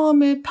미국이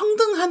처음에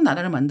평등한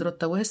나라를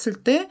만들었다고 했을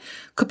때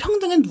그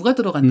평등엔 누가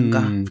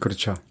들어갔는가?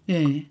 그렇죠.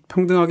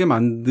 평등하게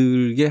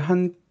만들게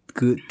한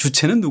그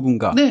주체는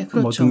누군가? 네,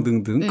 그렇죠. 뭐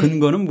등등등.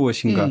 근거는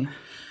무엇인가?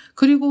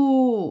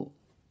 그리고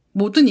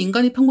모든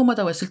인간이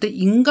평범하다고 했을 때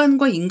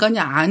인간과 인간이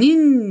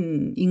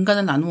아닌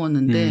인간을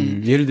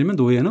나누었는데 예를 들면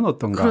노예는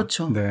어떤가?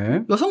 그렇죠.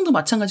 네. 여성도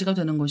마찬가지가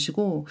되는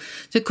것이고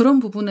이제 그런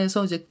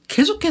부분에서 이제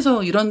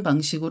계속해서 이런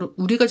방식으로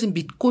우리가 지금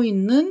믿고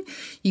있는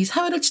이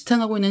사회를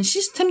지탱하고 있는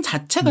시스템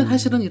자체가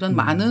사실은 이런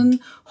많은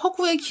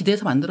허구에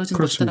기대서 만들어진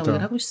것이라고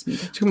얘기를 하고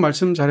있습니다. 지금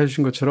말씀 잘해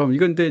주신 것처럼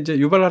이건 근데 이제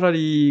유발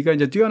하라리가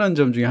이제 뛰어난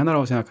점 중에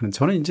하나라고 생각하는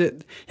저는 이제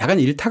약간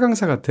일타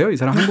강사 같아요. 이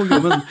사람 한국에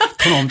오면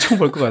돈 엄청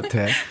벌 것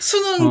같아.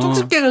 수능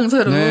쪽집게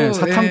강사로. 네,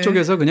 사탐 네.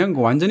 쪽에서 그냥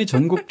완전히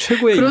전국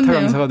최고의 일타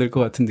강사가 될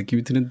것 같은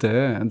느낌이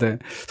드는데 근데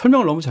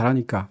설명을 너무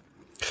잘하니까.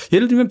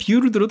 예를 들면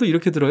비유를 들어도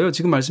이렇게 들어요.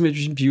 지금 말씀해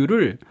주신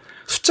비유를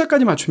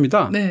숫자까지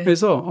맞춥니다. 네.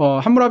 그래서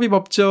함무라비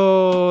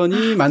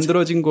법전이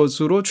만들어진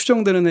것으로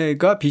추정되는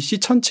해가 BC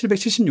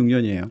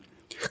 1776년이에요.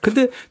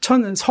 근데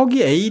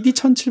서기 AD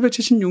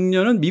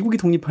 1776년은 미국이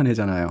독립한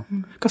해잖아요.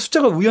 그러니까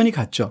숫자가 우연히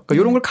같죠. 그러니까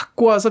이런 걸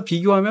갖고 와서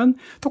비교하면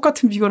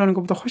똑같은 비교를 하는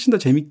것보다 훨씬 더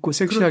재밌고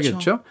섹시하겠죠.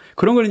 그렇죠.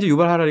 그런 걸 이제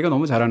유발 하라리가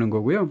너무 잘하는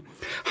거고요.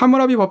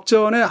 함무라비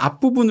법전의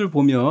앞부분을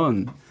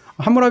보면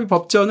함무라비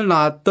법전을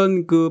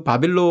낳았던 그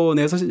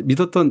바빌론에서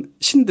믿었던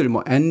신들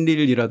뭐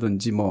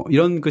엔릴이라든지 뭐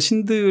이런 그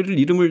신들을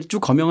이름을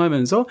쭉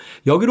거명하면서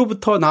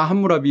여기로부터 나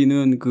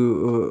함무라비는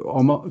그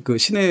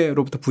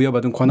신에로부터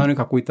부여받은 권한을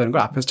갖고 있다는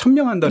걸 앞에서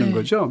천명한다는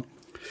거죠.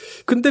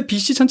 근데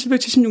BC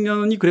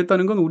 1776년이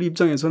그랬다는 건 우리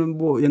입장에서는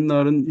뭐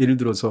옛날은 예를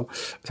들어서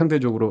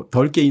상대적으로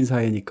덜 깨인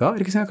사회니까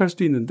이렇게 생각할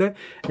수도 있는데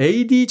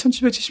AD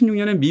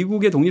 1776년에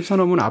미국의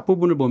독립선언문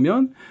앞부분을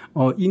보면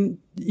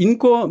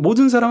인권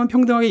모든 사람은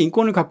평등하게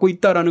인권을 갖고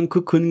있다라는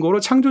그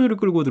근거로 창조주를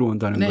끌고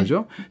들어온다는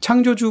거죠.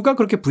 창조주가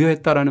그렇게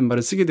부여했다라는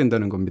말을 쓰게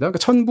된다는 겁니다. 그러니까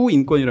천부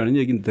인권이라는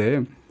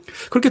얘기인데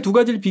그렇게 두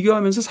가지를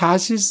비교하면서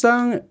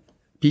사실상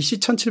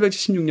BC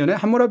 1776년에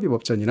함무라비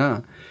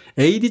법전이나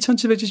AD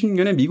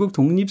 1776년에 미국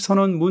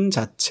독립선언문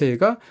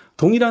자체가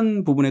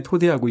동일한 부분에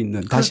토대하고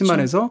있는 다시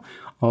말해서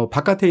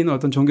바깥에 있는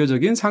어떤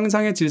종교적인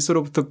상상의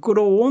질서로부터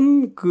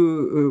끌어온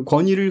그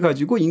권위를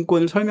가지고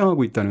인권을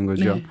설명하고 있다는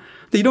거죠. 네.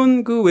 근데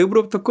이런 그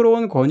외부로부터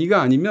끌어온 권위가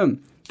아니면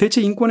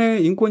대체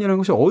인권이라는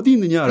것이 어디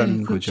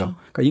있느냐라는 거죠.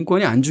 그러니까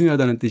인권이 안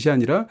중요하다는 뜻이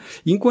아니라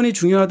인권이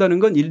중요하다는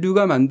건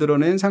인류가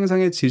만들어낸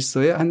상상의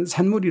질서의 한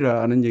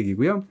산물이라는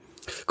얘기고요.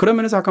 그런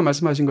면에서 아까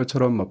말씀하신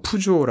것처럼 뭐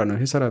푸주오라는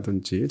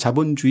회사라든지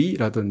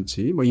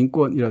자본주의라든지 뭐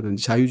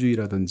인권이라든지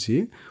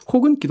자유주의라든지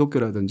혹은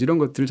기독교라든지 이런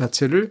것들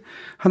자체를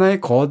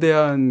하나의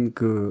거대한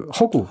그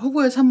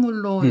허구의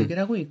산물로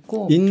얘기를 하고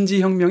있고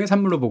인지혁명의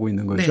산물로 보고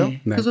있는 거죠.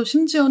 네. 네. 그래서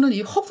심지어는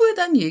이 허구에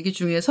대한 얘기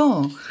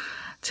중에서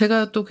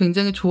제가 또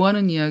굉장히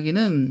좋아하는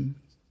이야기는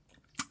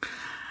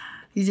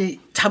이제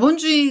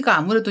자본주의가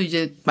아무래도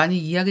이제 많이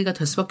이야기가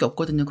될 수밖에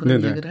없거든요.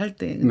 그런 이야기를 할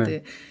때.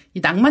 근데 이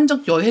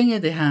낭만적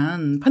여행에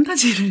대한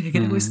판타지를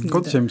얘기를 하고 있습니다.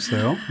 그것도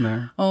재밌어요.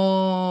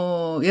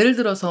 네. 예를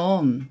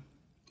들어서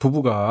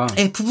부부가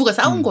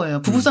싸운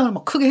거예요. 부부싸움을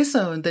막 크게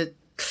했어요. 근데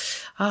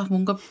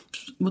뭔가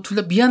뭐 둘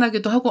다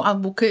미안하기도 하고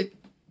뭐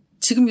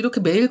지금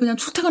이렇게 매일 그냥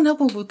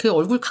출퇴근하고 뭐 이렇게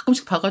얼굴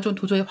가끔씩 봐가지고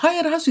도저히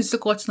화해를 할 수 있을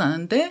것 같지는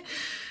않은데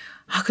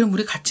그럼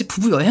우리 같이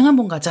부부 여행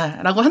한번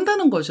가자라고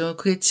한다는 거죠.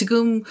 그게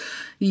지금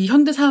이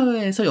현대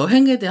사회에서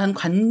여행에 대한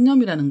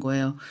관념이라는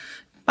거예요.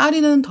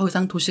 파리는 더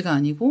이상 도시가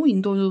아니고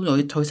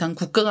인도는 더 이상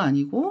국가가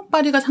아니고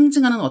파리가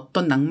상징하는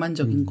어떤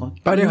낭만적인 것.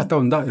 파리에 갔다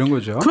온다 이런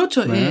거죠.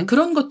 그렇죠. 네. 예,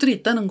 그런 것들이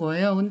있다는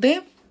거예요.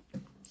 근데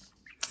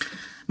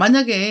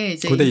만약에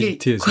이제 고대 이게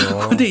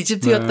이집트에서 고대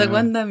이집트였다고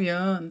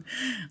한다면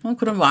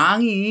그럼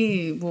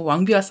왕이 뭐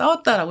왕비와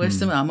싸웠다라고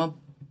했으면 아마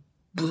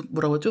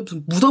뭐라고 했죠?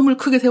 무슨 무덤을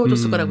크게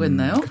세워줬을 거라고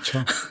했나요? 그렇죠.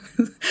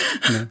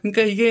 네.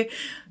 그러니까 이게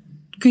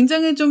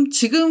굉장히 좀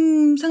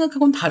지금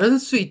생각하고는 다를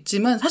수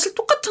있지만 사실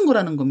똑같은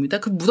거라는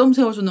겁니다. 그 무덤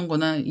세워주는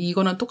거나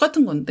이거나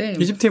똑같은 건데.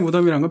 이집트의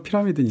무덤이란 건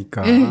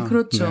피라미드니까. 네,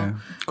 그렇죠. 네.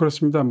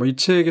 그렇습니다. 뭐 이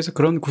책에서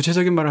그런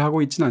구체적인 말을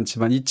하고 있지는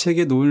않지만 이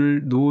책의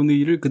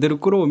논의를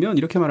그대로 끌어오면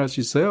이렇게 말할 수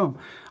있어요.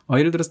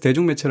 예를 들어서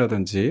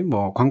대중매체라든지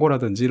뭐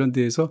광고라든지 이런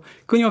데에서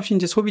끊임없이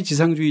이제 소비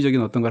지상주의적인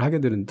어떤 걸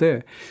하게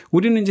되는데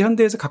우리는 이제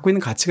현대에서 갖고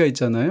있는 가치가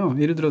있잖아요.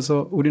 예를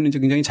들어서 우리는 이제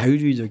굉장히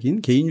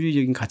자유주의적인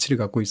개인주의적인 가치를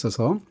갖고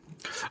있어서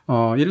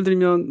예를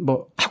들면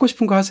뭐 하고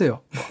싶은 거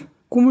하세요.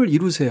 꿈을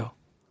이루세요.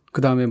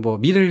 그다음에 뭐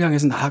미래를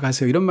향해서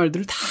나아가세요. 이런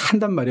말들을 다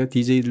한단 말이에요.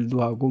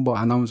 DJ들도 하고 뭐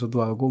아나운서도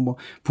하고 뭐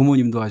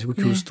부모님도 하시고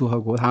교수도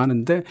하고 다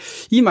하는데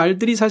이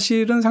말들이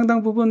사실은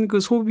상당 부분 그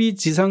소비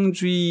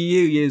지상주의에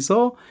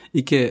의해서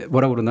이렇게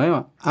뭐라고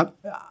그러나요?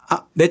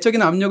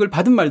 내적인 압력을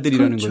받은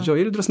말들이라는 그렇죠. 거죠.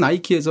 예를 들어서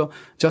나이키에서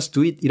just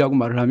do it 이라고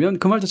말을 하면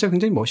그 말 자체가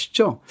굉장히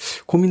멋있죠.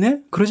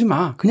 고민해? 그러지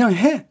마. 그냥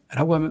해.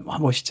 라고 하면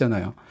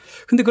멋있잖아요.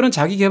 근데 그런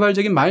자기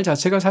개발적인 말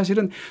자체가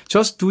사실은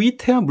just do it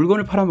해야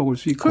물건을 팔아먹을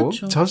수 있고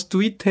그렇죠. just do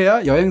it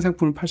해야 여행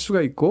상품을 팔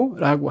수가 있고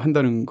라고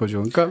한다는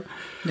거죠. 그러니까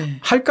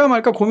할까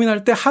말까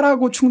고민할 때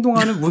하라고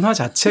충동하는 문화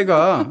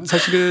자체가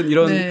사실은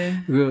이런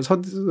그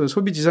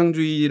소비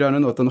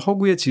지상주의라는 어떤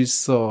허구의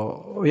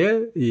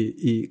질서에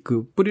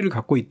그 뿌리를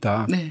갖고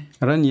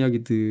있다라는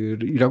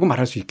이야기들이라고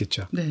말할 수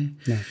있겠죠. 네.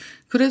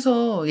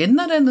 그래서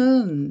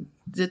옛날에는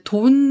이제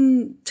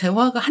돈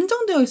재화가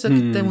한정되어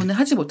있었기 때문에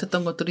하지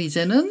못했던 것들이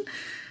이제는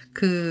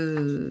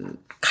그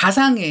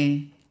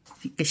가상의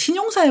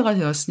신용사회가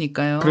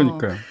되었으니까요.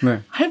 그러니까요.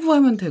 네.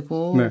 할부하면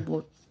되고 네.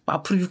 뭐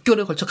앞으로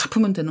 6개월에 걸쳐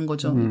갚으면 되는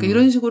거죠. 그러니까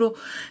이런 식으로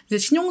이제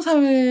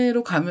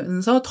신용사회로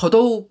가면서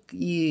더더욱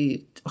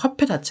이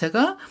화폐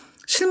자체가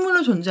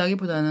실물로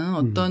존재하기보다는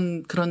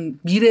어떤 그런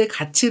미래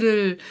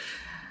가치를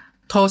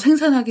더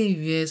생산하기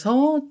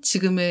위해서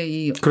지금의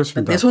이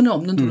내 손에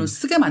없는 돈을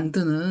쓰게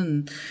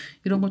만드는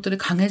이런 것들이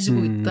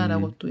강해지고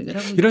있다라고 또 얘기를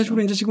하고 있죠. 이런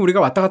식으로 이제 지금 우리가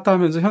왔다 갔다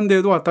하면서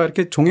현대에도 왔다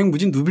이렇게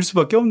종횡무진 누빌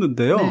수밖에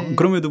없는데요. 네.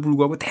 그럼에도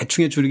불구하고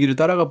대충의 줄기를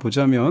따라가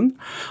보자면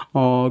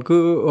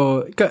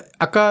그러니까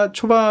아까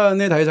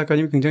초반에 다혜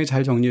작가님이 굉장히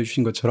잘 정리해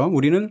주신 것처럼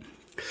우리는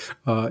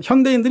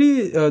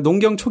현대인들이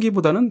농경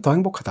초기보다는 더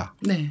행복하다.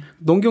 네.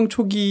 농경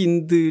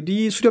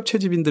초기인들이 수렵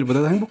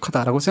채집인들보다 더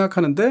행복하다라고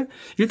생각하는데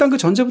일단 그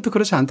전제부터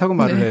그렇지 않다고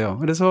말을 네. 해요.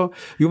 그래서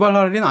유발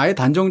하랄리는 아예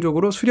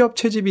단정적으로 수렵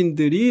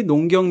채집인들이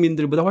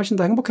농경민들보다 훨씬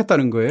더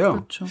행복했다는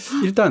거예요. 그렇죠.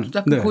 일단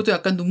약간 그것도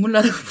약간 눈물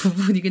나는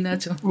부분이긴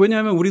하죠.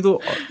 왜냐하면 우리도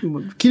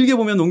길게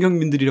보면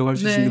농경민들이라고 할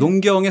수 네. 있으니까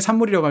농경의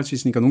산물이라고 할 수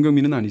있으니까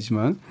농경민은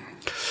아니지만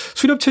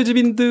수렵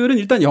채집인들은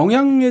일단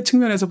영양의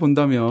측면에서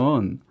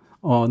본다면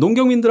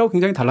농경민들하고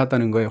굉장히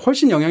달랐다는 거예요.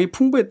 훨씬 영양이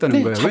풍부했다는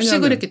네, 거예요.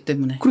 잡식을 했기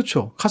때문에.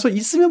 그렇죠. 가서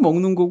있으면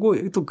먹는 거고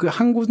또 그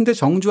한 군데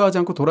정주하지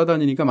않고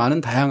돌아다니니까 많은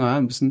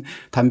다양한 무슨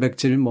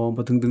단백질 뭐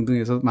등등등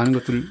해서 많은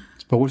것들을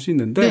먹을 수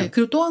있는데. 네.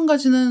 그리고 또 한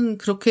가지는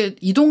그렇게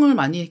이동을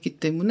많이 했기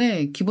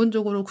때문에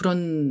기본적으로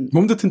그런.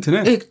 몸도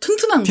튼튼해? 네.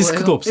 튼튼한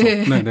디스크도 거예요. 없어.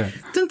 네. 네네.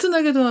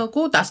 튼튼하기도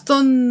하고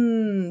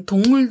낯선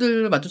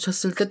동물들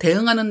마주쳤을 때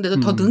대응하는 데도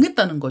더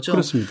능했다는 거죠.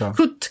 그렇습니다.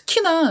 그리고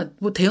특히나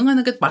뭐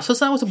대응하는 게 맞서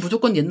싸워서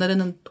무조건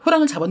옛날에는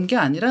호랑을 잡은 게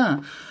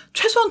아니라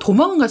최소한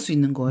도망은 갈 수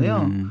있는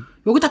거예요.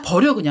 여기 다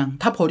버려 그냥.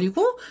 다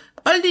버리고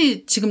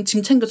빨리 지금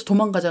짐 챙겨서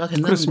도망가자가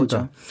된다는 그렇습니다.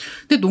 거죠.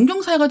 근데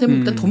농경사회가 되면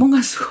일단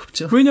도망갈 수가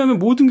없죠. 왜냐하면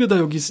모든 게 다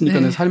여기 있으니까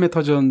네. 내 삶의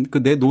터전, 그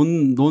내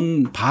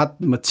밭,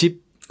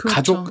 집, 그렇죠.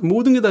 가족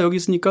모든 게 다 여기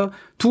있으니까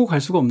두고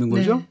갈 수가 없는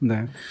거죠.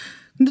 네.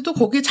 근데 또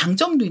거기에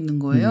장점도 있는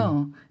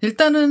거예요.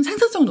 일단은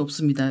생산성이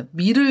높습니다.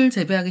 밀을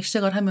재배하기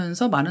시작을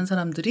하면서 많은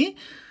사람들이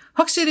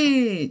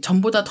확실히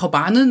전보다 더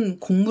많은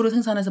곡물을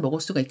생산해서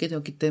먹을 수가 있게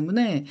되었기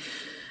때문에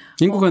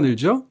인구가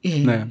늘죠.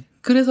 예. 네.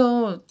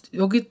 그래서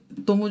여기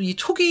너무 이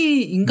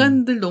초기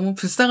인간들 너무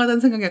불쌍하다는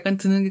생각이 약간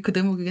드는 게 그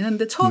대목이긴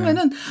한데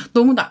처음에는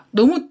너무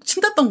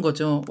신났던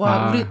거죠.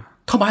 와, 우리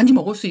더 많이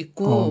먹을 수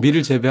있고.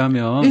 밀을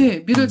재배하면.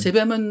 네, 밀을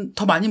재배하면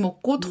더 많이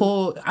먹고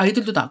더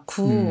아이들도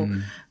낳고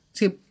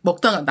이제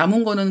먹다가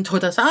남은 거는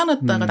저기다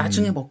쌓아놨다가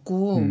나중에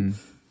먹고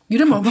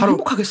이러면 얼마나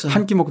행복하겠어요.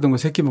 한 끼 먹던 거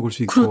세 끼 먹을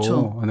수 있고.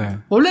 그렇죠. 네.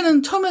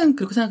 원래는 처음엔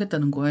그렇게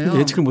생각했다는 거예요.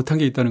 예측을 못한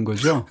게 있다는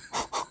거죠.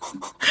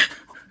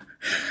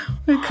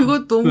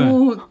 그거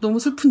너무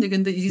슬픈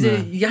얘기인데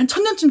이제 이게 한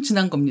 1000년쯤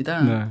지난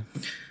겁니다. 네.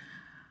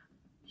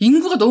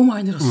 인구가 너무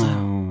많이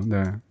늘었어요.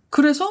 네.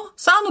 그래서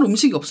쌓아놓을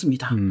음식이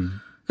없습니다.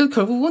 그래서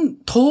결국은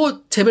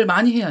더 재배를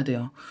많이 해야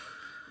돼요.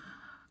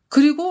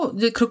 그리고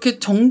이제 그렇게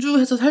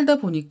정주해서 살다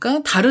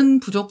보니까 다른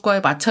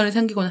부족과의 마찰이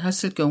생기거나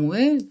했을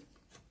경우에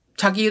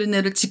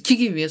자기네를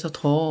지키기 위해서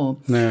더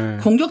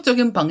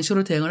공격적인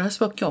방식으로 대응을 할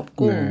수밖에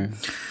없고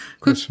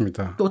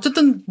그렇습니다.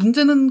 어쨌든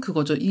문제는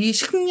그거죠. 이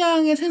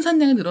식량의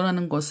생산량이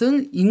늘어나는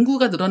것을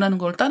인구가 늘어나는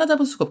걸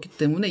따라잡을 수가 없기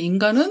때문에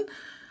인간은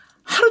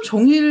하루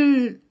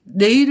종일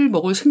내일을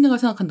먹을 식량을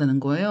생각한다는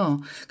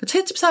거예요. 그러니까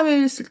채집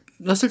사회였을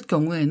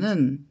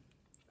경우에는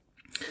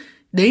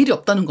내일이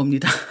없다는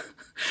겁니다.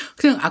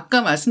 그냥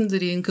아까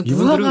말씀드린 그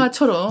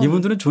무화과처럼.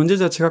 이분들은 존재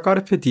자체가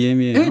까르페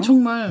디엠이에요. 네,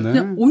 정말.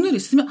 그냥 오늘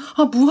있으면,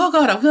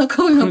 무화과라고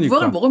생각하고 그냥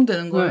무화과를 먹으면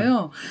되는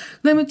거예요.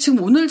 그 다음에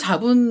지금 오늘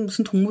잡은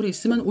무슨 동물이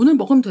있으면 오늘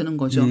먹으면 되는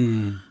거죠.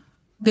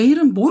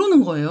 내일은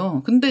모르는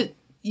거예요. 근데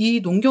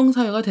이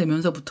농경사회가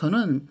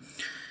되면서부터는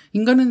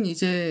인간은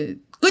이제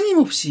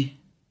끊임없이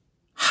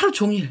하루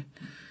종일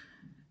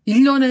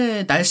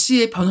 1년의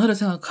날씨의 변화를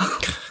생각하고.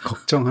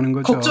 걱정하는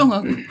거죠.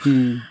 걱정하고.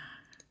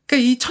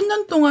 그러니까 이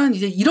 1000년 동안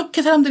이제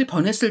이렇게 사람들이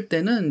변했을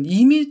때는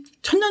이미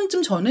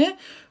 1000년쯤 전에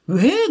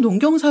왜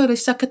농경사회를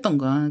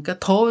시작했던가. 그러니까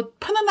더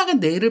편안하게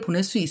내일을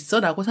보낼 수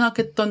있어라고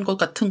생각했던 것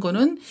같은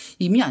거는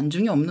이미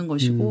안중에 없는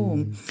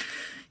것이고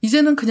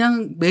이제는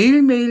그냥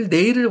매일매일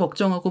내일을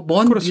걱정하고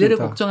먼 그렇습니다. 미래를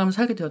걱정하면서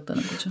살게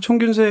되었다는 거죠.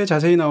 총균세에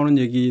자세히 나오는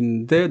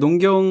얘기인데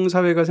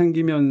농경사회가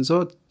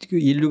생기면서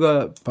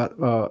인류가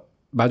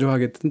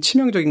마주하게 된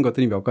치명적인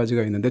것들이 몇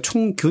가지가 있는데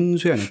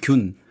총균쇠 아니에요.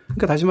 균.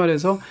 그러니까 다시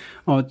말해서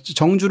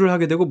정주를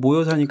하게 되고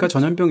모여 사니까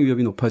전염병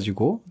위협이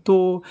높아지고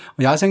또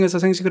야생에서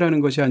생식을 하는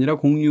것이 아니라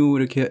공유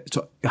이렇게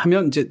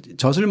하면 이제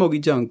젖을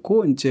먹이지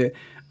않고 이제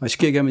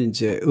쉽게 얘기하면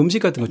이제 음식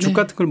같은 거, 죽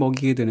같은 걸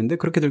먹이게 되는데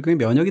그렇게 될 경우에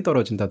면역이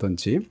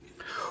떨어진다든지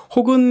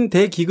혹은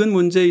대기근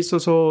문제에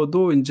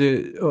있어서도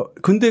이제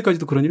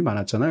근대까지도 그런 일이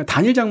많았잖아요.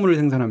 단일 작물을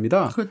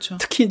생산합니다. 그렇죠.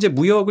 특히 이제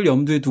무역을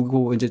염두에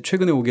두고 이제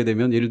최근에 오게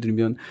되면 예를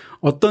들면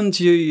어떤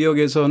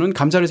지역에서는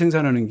감자를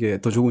생산하는 게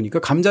더 좋으니까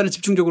감자를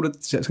집중적으로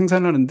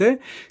생산하는데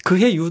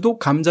그해 유독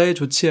감자에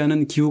좋지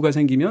않은 기후가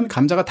생기면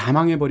감자가 다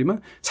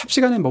망해버리면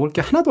삽시간에 먹을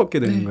게 하나도 없게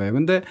되는 거예요.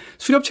 근데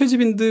수렵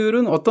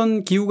채집인들은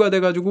어떤 기후가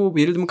돼가지고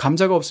예를 들면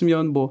감자가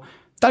없으면 뭐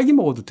딸기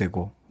먹어도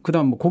되고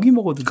그다음 뭐 고기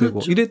먹어도 그렇죠.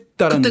 되고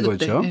이랬다라는 그때,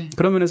 거죠. 네.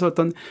 그런 면에서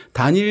어떤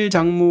단일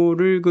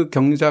작물을 그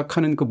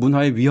경작하는 그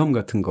문화의 위험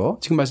같은 거,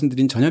 지금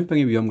말씀드린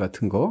전염병의 위험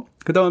같은 거,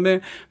 그다음에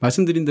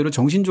말씀드린 대로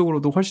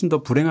정신적으로도 훨씬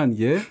더 불행한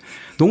게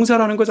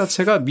농사라는 것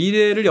자체가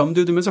미래를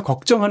염두에 두면서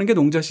걱정하는 게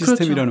농자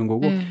시스템이라는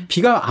그렇죠. 거고 네.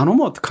 비가 안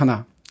오면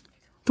어떡하나.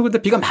 또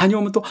근데 비가 많이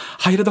오면 또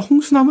이러다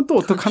홍수 나면 또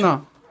어떡하나.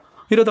 그렇죠.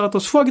 이러다가 또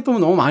수확이 또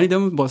너무 많이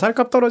되면 뭐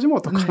쌀값 떨어지면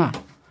어떡하나. 네.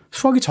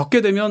 수확이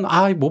적게 되면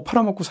못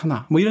팔아먹고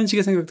사나 뭐 이런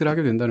식의 생각들을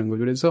하게 된다는 거죠.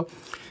 그래서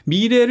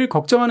미래를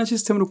걱정하는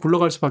시스템으로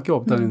굴러갈 수밖에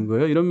없다는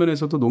거예요. 이런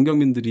면에서도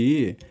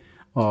농경민들이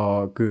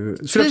그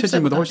수렵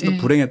체질보다 훨씬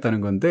더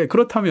불행했다는 건데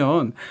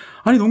그렇다면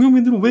아니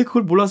농경민들은 왜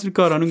그걸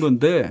몰랐을까라는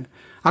건데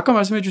아까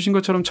말씀해 주신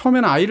것처럼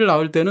처음에는 아이를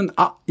낳을 때는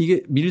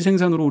이게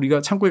밀생산으로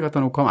우리가 창고에 갖다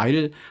놓고 하면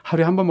아이를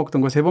하루에 한 번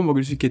먹던 거 3번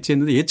먹일 수 있겠지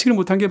했는데 예측을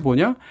못한 게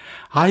뭐냐?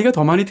 아이가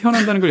더 많이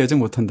태어난다는 걸 예측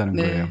못한다는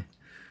거예요.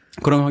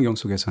 그런 환경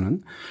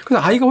속에서는.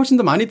 그래서 아이가 훨씬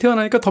더 많이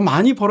태어나니까 더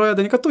많이 벌어야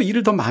되니까 또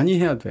일을 더 많이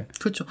해야 돼.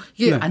 그렇죠.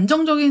 이게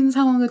안정적인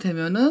상황이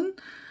되면은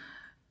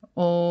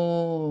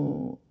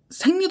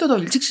생리도 더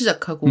일찍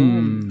시작하고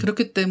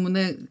그렇기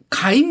때문에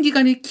가임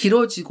기간이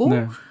길어지고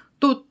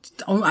또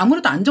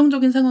아무래도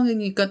안정적인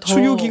상황이니까 더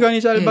수유 기간이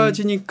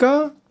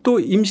짧아지니까 또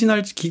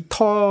임신할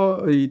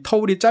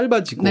터울이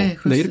짧아지고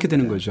이렇게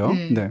되는 거죠.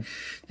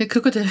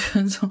 그렇게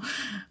되면서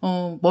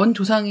먼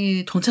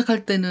조상이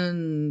정착할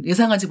때는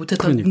예상하지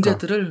못했던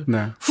문제들을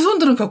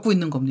후손들은 겪고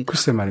있는 겁니다.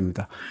 글쎄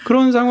말입니다.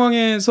 그런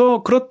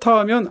상황에서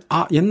그렇다면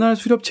옛날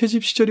수렵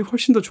채집 시절이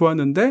훨씬 더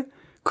좋았는데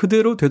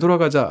그대로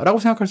되돌아가자라고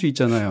생각할 수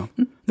있잖아요.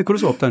 근데 그럴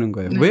수 없다는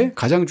거예요. 왜?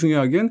 가장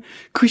중요하게는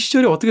그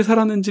시절에 어떻게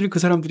살았는지를 그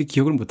사람들이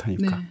기억을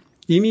못하니까.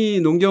 이미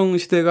농경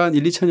시대가 한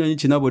 1, 2천 년이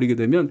지나버리게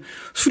되면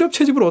수렵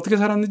채집을 어떻게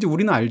살았는지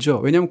우리는 알죠.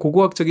 왜냐하면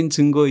고고학적인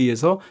증거에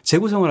의해서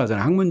재구성을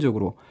하잖아요.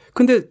 학문적으로.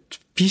 근데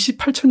BC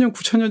 8,000년,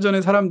 9,000년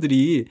전의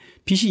사람들이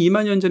BC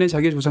 2만 년 전에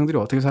자기의 조상들이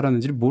어떻게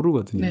살았는지를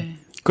모르거든요.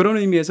 그런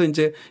의미에서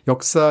이제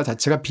역사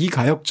자체가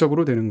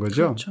비가역적으로 되는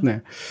거죠. 그렇죠.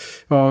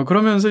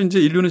 그러면서 이제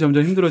인류는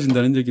점점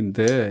힘들어진다는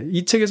얘기인데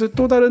이 책에서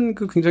또 다른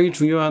그 굉장히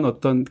중요한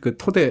어떤 그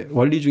토대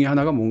원리 중에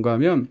하나가 뭔가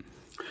하면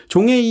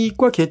종의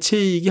이익과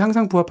개체의 이익이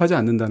항상 부합하지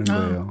않는다는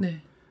거예요.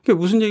 그게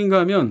무슨 얘기인가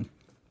하면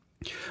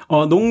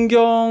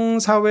농경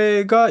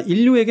사회가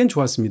인류에겐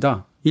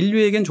좋았습니다.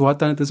 인류에겐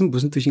좋았다는 뜻은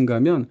무슨 뜻인가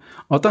하면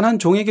어떤 한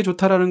종에게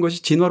좋다라는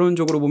것이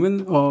진화론적으로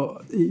보면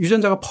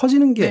유전자가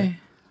퍼지는 게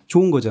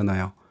좋은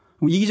거잖아요.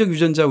 이기적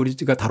유전자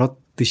우리가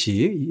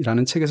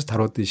다뤘듯이라는 책에서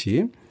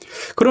다뤘듯이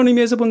그런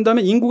의미에서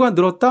본다면 인구가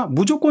늘었다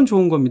무조건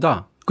좋은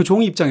겁니다. 그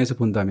종의 입장에서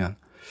본다면.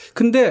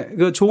 근데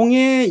그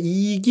종의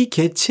이익이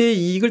개체의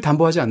이익을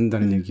담보하지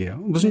않는다는 얘기예요.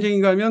 무슨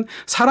얘기인가 하면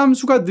사람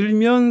수가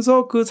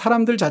늘면서 그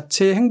사람들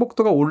자체의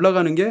행복도가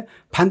올라가는 게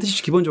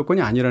반드시 기본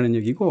조건이 아니라는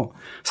얘기고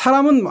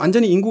사람은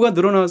완전히 인구가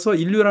늘어나서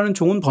인류라는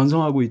종은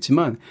번성하고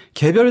있지만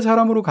개별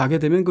사람으로 가게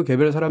되면 그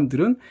개별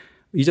사람들은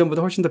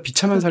이전보다 훨씬 더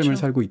비참한 삶을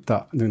살고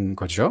있다는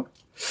거죠.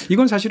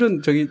 이건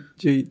사실은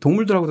저희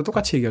동물들하고도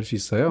똑같이 얘기할 수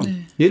있어요.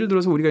 예를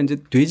들어서 우리가 이제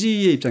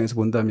돼지의 입장에서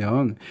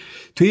본다면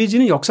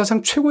돼지는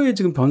역사상 최고의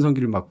지금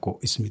변성기를 맞고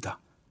있습니다.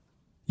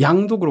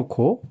 양도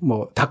그렇고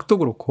뭐 닭도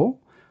그렇고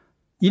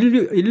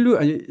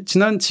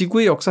지난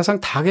지구의 역사상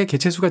닭의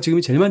개체수가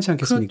지금이 제일 많지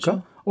않겠습니까?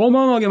 그렇죠.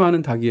 어마어마하게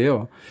많은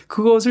닭이에요.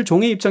 그것을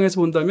종의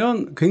입장에서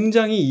본다면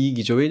굉장히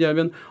이익이죠.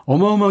 왜냐하면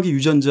어마어마하게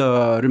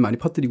유전자를 많이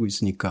퍼뜨리고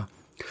있으니까.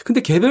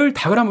 근데 개별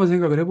닭을 한번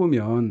생각을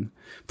해보면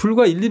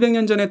불과 1,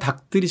 200년 전에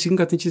닭들이 지금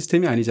같은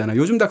시스템이 아니잖아요.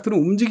 요즘 닭들은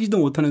움직이지도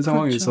못하는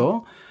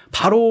상황에서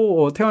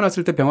바로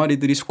태어났을 때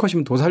병아리들이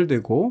수컷이면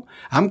도살되고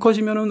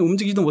암컷이면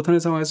움직이지도 못하는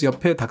상황에서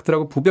옆에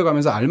닭들하고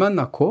부벼가면서 알만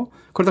낳고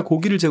그러다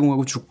고기를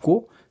제공하고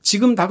죽고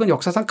지금 닭은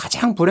역사상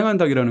가장 불행한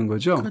닭이라는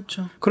거죠.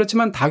 그렇죠.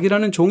 그렇지만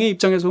닭이라는 종의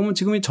입장에서 보면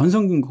지금이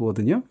전성기인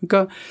거거든요.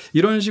 그러니까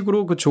이런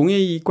식으로 그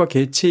종의 이익과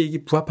개체의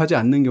이익이 부합하지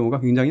않는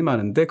경우가 굉장히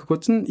많은데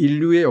그것은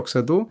인류의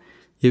역사도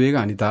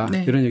예외가 아니다.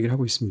 이런 얘기를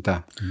하고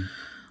있습니다.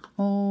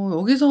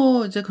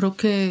 여기서 이제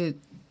그렇게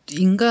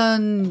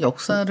인간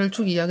역사를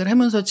쭉 이야기를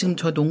하면서 지금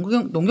저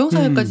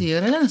농경사회까지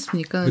이야기를 하지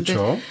않았습니까?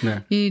 그렇죠.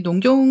 이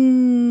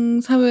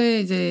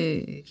농경사회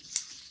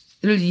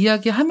를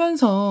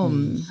이야기하면서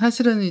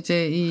사실은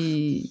이제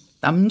이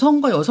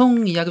남성과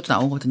여성 이야기도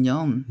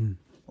나오거든요.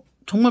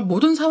 정말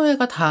모든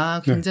사회가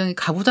다 굉장히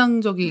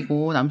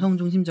가부장적이고 남성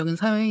중심적인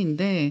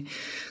사회인데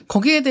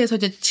거기에 대해서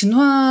이제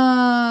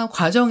진화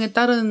과정에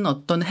따른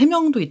어떤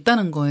해명도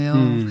있다는 거예요.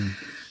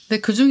 근데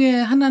그 중에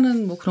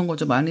하나는 뭐 그런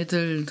거죠.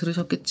 많이들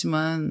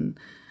들으셨겠지만,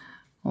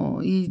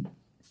 이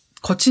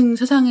거친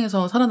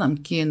세상에서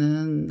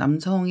살아남기에는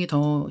남성이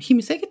더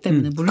힘이 세기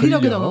때문에,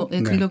 물리력이 더,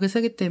 근력이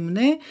세기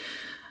때문에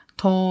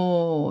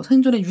더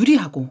생존에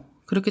유리하고,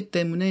 그렇기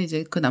때문에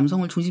이제 그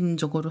남성을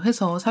중심적으로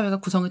해서 사회가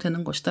구성이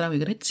되는 것이다라고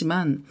얘기를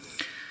했지만,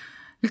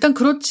 일단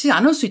그렇지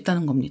않을 수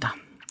있다는 겁니다.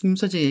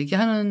 그래서 이제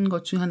얘기하는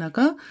것 중에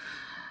하나가,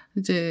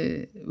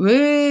 이제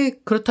왜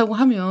그렇다고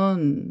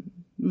하면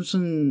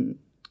무슨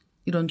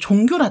이런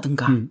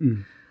종교라든가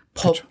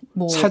법, 그렇죠.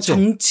 뭐 사제.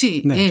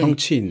 정치,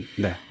 정치인,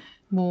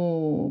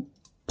 뭐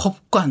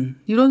법관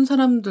이런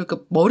사람들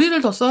그러니까 머리를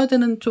더 써야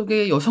되는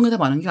쪽에 여성이 더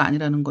많은 게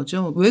아니라는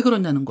거죠. 왜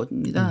그러냐는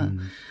겁니다.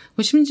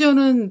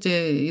 심지어는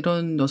이제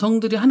이런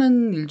여성들이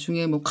하는 일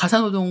중에 뭐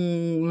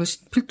가사노동을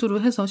필두로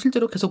해서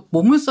실제로 계속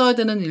몸을 써야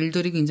되는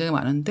일들이 굉장히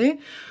많은데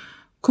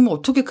그럼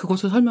어떻게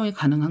그것을 설명이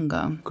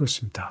가능한가?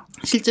 그렇습니다.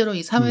 실제로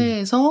이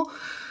사회에서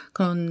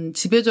그런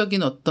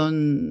지배적인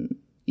어떤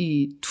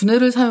이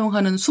두뇌를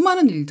사용하는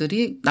수많은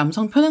일들이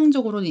남성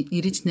편향적으로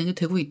일이 진행이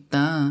되고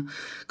있다.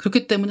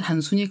 그렇기 때문에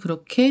단순히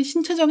그렇게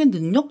신체적인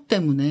능력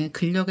때문에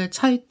근력의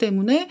차이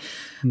때문에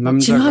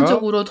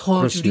진화적으로 더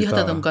그렇습니다.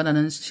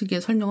 유리하다던가라는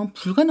식의 설명은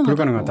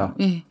불가능하다.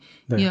 예,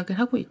 네. 이야기를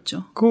하고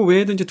있죠. 그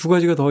외에도 이제 두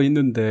가지가 더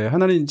있는데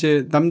하나는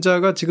이제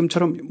남자가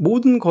지금처럼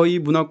모든 거의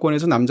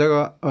문화권에서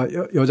남자가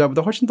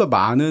여자보다 훨씬 더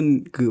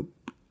많은 그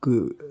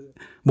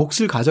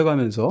몫을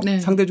가져가면서 네.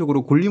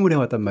 상대적으로 군림을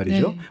해왔단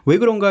말이죠. 네. 왜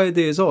그런가에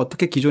대해서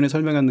어떻게 기존에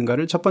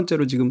설명했는가를 첫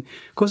번째로 지금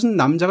그것은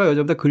남자가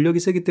여자보다 근력이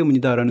세기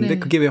때문이다라는데 네.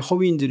 그게 왜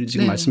허위인지를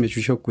지금 네. 말씀해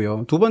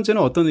주셨고요. 두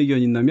번째는 어떤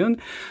의견이 있냐면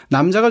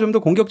남자가 좀 더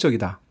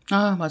공격적이다.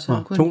 아,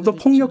 맞아요. 좀 더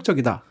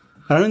폭력적이다.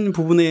 라는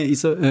부분에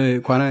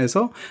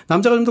관해서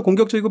남자가 좀 더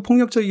공격적이고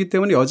폭력적이기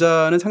때문에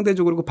여자는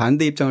상대적으로 그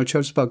반대 입장을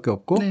취할 수밖에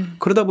없고 네.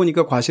 그러다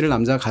보니까 과실을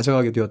남자가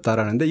가져가게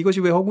되었다라는데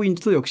이것이 왜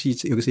허구인지도 역시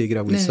여기서 얘기를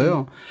하고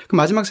있어요. 그럼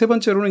마지막 세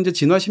번째로는 이제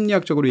진화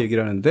심리학적으로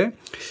얘기를 하는데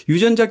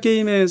유전자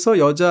게임에서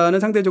여자는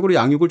상대적으로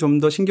양육을 좀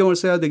더 신경을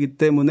써야 되기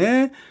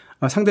때문에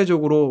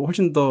상대적으로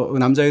훨씬 더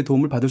남자의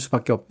도움을 받을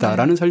수밖에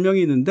없다라는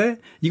설명이 있는데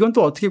이건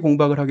또 어떻게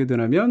공박을 하게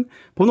되냐면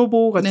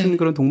보노보 같은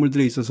그런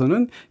동물들에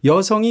있어서는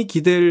여성이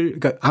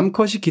그러니까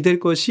암컷이 기댈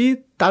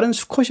것이 다른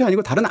수컷이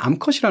아니고 다른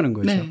암컷이라는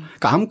거죠.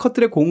 그러니까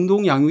암컷들의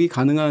공동 양육이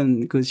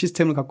가능한 그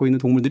시스템을 갖고 있는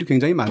동물들이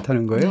굉장히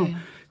많다는 거예요.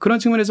 그런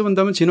측면에서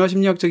본다면 진화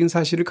심리학적인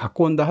사실을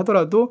갖고 온다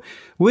하더라도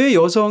왜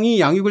여성이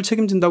양육을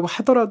책임진다고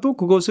하더라도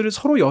그것을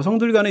서로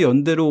여성들 간의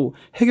연대로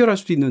해결할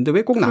수도 있는데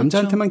왜 꼭 그렇죠.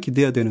 남자한테만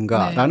기대야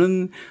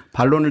되는가라는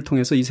반론을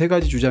통해서 이 세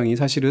가지 주장이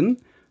사실은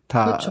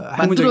다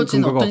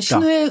만들어진 어떤 없다.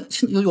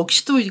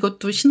 역시도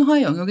이것도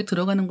신화의 영역에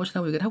들어가는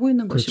것이라고 얘기를 하고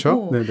있는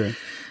그렇죠? 것이고 네네.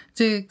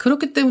 이제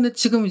그렇기 때문에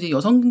지금 이제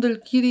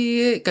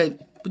여성들끼리의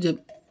그러니까 이제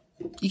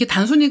이게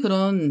단순히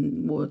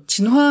그런 뭐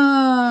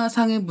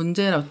진화상의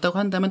문제였다고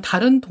한다면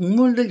다른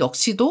동물들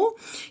역시도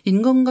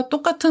인간과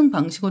똑같은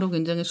방식으로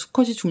굉장히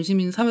수컷이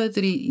중심인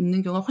사회들이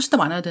있는 경우가 훨씬 더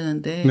많아야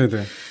되는데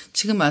네네.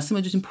 지금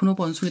말씀해 주신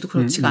보노보 원숭이도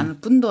그렇지가 않을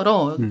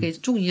뿐더러 이렇게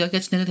쭉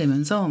이야기가 진행이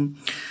되면서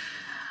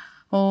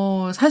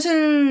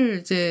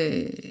사실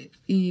이제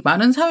이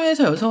많은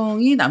사회에서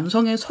여성이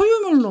남성의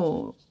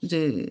소유물로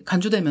이제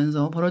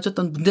간주되면서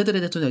벌어졌던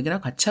문제들에 대해서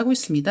얘기를 같이 하고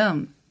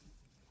있습니다.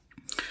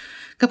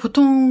 그러니까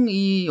보통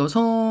이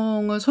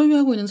여성을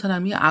소유하고 있는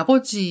사람이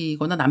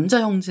아버지거나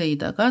남자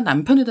형제이다가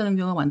남편이 되는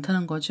경우가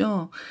많다는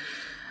거죠.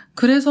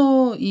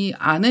 그래서 이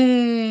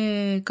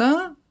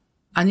아내가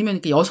아니면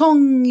이렇게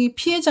여성이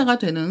피해자가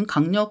되는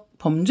강력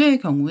범죄의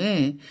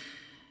경우에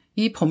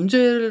이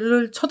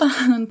범죄를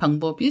처단하는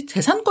방법이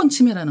재산권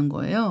침해라는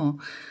거예요.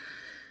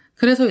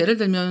 그래서 예를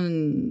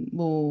들면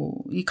뭐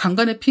이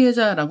강간의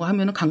피해자라고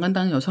하면은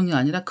강간당한 여성이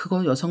아니라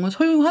그거 여성을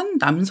소유한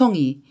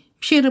남성이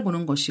피해를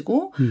보는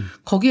것이고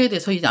거기에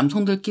대해서 이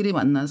남성들끼리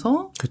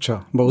만나서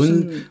그렇죠. 뭐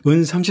은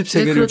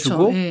 30세계를 네, 그렇죠.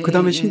 주고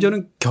그다음에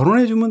심지어는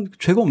결혼해 주면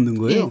죄가 없는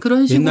거예요.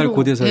 그런 식으로 옛날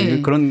고대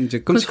사회에 그런 이제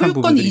끔찍한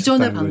소유권 부분들이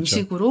이전의 있었다는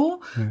방식으로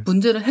거죠.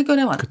 문제를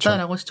해결해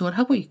왔다라고 지적을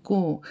하고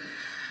있고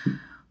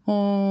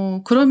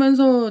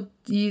그러면서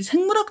이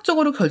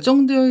생물학적으로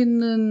결정되어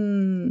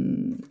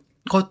있는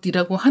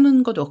것이라고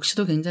하는 것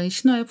역시도 굉장히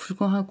신화에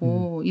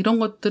불과하고 이런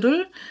것들을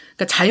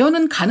그러니까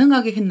자연은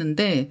가능하게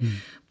했는데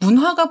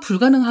문화가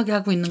불가능하게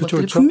하고 있는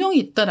것들이 분명히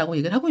있다라고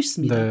얘기를 하고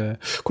있습니다. 네.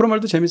 그런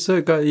말도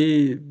재밌어요. 그러니까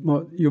이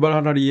뭐 유발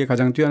하라리의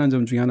가장 뛰어난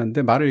점 중에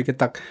하나인데 말을 이렇게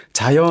딱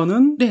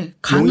자연은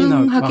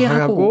가능하게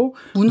하고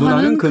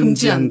문화는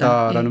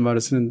금지한다라는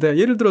말을 쓰는데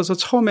예를 들어서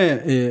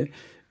처음에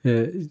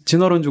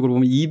진화론적으로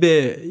보면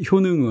입의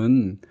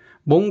효능은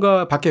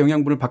뭔가 밖에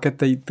영양분을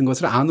받겠다 있던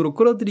것을 안으로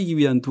끌어들이기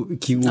위한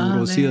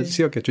기구로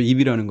쓰였겠죠.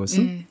 입이라는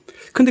것은.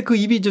 근데 그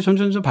입이 이제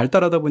점점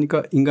발달하다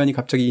보니까 인간이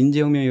갑자기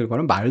인지혁명의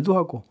결과는 말도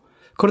하고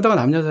그러다가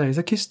남녀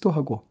사이에서 키스도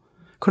하고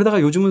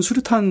그러다가 요즘은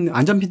수류탄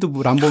안전핀도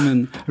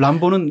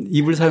람보는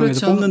입을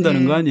사용해서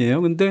뽑는다는 거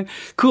아니에요. 근데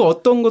그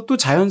어떤 것도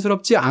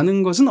자연스럽지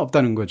않은 것은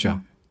없다는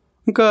거죠.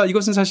 그러니까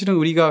이것은 사실은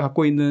우리가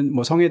갖고 있는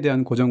뭐 성에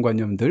대한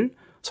고정관념들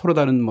서로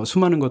다른 뭐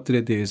수많은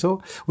것들에 대해서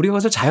우리가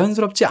그것을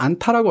자연스럽지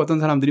않다라고 어떤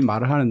사람들이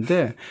말을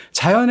하는데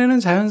자연에는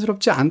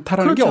자연스럽지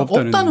않다라는 게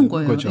없다는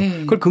거죠.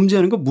 그걸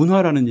금지하는 건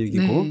문화라는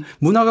얘기고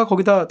문화가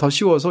거기다 더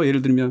씌워서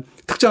예를 들면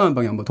특정한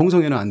방향 뭐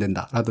동성애는 안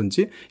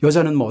된다라든지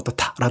여자는 뭐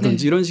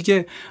어떻다라든지 이런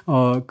식의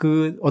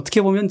그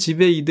어떻게 보면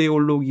지배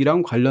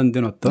이데올로기랑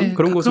관련된 어떤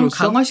그런 것으로서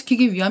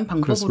강화시키기 위한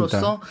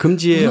방법으로서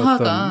금지의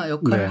문화가 어떤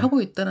역할을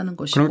하고 있다라는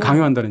것이고 그런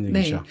강요한다는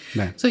얘기죠.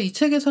 그래서 이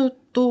책에서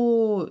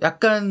또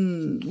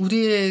약간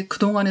우리의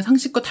그동안의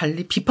상식과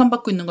달리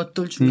비판받고 있는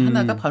것들 중에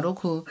하나가 바로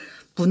그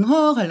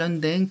문화와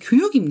관련된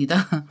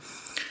교육입니다.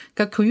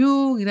 그러니까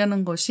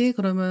교육이라는 것이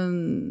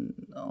그러면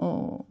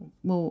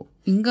뭐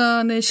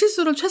인간의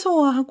실수를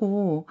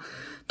최소화하고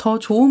더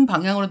좋은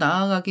방향으로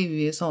나아가기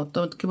위해서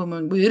어떻게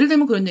보면 뭐 예를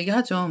들면 그런 얘기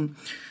하죠.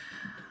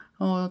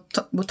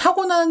 뭐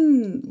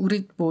타고난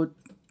우리 뭐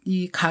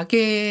이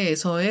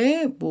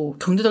가게에서의 뭐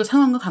경제적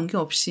상황과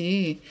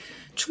관계없이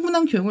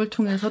충분한 교육을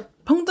통해서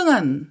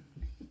평등한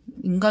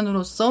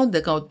인간으로서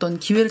내가 어떤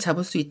기회를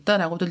잡을 수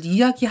있다라고들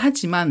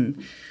이야기하지만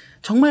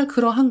정말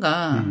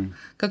그러한가?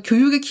 그러니까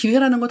교육의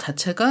기회라는 것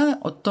자체가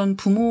어떤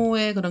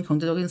부모의 그런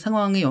경제적인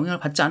상황에 영향을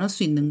받지 않을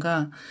수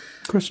있는가?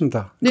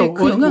 그렇습니다. 네,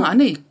 그러니까 그 영향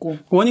안에 있고.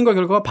 원인과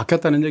결과가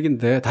바뀌었다는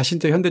얘기인데 다시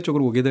이제 현대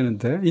쪽으로 오게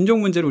되는데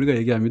인종 문제를 우리가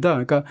얘기합니다.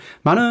 그러니까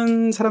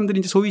많은 사람들이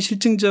이제 소위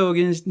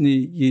실증적인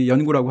이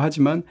연구라고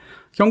하지만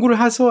연구를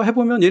해서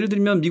해보면 예를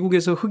들면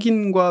미국에서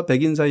흑인과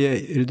백인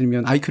사이에 예를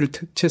들면 IQ를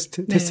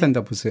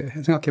테스트한다 보세요.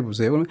 생각해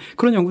보세요. 그러면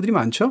그런 연구들이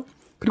많죠.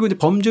 그리고 이제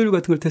범죄율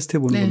같은 걸 테스트해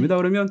보는 겁니다.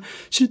 그러면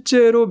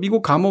실제로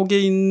미국 감옥에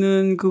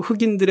있는 그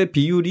흑인들의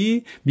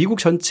비율이 미국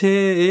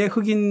전체의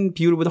흑인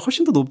비율보다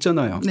훨씬 더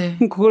높잖아요. 네.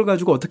 그럼 그걸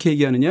가지고 어떻게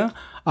얘기하느냐?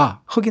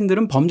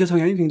 흑인들은 범죄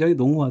성향이 굉장히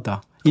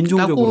농후하다.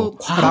 인종적으로.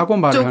 라고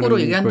말을 하는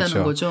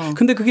얘기한다는 거죠.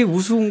 근데 그게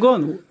우스운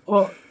건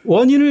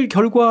원인을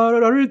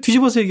결과를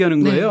뒤집어서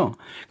얘기하는 거예요. 네.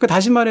 그러니까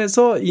다시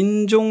말해서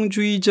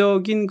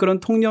인종주의적인 그런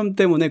통념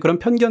때문에 그런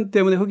편견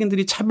때문에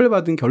흑인들이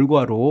차별받은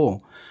결과로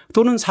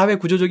또는 사회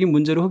구조적인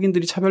문제로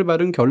흑인들이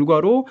차별받은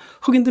결과로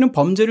흑인들은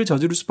범죄를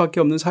저지를 수밖에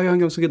없는 사회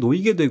환경 속에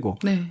놓이게 되고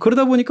네.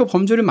 그러다 보니까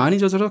범죄를 많이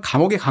저질러서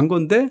감옥에 간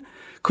건데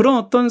그런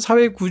어떤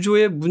사회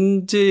구조의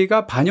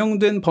문제가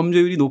반영된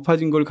범죄율이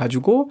높아진 걸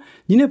가지고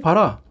니네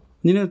봐라.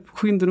 니네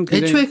흑인들은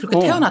굉장히 애초에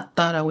그렇게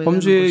태어났다라고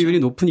범죄율이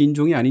높은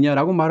인종이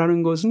아니냐라고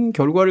말하는 것은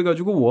결과를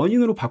가지고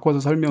원인으로 바꿔서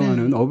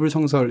설명하는 네.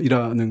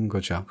 어불성설이라는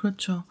거죠.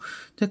 그렇죠.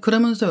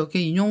 그러면서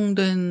여기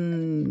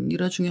인용된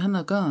일화 중에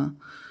하나가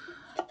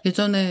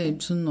예전에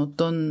무슨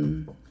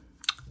어떤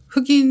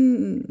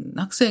흑인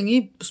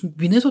학생이 무슨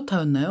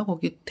미네소타였나요?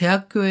 거기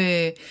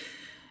대학교에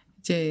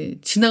이제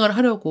진학을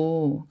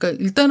하려고.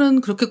 그러니까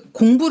일단은 그렇게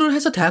공부를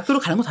해서 대학교를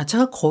가는 것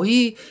자체가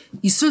거의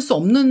있을 수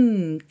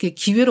없는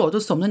기회를 얻을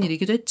수 없는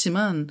일이기도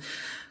했지만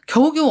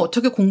겨우겨우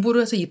어떻게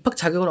공부를 해서 입학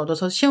자격을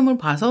얻어서 시험을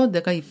봐서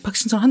내가 입학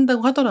신청을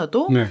한다고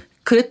하더라도 네.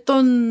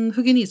 그랬던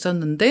흑인이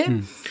있었는데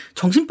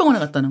정신병원에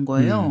갔다는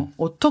거예요.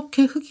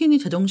 어떻게 흑인이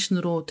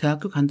제정신으로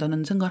대학교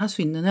간다는 생각을 할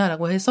수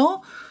있느냐라고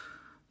해서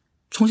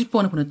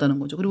정신병원에 보냈다는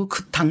거죠. 그리고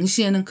그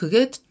당시에는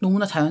그게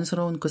너무나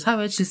자연스러운 그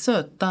사회의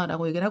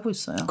질서였다라고 얘기를 하고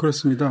있어요.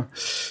 그렇습니다.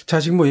 자,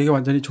 지금 뭐 얘기가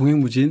완전히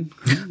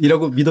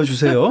종횡무진이라고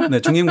믿어주세요.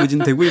 네, 종횡무진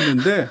되고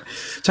있는데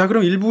자,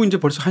 그럼 일부 이제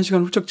벌써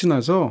 1시간 훌쩍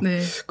지나서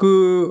네.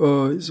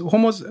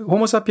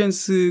 호모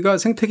사피엔스가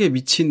생태계에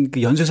미친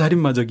그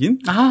연쇄살인마적인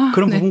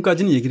그런 네.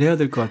 부분까지는 얘기를 해야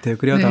될 것 같아요.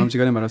 그래야 네. 다음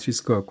시간에 말할 수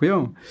있을 것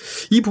같고요.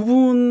 이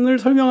부분을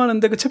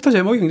설명하는데 그 챕터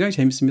제목이 굉장히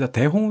재밌습니다.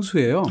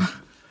 대홍수예요.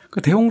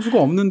 그 대홍수가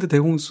없는데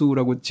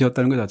대홍수라고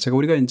지었다는 것 자체가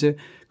우리가 이제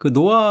그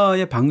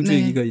노아의 방주 네.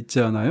 얘기가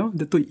있잖아요.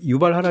 근데 또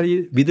유발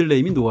하라리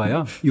미들네임이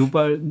노아야.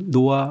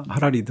 노아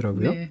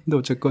하라리더라고요. 네. 근데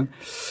어쨌건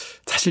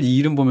사실 이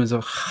이름 보면서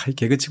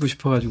개그 치고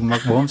싶어가지고 막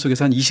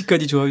마음속에서 한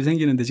 20가지 조합이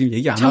생기는데 지금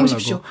얘기 안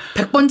참으십시오.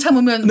 하려고. 100번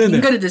참으면 네네.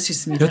 인간이 될 수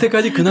있습니다.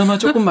 여태까지 그나마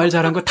조금 말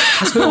잘한 거 다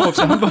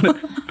소용없이 한 번에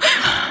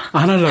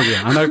안 하려고요.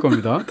 안 할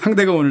겁니다.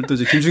 상대가 오늘 또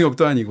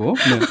김중혁도 아니고.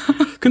 네.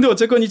 근데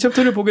어쨌건 이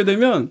챕터를 보게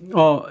되면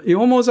이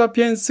호모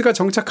사피엔스가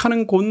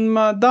정착하는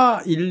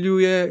곳마다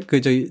인류의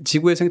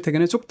지구의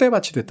생태계는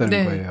쑥대밭이 됐다는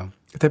네. 거예요.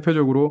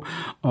 대표적으로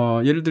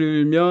예를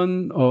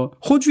들면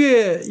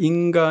호주의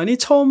인간이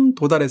처음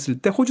도달했을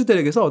때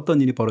호주들에게서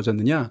어떤 일이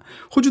벌어졌느냐.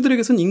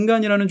 호주들에게서는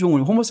인간이라는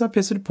종을 호모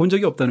사피엔스를 본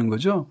적이 없다는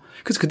거죠.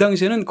 그래서 그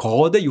당시에는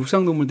거대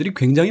육상동물들이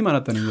굉장히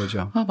많았다는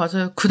거죠.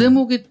 맞아요. 그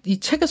대목이 이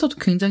책에서도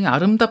굉장히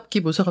아름답게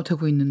묘사가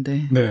되고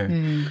있는데. 네.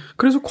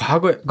 그래서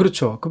과거에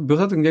그렇죠. 그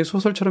묘사도 굉장히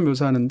소설처럼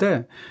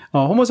묘사하는데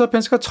호모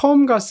사피엔스가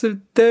처음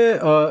갔을 때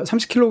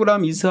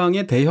 30kg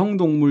이상의 대형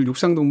동물,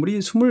 육상동물이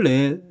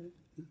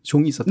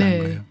 24종이 있었다는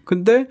거예요.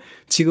 근데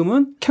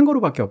지금은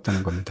캥거루밖에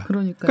없다는 겁니다.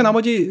 그러니까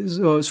나머지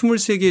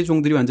 23개의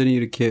종들이 완전히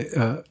이렇게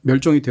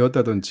멸종이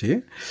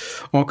되었다든지.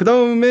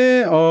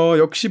 그다음에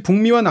역시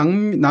북미와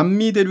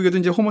남미 대륙에도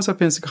이제 호모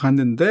사피엔스가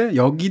갔는데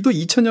여기도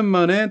 2000년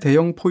만에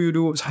대형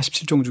포유류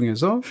 47종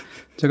중에서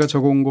제가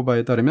적어온 거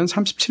바에 따르면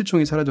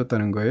 37종이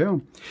사라졌다는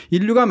거예요.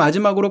 인류가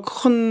마지막으로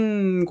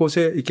큰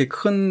곳에 이렇게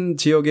큰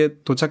지역에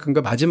도착한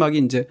거 마지막이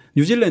이제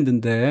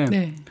뉴질랜드인데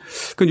네.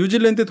 그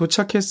뉴질랜드에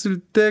도착했을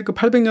때 그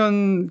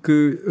 800년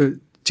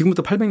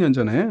지금부터 800년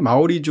전에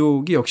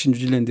마오리족이 역시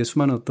뉴질랜드에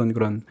수많은 어떤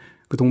그런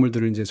그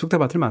동물들을 이제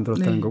쑥대밭을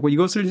만들었다는 네. 거고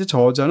이것을 이제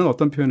저자는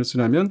어떤 표현을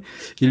쓰냐면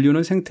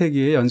인류는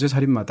생태계의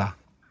연쇄살인마다.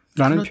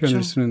 라는 그렇죠.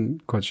 표현을 쓰는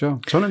거죠.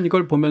 저는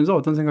이걸 보면서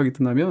어떤 생각이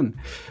드냐면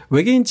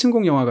외계인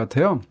침공 영화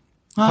같아요.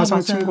 화성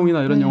맞아요.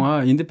 침공이나 이런 네.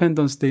 영화,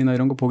 인디펜던스 데이나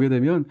이런 거 보게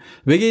되면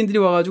외계인들이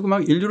와가지고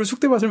막 인류를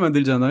쑥대밭을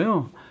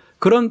만들잖아요.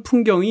 그런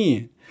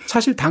풍경이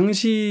사실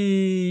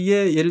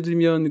당시에 예를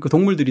들면 그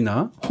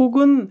동물들이나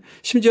혹은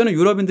심지어는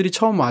유럽인들이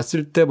처음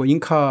왔을 때 뭐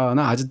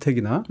잉카나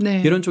아즈텍이나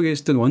네. 이런 쪽에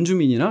있었던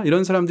원주민이나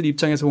이런 사람들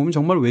입장에서 보면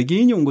정말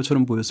외계인이 온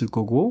것처럼 보였을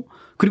거고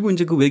그리고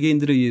이제 그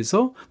외계인들에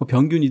의해서 뭐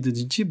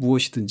병균이든지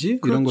무엇이든지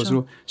그렇죠. 이런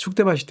것으로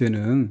쑥대밭이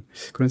되는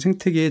그런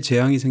생태계의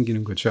재앙이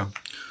생기는 거죠.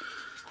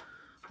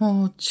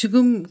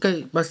 지금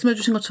그러니까 말씀해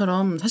주신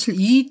것처럼 사실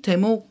이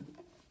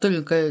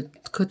대목들 그러니까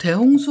그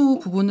대홍수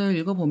부분을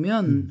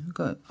읽어보면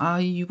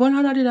그러니까 이 유발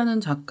하랄이라는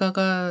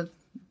작가가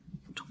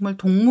정말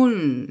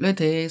동물에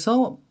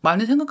대해서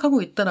많이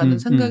생각하고 있다라는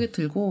생각이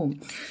들고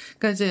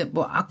그러니까 이제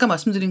뭐 아까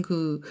말씀드린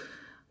그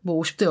뭐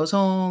 50대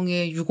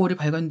여성의 유골이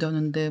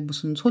발견되었는데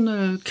무슨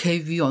손을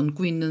개 위에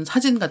얹고 있는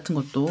사진 같은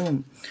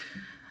것도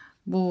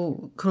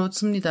뭐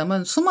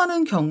그렇습니다만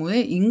수많은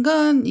경우에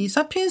인간 이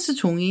사피엔스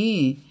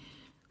종이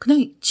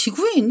그냥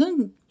지구에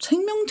있는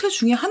생명체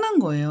중에 하나인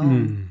거예요.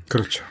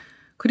 그렇죠.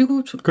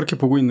 그리고 그렇게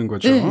보고 있는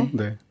거죠. 네.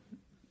 네.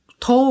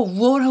 더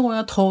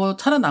우월하거나 더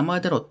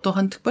살아남아야 될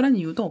어떠한 특별한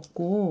이유도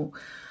없고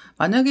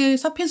만약에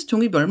사피엔스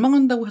종이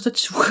멸망한다고 해서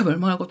지구가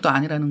멸망할 것도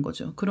아니라는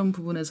거죠. 그런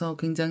부분에서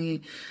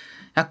굉장히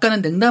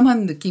약간은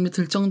냉담한 느낌이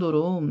들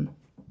정도로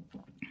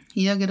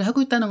이야기를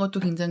하고 있다는 것도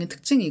굉장히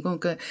특징이고,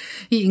 그러니까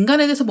이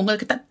인간에 대해서 뭔가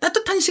이렇게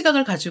따뜻한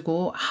시각을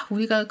가지고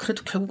우리가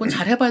그래도 결국은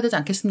잘해봐야 되지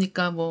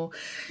않겠습니까? 뭐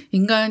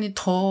인간이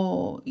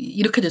더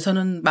이렇게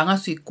돼서는 망할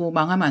수 있고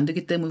망하면 안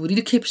되기 때문에 우리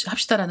이렇게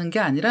합시다라는 게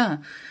아니라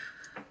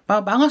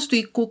망할 수도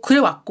있고 그래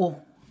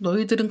왔고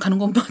너희들은 가는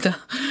곳마다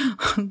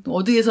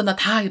어디에서나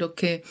다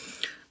이렇게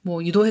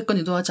뭐 유도했건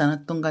유도하지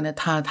않았던 간에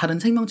다 다른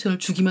생명체를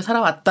죽이며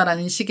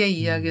살아왔다라는 식의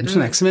이야기를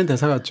무슨 엑스맨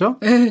대사 같죠?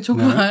 네,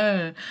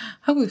 정말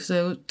하고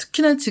있어요.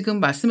 특히나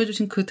지금 말씀해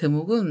주신 그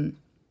대목은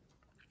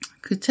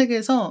그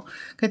책에서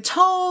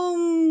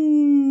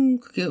처음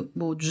그게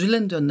뭐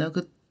뉴질랜드였나요?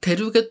 그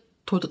대륙에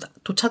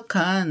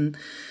도착한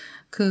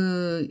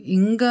그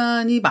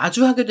인간이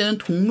마주하게 되는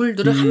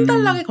동물들을 한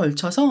달락에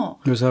걸쳐서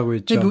묘사하고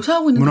있죠. 네,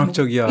 묘사하고 있는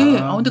문학적이야.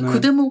 네. 근데 그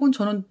대목은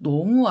저는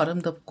너무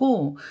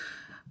아름답고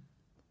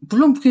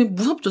물론 그게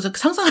무섭죠.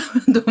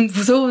 상상하면 너무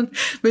무서운.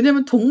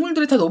 왜냐하면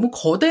동물들이 다 너무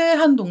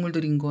거대한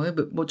동물들인 거예요.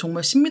 뭐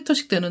정말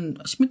 10m씩 되는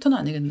 10m는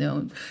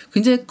아니겠네요.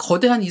 굉장히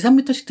거대한 2,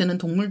 3m씩 되는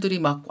동물들이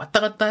막 왔다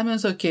갔다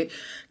하면서 이렇게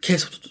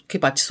계속 이렇게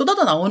마치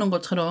쏟아져 나오는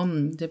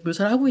것처럼 이제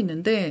묘사를 하고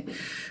있는데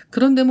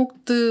그런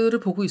대목들을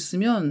보고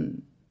있으면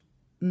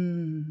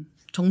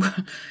정말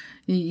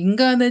이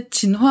인간의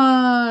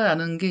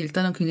진화라는 게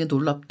일단은 굉장히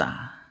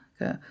놀랍다.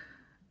 그러니까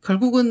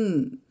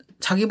결국은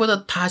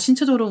자기보다 다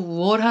신체적으로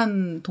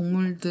우월한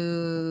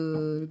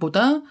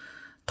동물들보다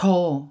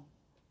더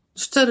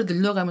숫자를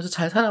늘려가면서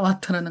잘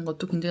살아왔다는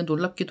것도 굉장히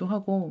놀랍기도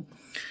하고,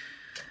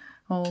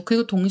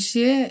 그리고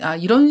동시에,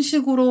 이런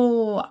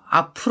식으로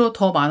앞으로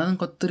더 많은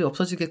것들이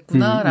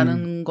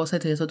없어지겠구나라는 것에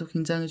대해서도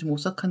굉장히 좀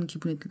오싹한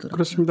기분이 들더라고요.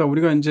 그렇습니다.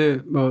 우리가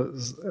이제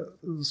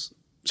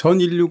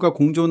전 인류가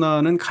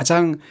공존하는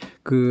가장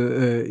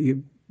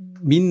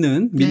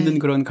믿는 네.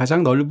 그런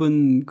가장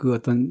넓은 그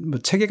어떤 뭐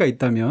체계가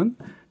있다면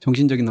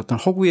정신적인 어떤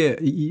허구의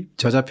이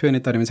저자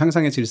표현에 따르면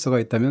상상의 질서가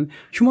있다면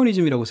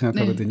휴머니즘이라고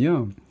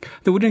생각하거든요.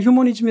 근데 우리는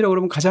휴머니즘이라고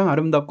그러면 가장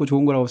아름답고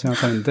좋은 거라고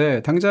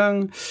생각하는데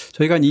당장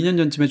저희가 한 2년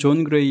전쯤에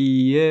존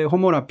그레이의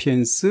호모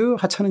사피엔스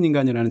하찮은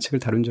인간이라는 책을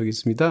다룬 적이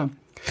있습니다.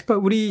 그러니까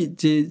우리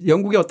이제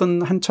영국의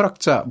어떤 한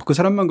철학자 그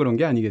사람만 그런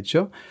게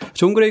아니겠죠.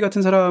 존 그레이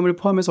같은 사람을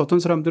포함해서 어떤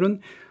사람들은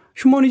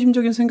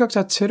휴머니즘적인 생각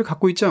자체를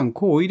갖고 있지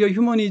않고 오히려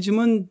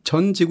휴머니즘은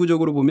전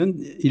지구적으로 보면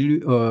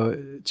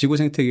지구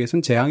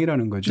생태계에서는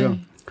재앙이라는 거죠.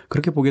 네.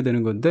 그렇게 보게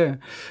되는 건데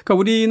그러니까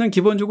우리는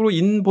기본적으로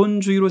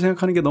인본주의로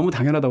생각하는 게 너무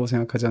당연하다고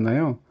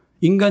생각하잖아요.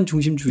 인간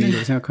중심주의라고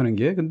네. 생각하는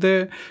게.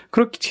 근데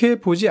그렇게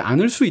보지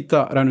않을 수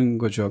있다라는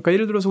거죠. 그러니까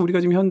예를 들어서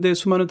우리가 지금 현대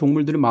수많은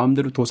동물들을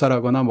마음대로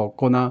도살하거나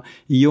먹거나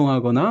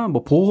이용하거나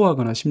뭐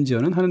보호하거나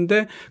심지어는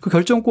하는데 그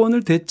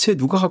결정권을 대체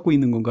누가 갖고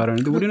있는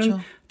건가라는데 그렇죠. 우리는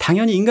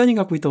당연히 인간이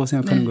갖고 있다고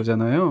생각하는 네.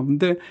 거잖아요.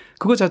 근데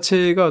그거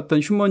자체가 어떤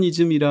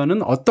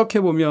휴머니즘이라는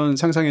어떻게 보면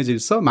상상의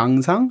질서,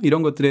 망상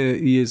이런 것들에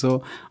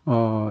의해서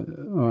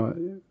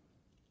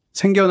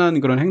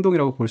생겨난 그런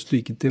행동이라고 볼 수도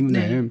있기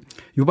때문에 네.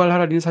 유발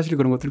하랄이는 사실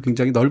그런 것들을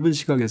굉장히 넓은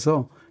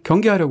시각에서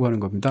경계하려고 하는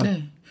겁니다.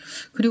 네.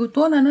 그리고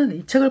또 하나는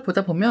이 책을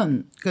보다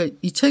보면 그러니까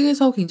이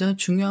책에서 굉장히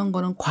중요한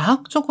거는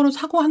과학적으로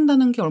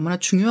사고한다는 게 얼마나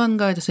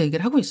중요한가에 대해서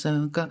얘기를 하고 있어요.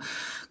 그러니까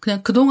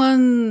그냥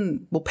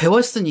그동안 뭐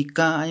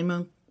배웠으니까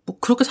아니면 뭐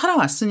그렇게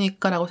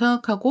살아왔으니까라고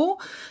생각하고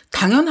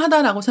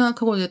당연하다라고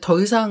생각하고 이제 더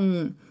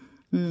이상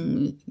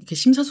이렇게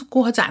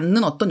심사숙고하지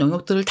않는 어떤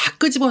영역들을 다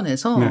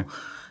끄집어내서 네.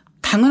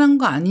 당연한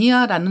거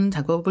아니야라는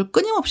작업을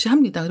끊임없이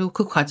합니다. 그리고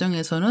그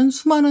과정에서는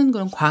수많은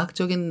그런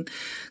과학적인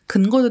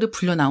근거들이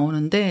불려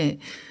나오는데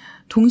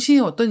동시에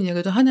어떤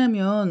이야기도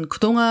하냐면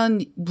그동안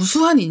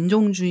무수한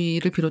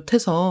인종주의를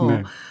비롯해서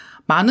네.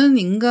 많은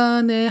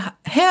인간의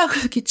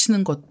해악을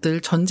끼치는 것들,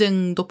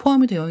 전쟁도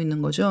포함이 되어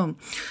있는 거죠.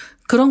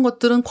 그런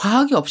것들은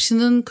과학이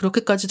없이는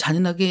그렇게까지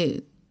잔인하게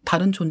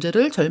다른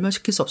존재를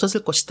절멸시킬 수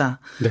없었을 것이다.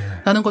 네.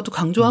 라는 것도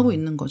강조하고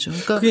있는 거죠.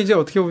 그러니까 그게 이제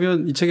어떻게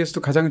보면 이 책에서도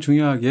가장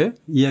중요하게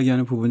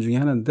이야기하는 부분 중에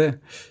하나인데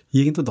이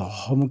얘기는 또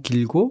너무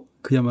길고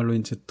그야말로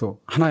이제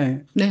또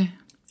하나의 네.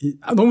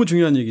 너무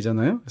중요한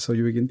얘기잖아요. 그래서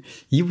이 얘기는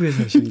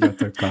 2부에서 하시는 게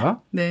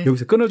어떨까? 네.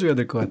 여기서 끊어줘야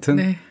될 것 같은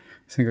네.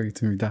 생각이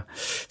듭니다.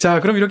 자,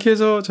 그럼 이렇게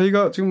해서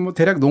저희가 지금 뭐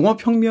대략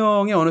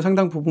농업혁명의 어느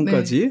상당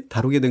부분까지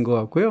다루게 된 것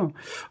같고요.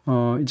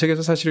 이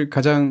책에서 사실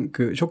가장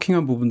그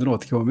쇼킹한 부분들은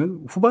어떻게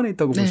보면 후반에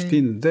있다고 볼 수도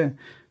있는데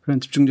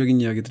그런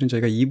집중적인 이야기들은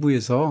저희가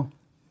 2부에서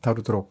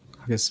다루도록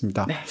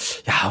하겠습니다. 네.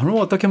 야,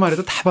 오늘 어떻게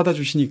말해도 다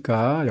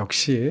받아주시니까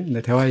역시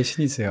대화의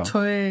신이세요.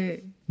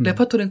 저의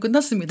레퍼토리는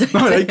끝났습니다.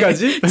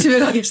 여기까지? 집에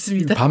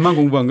가겠습니다. 반만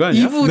공부한 거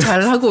아니야? 2부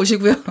잘 하고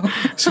오시고요.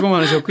 수고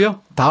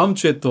많으셨고요. 다음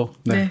주에 또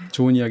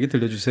좋은 이야기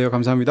들려주세요.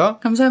 감사합니다.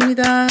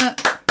 감사합니다.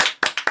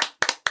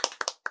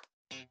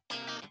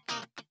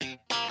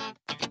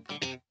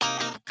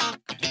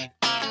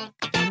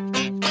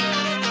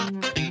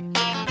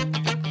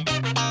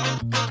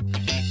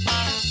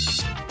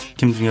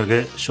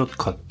 김중혁의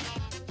숏컷.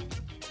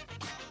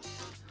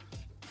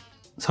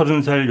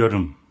 30살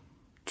여름,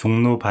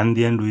 종로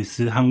반디앤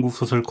루이스 한국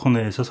소설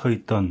코너에서 서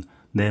있던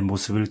내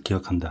모습을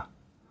기억한다.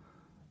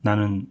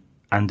 나는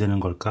안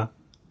되는 걸까?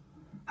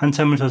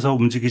 한참을 서서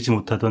움직이지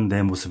못하던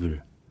내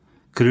모습을,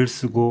 글을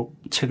쓰고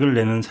책을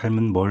내는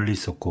삶은 멀리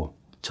있었고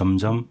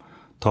점점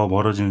더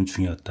멀어지는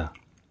중이었다.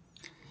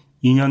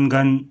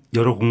 2년간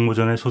여러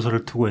공모전에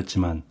소설을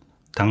투고했지만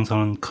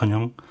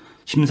당선은커녕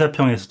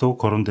심사평에서도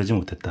거론되지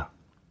못했다.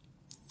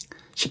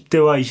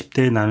 10대와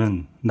 20대의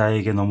나는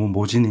나에게 너무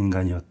모진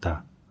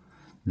인간이었다.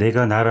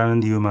 내가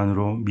나라는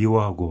이유만으로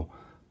미워하고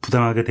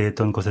부당하게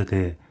대했던 것에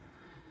대해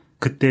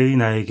그때의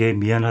나에게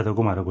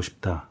미안하다고 말하고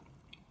싶다.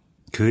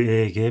 그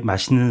애에게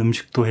맛있는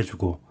음식도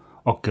해주고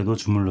어깨도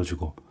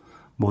주물러주고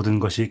모든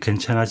것이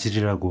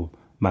괜찮아지리라고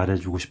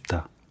말해주고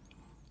싶다.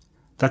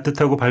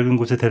 따뜻하고 밝은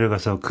곳에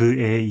데려가서 그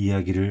애의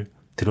이야기를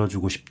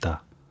들어주고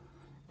싶다.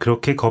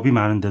 그렇게 겁이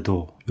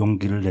많은데도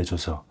용기를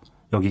내줘서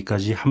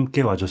여기까지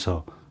함께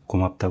와줘서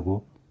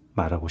고맙다고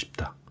말하고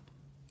싶다.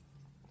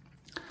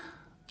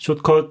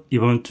 숏컷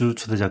이번 주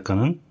초대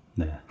작가는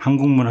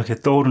한국문학에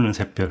떠오르는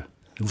샛별,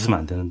 웃으면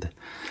안 되는데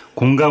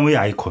공감의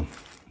아이콘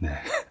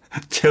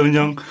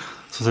최은영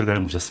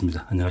소설가를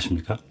모셨습니다.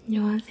 안녕하십니까?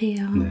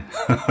 안녕하세요. 네.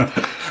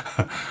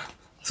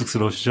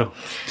 쑥스러우시죠?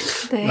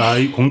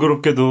 네. 이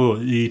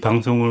공교롭게도 이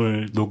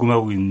방송을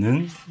녹음하고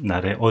있는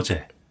날에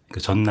어제, 그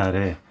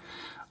전날에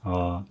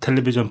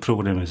텔레비전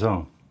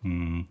프로그램에서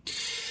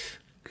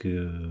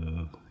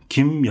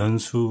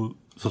김연수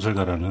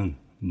소설가라는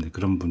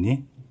그런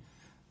분이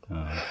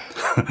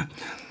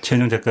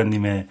최은영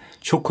작가님의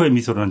쇼코의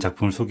미소라는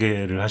작품을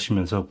소개를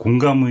하시면서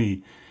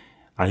공감의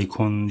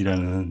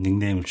아이콘이라는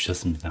닉네임을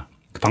주셨습니다.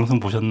 그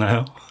방송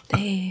보셨나요?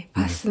 네,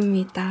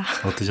 봤습니다.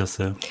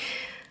 어떠셨어요?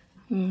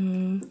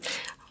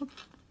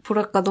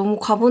 뭐랄까 너무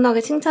과분하게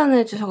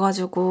칭찬해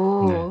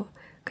주셔가지고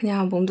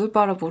그냥 몸둘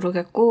바를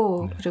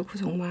모르겠고 그리고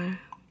정말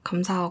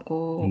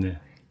감사하고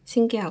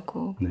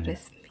신기하고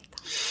그랬습니다.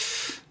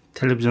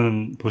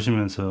 텔레비전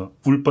보시면서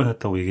울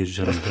뻔했다고 얘기해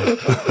주셨는데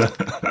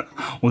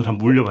오늘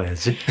한번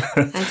울려봐야지.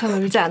 아니,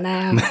 전 울지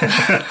않아요.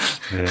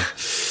 네.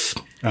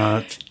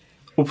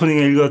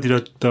 오프닝에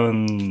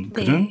읽어드렸던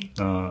글은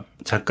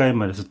작가의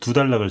말에서 두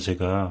단락을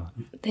제가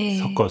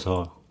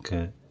섞어서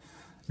이렇게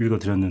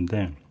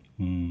읽어드렸는데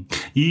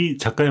이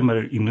작가의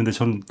말을 읽는데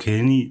저는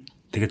괜히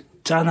되게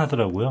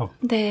짠하더라고요.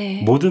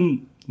 네.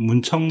 모든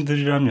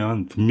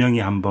문청들이라면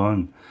분명히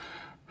한번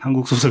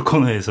한국 소설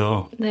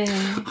코너에서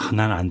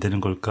난 안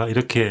되는 걸까?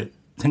 이렇게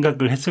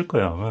생각을 했을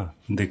거야, 아마.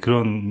 근데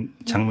그런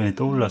장면이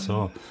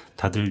떠올라서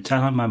다들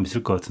짠한 마음이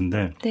있을 것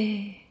같은데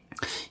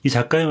이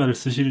작가의 말을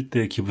쓰실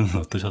때 기분은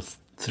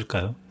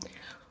어떠셨을까요?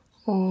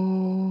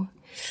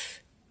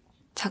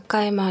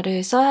 작가의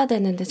말을 써야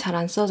되는데 잘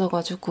안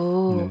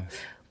써져가지고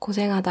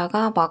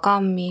고생하다가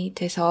마감이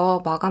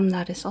돼서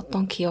마감날에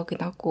썼던 기억이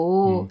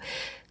나고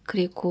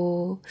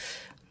그리고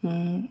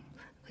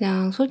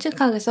그냥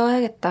솔직하게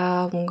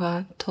써야겠다.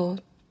 뭔가 더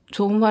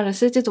좋은 말을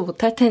쓰지도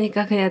못할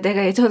테니까 그냥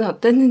내가 예전에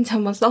어땠는지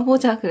한번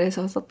써보자.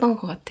 그래서 썼던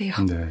것 같아요.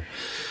 네.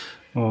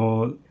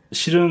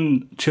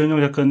 실은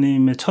최은영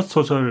작가님의 첫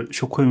소설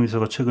쇼코의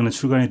미소가 최근에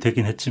출간이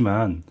되긴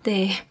했지만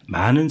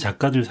많은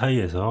작가들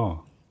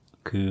사이에서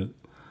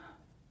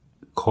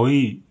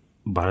거의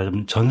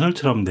말하자면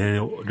전설처럼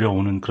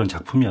내려오는 그런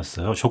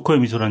작품이었어요. 쇼코의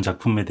미소라는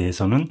작품에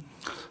대해서는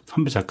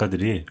선배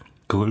작가들이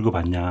그거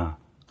읽어봤냐.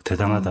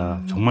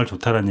 대단하다. 정말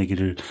좋다라는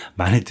얘기를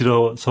많이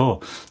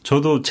들어서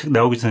저도 책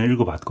나오기 전에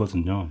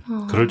읽어봤거든요.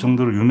 그럴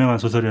정도로 유명한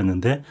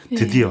소설이었는데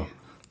드디어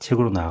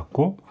책으로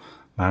나왔고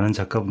많은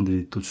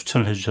작가분들이 또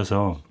추천을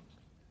해주셔서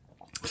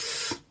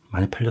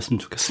많이 팔렸으면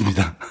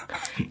좋겠습니다.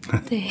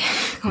 네,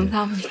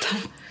 감사합니다.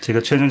 제가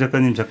최은영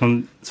작가님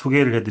작품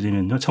소개를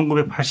해드리면요.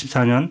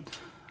 1984년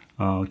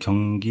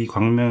경기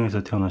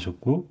광명에서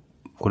태어나셨고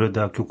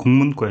고려대학교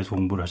국문과에서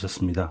공부를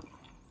하셨습니다.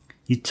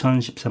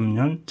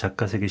 2013년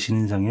작가세계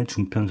신인상의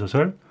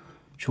중편소설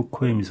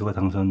쇼코의 미소가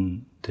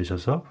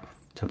당선되셔서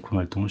작품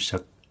활동을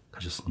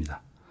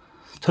시작하셨습니다.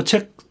 첫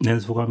책 낸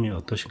소감이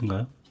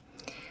어떠신가요?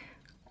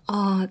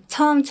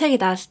 처음 책이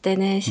나왔을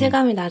때는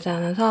실감이 나지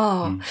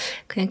않아서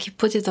그냥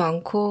기쁘지도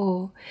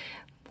않고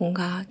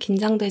뭔가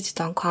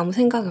긴장되지도 않고 아무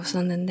생각이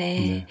없었는데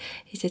네.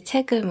 이제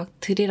책을 막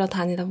들이러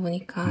다니다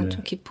보니까 네.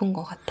 좀 깊은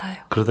것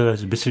같아요. 그러다가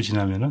이제 며칠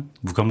지나면은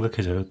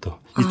무감각해져요. 또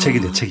이 책이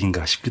내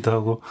책인가 싶기도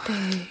하고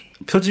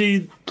네.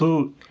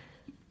 표지도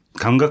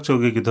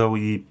감각적이기도 하고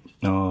이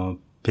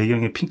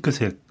배경의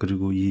핑크색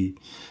그리고 이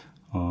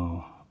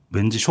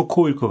왠지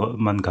쇼코일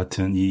것만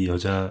같은 이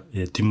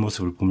여자의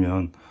뒷모습을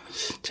보면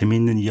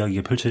재미있는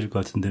이야기가 펼쳐질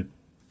것 같은데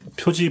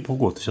표지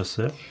보고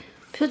어떠셨어요?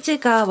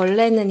 표지가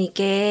원래는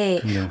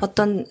이게 네.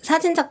 어떤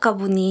사진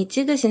작가분이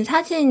찍으신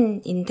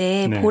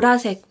사진인데 네.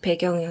 보라색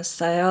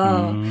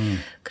배경이었어요. 음.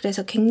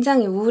 그래서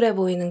굉장히 우울해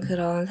보이는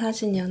그런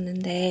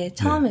사진이었는데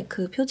처음에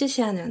그 표지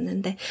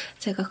시안이었는데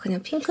제가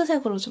그냥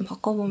핑크색으로 좀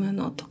바꿔보면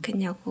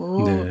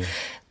어떻겠냐고 네.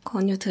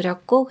 권유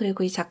드렸고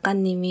그리고 이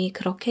작가님이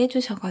그렇게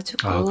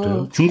해주셔가지고 아,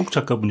 그래요? 중국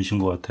작가분이신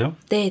것 같아요?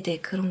 네네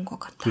그런 것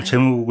같아요. 그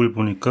제목을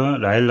보니까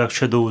라일락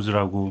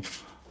섀도우즈라고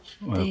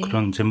네.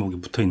 그런 제목이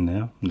붙어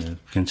있네요. 네,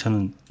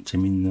 괜찮은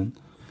재미있는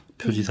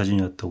표지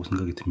사진이었다고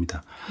생각이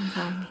듭니다.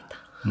 감사합니다.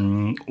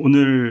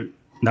 오늘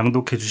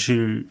낭독해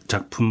주실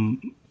작품은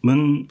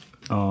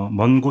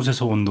먼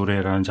곳에서 온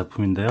노래라는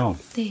작품인데요.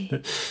 네.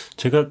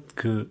 제가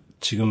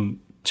지금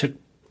책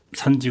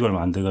산 지가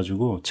얼마 안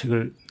돼가지고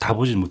책을 다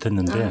보진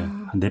못했는데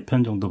한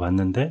 4편 정도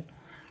봤는데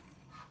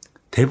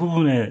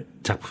대부분의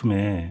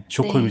작품에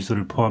쇼코의 네.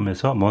 미소를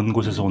포함해서 먼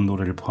곳에서 온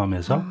노래를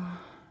포함해서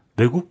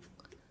외국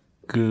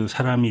그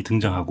사람이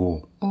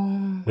등장하고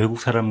외국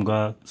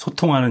사람과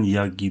소통하는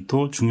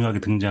이야기도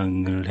중요하게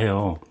등장을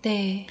해요.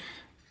 네.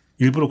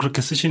 일부러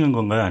그렇게 쓰시는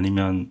건가요?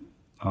 아니면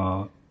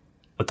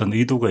어떤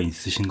의도가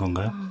있으신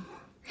건가요?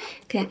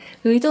 그냥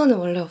의도는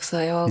원래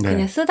없어요. 네.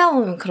 그냥 쓰다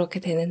보면 그렇게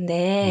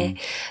되는데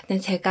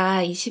근데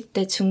제가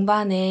 20대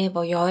중반에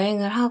뭐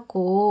여행을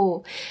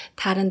하고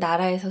다른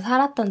나라에서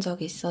살았던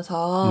적이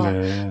있어서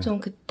네. 좀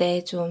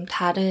그때 좀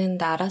다른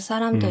나라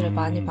사람들을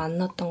많이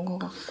만났던 것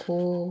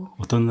같고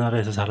어떤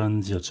나라에서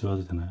살았는지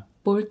여쭤봐도 되나요?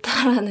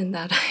 몰타라는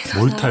나라에서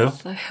몰타요?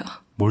 살았어요.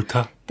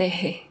 몰타?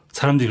 네.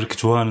 사람들이 그렇게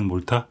좋아하는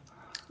몰타?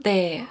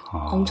 네.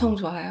 아. 엄청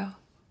좋아요.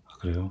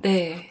 그래요?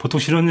 네. 보통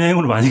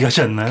신혼여행으로 많이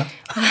가지 않나요?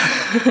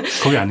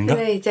 거기 아닌가?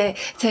 근데 이제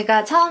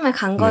제가 처음에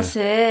간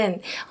것은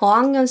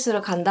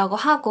어학연수를 간다고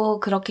하고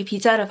그렇게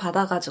비자를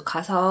받아가지고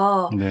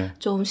가서 네.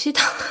 좀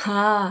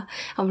쉬다가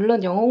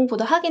물론 영어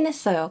공부도 하긴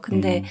했어요.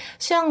 근데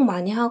수영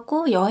많이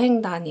하고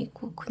여행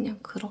다니고 그냥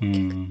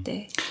그렇게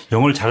그때.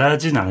 영어를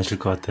잘하진 않으실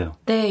것 같아요.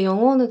 네,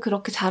 영어는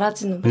그렇게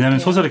잘하지는 못해요. 왜냐하면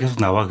소설에 계속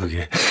나와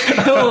그게.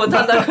 영어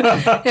못한다고.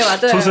 네,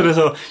 맞아요.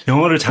 소설에서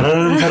영어를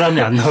잘하는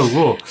사람이 안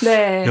나오고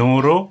네.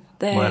 영어로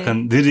네. 뭐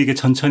약간 느리게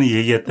천천히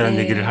얘기했다는 네,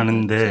 얘기를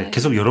하는데 맞아요.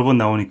 계속 여러 번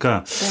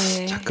나오니까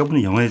네.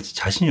 작가분이 영어에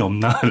자신이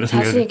없나 이런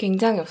자신이 생각이.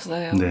 굉장히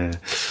없어요. 네,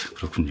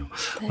 그렇군요.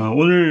 네.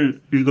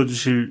 오늘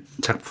읽어주실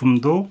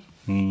작품도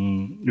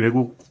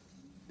외국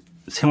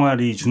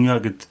생활이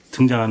중요하게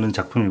등장하는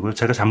작품이고요.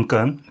 제가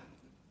잠깐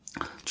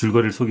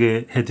줄거리를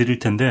소개해 드릴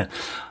텐데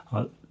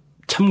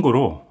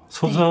참고로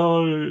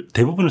소설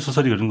대부분의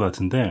소설이 그런 것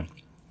같은데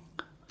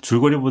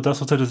줄거리보다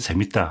소설이 더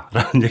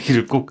재밌다라는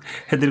얘기를 꼭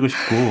해드리고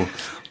싶고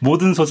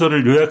모든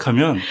소설을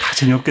요약하면 다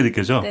재미없게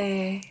느껴져.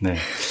 네. 네.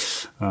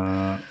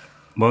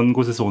 먼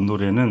곳에서 온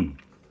노래는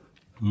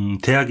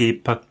대학에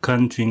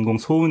입학한 주인공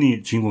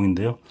소은이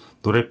주인공인데요.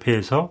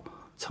 노래패에서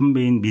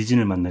선배인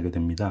미진을 만나게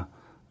됩니다.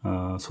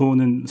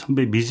 소은은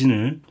선배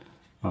미진을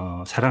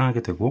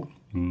사랑하게 되고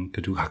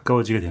그리고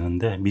가까워지게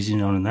되는데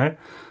미진이 어느 날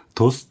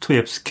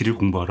도스토옙스키를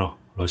공부하러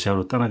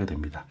러시아로 떠나게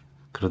됩니다.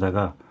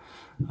 그러다가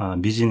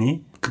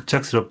미진이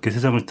급작스럽게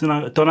세상을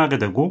떠나게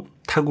되고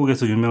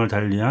타국에서 유명을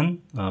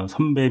달리한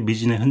선배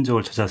미진의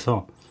흔적을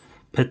찾아서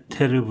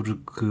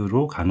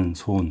페테르부르크로 가는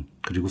소은,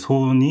 그리고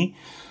소은이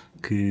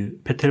그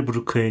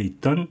페테르부르크에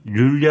있던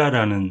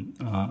률리아라는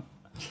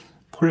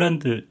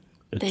폴란드였죠?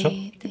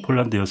 네, 네.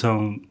 폴란드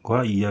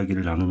여성과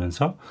이야기를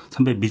나누면서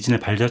선배 미진의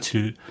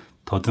발자취를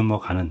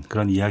더듬어가는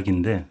그런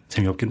이야기인데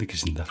재미없게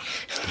느껴진다.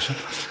 그렇죠?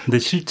 근데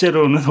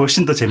실제로는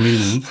훨씬 더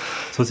재미있는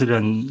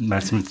소설이라는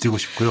말씀을 드리고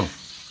싶고요.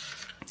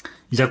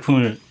 이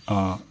작품을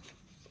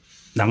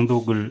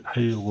낭독을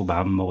하려고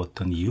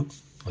마음먹었던 이유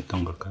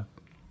어떤 걸까요?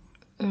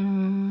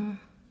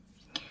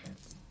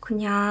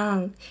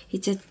 그냥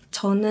이제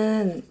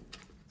저는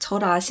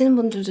저를 아시는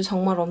분들도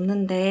정말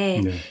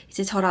없는데 네.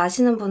 이제 저를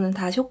아시는 분은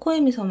다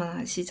쇼코의 미소만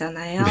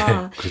아시잖아요. 네,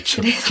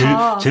 그렇죠.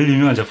 그래서 제일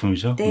유명한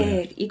작품이죠.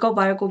 네, 이거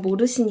말고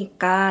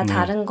모르시니까 네.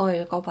 다른 거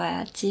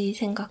읽어봐야지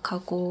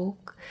생각하고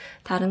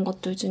다른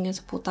것들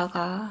중에서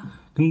보다가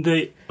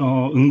근데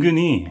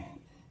은근히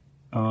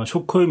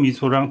쇼코의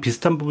미소랑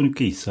비슷한 부분이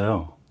꽤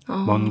있어요.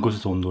 먼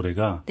곳에서 온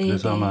노래가. 네,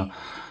 그래서 네. 아마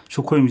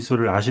쇼코의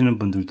미소를 아시는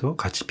분들도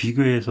같이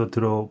비교해서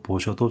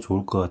들어보셔도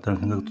좋을 것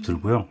같다는 생각도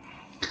들고요.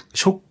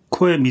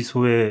 쇼코의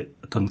미소의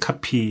어떤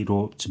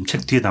카피로 지금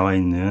책 뒤에 나와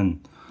있는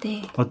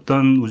네.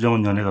 어떤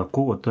우정은 연애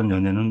같고 어떤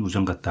연애는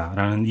우정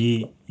같다라는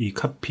이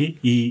카피,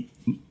 이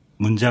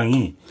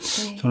문장이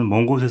네. 저는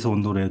먼 곳에서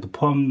온 노래에도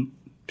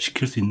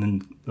포함시킬 수 있는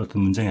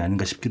어떤 문장이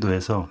아닌가 싶기도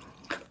해서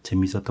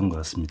재미있었던 것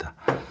같습니다.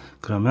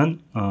 그러면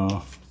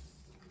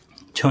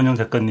최원영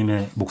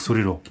작가님의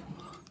목소리로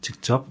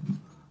직접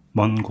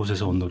먼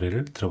곳에서 온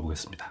노래를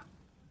들어보겠습니다.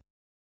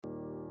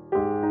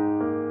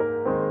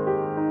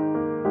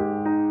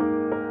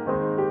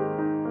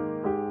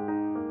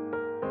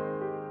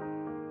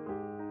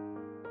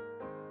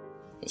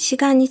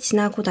 시간이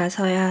지나고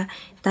나서야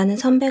나는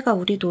선배가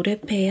우리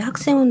노래패의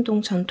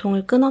학생운동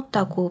전통을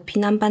끊었다고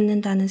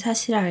비난받는다는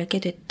사실을 알게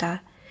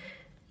됐다.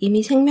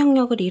 이미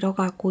생명력을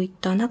잃어가고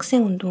있던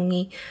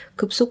학생운동이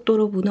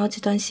급속도로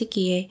무너지던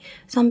시기에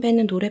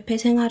선배는 노래패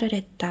생활을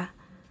했다.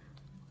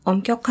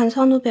 엄격한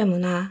선후배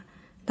문화,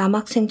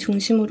 남학생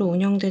중심으로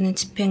운영되는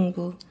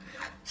집행부,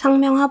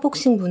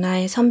 상명하복식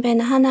문화에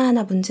선배는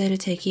하나하나 문제를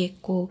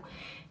제기했고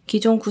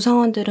기존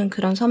구성원들은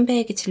그런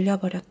선배에게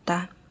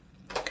질려버렸다.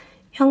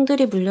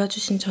 형들이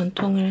물려주신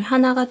전통을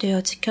하나가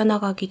되어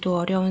지켜나가기도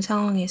어려운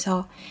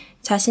상황에서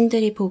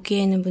자신들이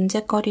보기에는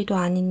문제거리도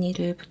아닌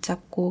일을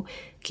붙잡고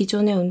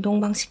기존의 운동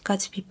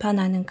방식까지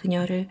비판하는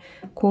그녀를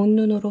고운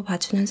눈으로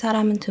봐주는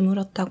사람은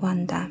드물었다고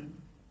한다.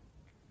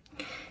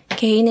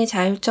 개인의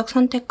자율적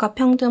선택과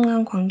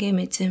평등한 관계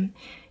맺음,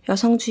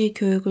 여성주의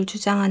교육을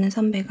주장하는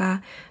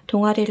선배가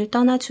동아리를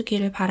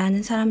떠나주기를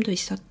바라는 사람도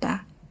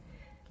있었다.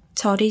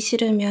 절이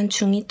싫으면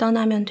중이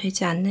떠나면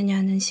되지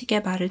않느냐는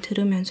식의 말을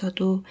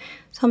들으면서도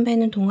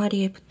선배는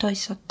동아리에 붙어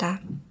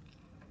있었다.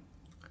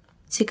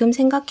 지금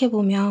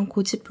생각해보면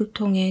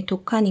고집불통의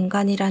독한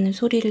인간이라는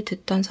소리를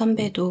듣던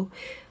선배도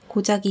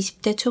고작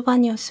 20대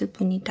초반이었을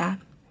뿐이다.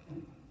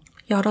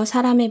 여러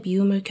사람의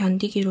미움을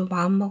견디기로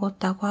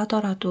마음먹었다고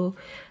하더라도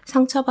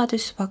상처받을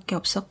수밖에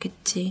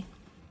없었겠지.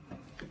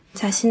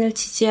 자신을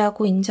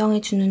지지하고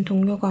인정해주는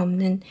동료가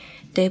없는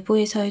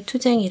내부에서의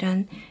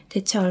투쟁이란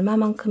대체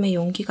얼마만큼의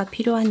용기가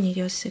필요한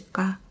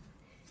일이었을까.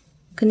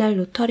 그날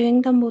로터리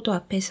횡단보도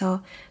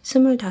앞에서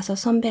 25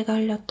 선배가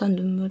흘렸던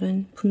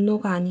눈물은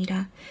분노가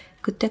아니라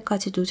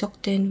그때까지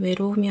누적된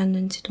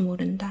외로움이었는지도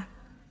모른다.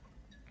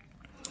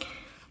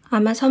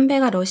 아마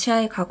선배가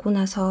러시아에 가고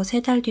나서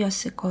 3달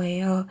뒤였을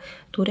거예요.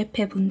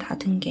 노래패 문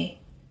닫은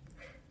게.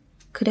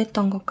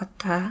 그랬던 것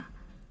같아.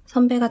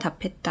 선배가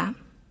답했다.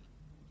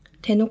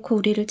 대놓고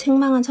우리를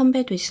책망한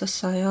선배도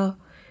있었어요.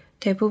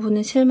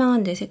 대부분은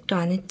실망한 내색도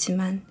안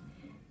했지만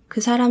그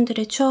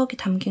사람들의 추억이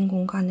담긴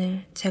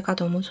공간을 제가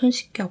너무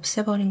손쉽게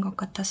없애버린 것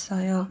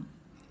같았어요.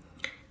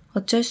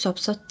 어쩔 수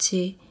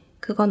없었지.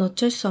 그건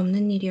어쩔 수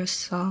없는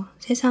일이었어.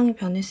 세상이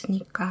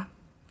변했으니까.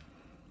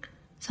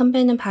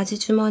 선배는 바지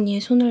주머니에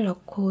손을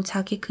넣고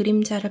자기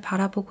그림자를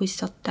바라보고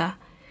있었다.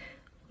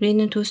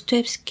 우리는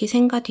도스토옙스키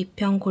생가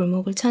뒤편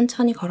골목을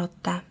천천히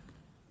걸었다.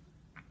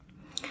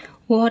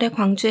 5월에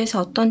광주에서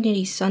어떤 일이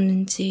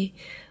있었는지,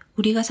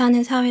 우리가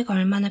사는 사회가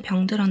얼마나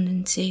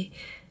병들었는지,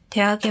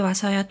 대학에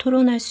와서야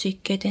토론할 수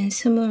있게 된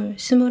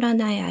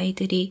 21의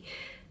아이들이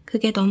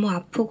그게 너무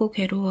아프고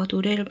괴로워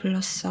노래를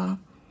불렀어.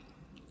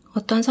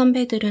 어떤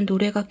선배들은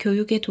노래가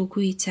교육의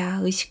도구이자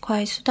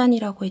의식화의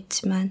수단이라고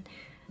했지만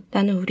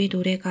나는 우리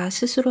노래가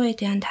스스로에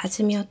대한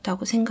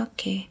다짐이었다고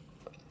생각해.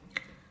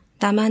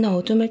 나만은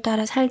어둠을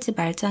따라 살지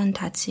말자는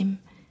다짐,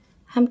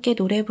 함께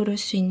노래 부를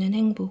수 있는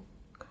행복,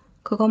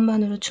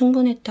 그것만으로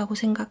충분했다고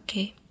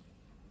생각해.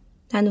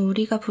 나는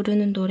우리가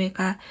부르는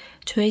노래가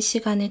조회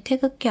시간에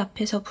태극기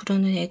앞에서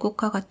부르는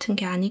애국가 같은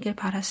게 아니길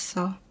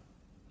바랐어.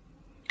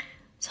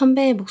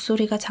 선배의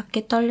목소리가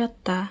작게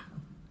떨렸다.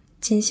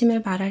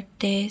 진심을 말할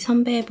때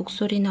선배의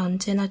목소리는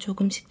언제나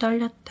조금씩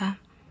떨렸다.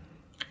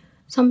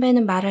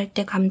 선배는 말할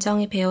때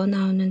감정이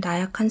배어나오는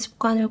나약한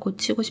습관을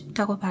고치고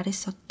싶다고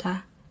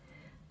말했었다.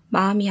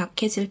 마음이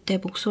약해질 때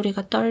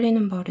목소리가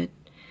떨리는 버릇,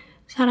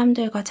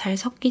 사람들과 잘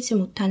섞이지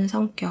못하는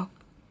성격,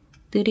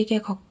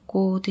 느리게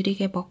걷고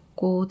느리게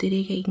먹고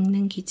느리게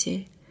읽는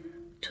기질,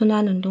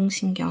 둔한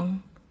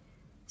운동신경,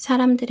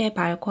 사람들의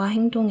말과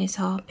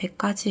행동에서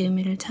 100가지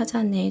의미를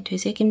찾아내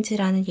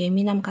되새김질하는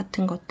예민함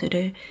같은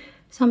것들을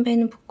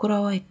선배는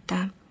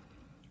부끄러워했다.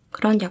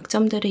 그런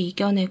약점들을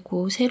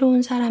이겨내고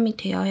새로운 사람이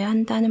되어야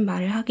한다는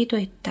말을 하기도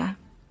했다.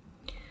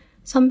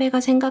 선배가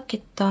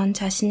생각했던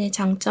자신의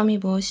장점이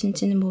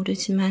무엇인지는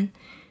모르지만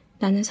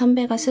나는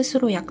선배가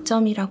스스로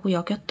약점이라고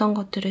여겼던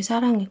것들을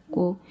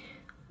사랑했고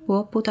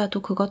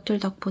무엇보다도 그것들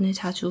덕분에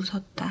자주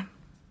웃었다.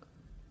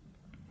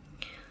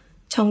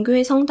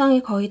 정교회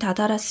성당에 거의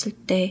다다랐을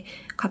때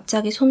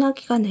갑자기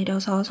소나기가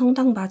내려서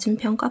성당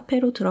맞은편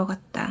카페로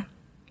들어갔다.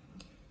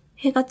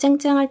 해가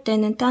쨍쨍할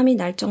때는 땀이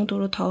날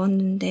정도로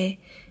더웠는데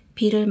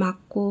비를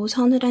맞고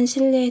서늘한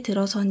실내에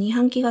들어서니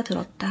한기가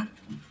들었다.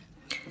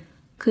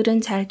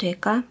 글은 잘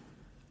될까?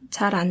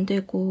 잘 안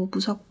되고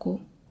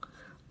무섭고.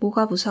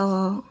 뭐가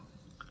무서워.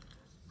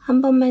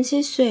 한 번만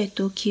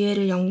실수해도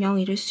기회를 영영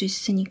잃을 수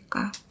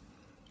있으니까.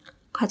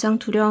 가장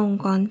두려운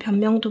건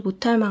변명도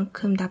못할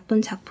만큼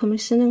나쁜 작품을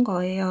쓰는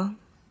거예요.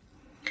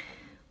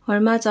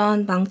 얼마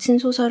전 망친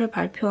소설을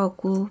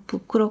발표하고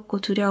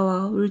부끄럽고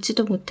두려워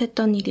울지도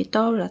못했던 일이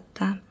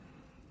떠올랐다.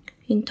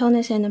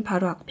 인터넷에는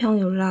바로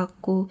악평이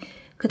올라왔고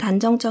그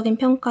단정적인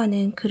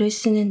평가는 글을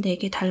쓰는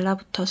내게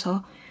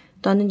달라붙어서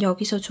너는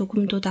여기서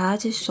조금도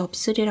나아질 수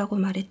없으리라고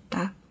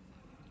말했다.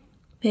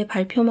 매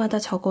발표마다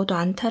적어도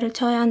안타를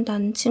쳐야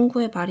한다는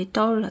친구의 말이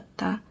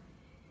떠올랐다.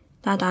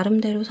 나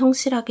나름대로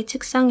성실하게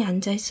책상에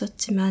앉아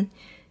있었지만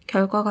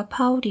결과가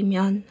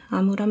파울이면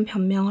아무런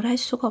변명을 할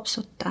수가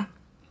없었다.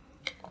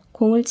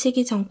 공을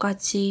치기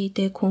전까지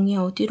내 공이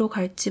어디로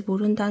갈지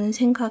모른다는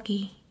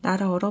생각이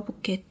나를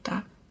얼어붙게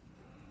했다.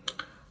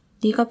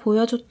 네가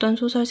보여줬던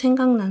소설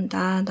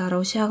생각난다. 나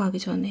러시아 가기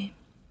전에.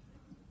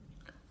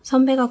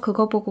 선배가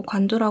그거 보고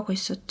관두라고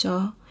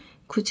했었죠.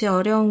 굳이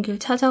어려운 길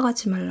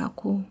찾아가지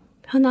말라고.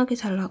 편하게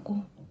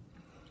살라고.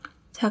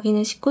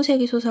 자기는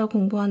 19세기 소설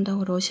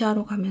공부한다고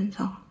러시아로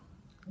가면서.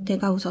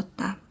 내가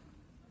웃었다.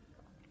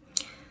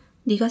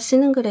 네가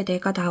쓰는 글에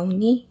내가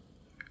나오니?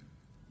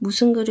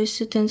 무슨 글을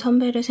쓰든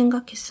선배를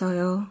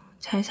생각했어요.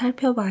 잘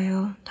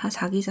살펴봐요. 다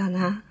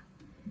자기잖아.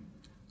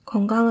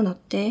 건강은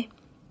어때?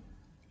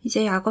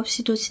 이제 약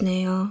없이도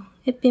지내요.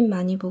 햇빛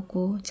많이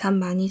보고 잠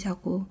많이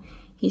자고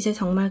이제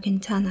정말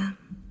괜찮아.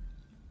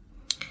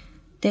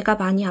 내가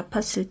많이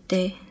아팠을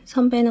때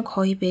선배는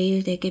거의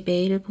매일 내게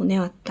메일을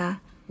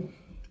보내왔다.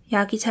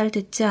 약이 잘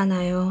듣지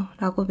않아요.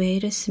 라고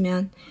메일을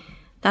쓰면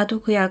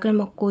나도 그 약을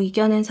먹고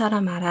이겨낸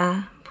사람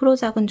알아.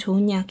 프로작은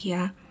좋은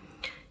약이야.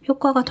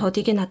 효과가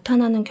더디게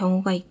나타나는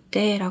경우가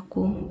있대.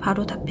 라고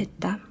바로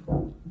답했다.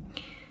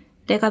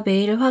 내가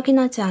메일을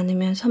확인하지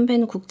않으면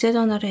선배는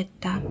국제전화를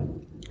했다.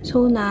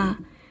 소은아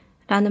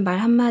라는 말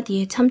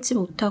한마디에 참지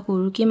못하고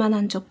울기만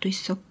한 적도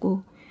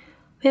있었고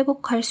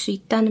회복할 수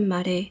있다는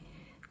말에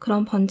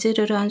그런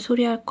번지르르한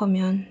소리 할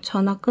거면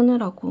전화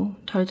끊으라고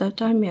덜덜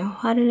떨며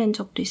화를 낸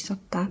적도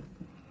있었다.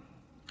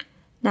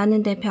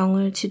 나는 내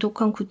병을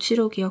지독한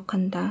구취로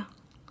기억한다.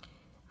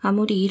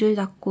 아무리 이를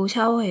닦고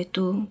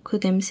샤워해도 그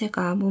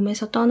냄새가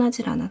몸에서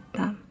떠나질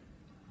않았다.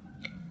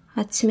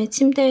 아침에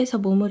침대에서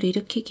몸을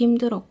일으키기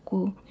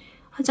힘들었고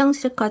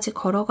화장실까지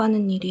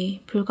걸어가는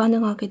일이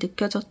불가능하게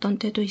느껴졌던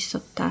때도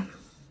있었다.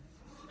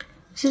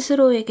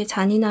 스스로에게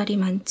잔인할이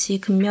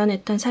많지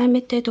근면했던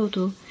삶의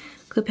태도도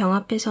그 병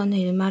앞에서는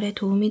일말에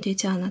도움이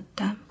되지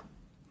않았다.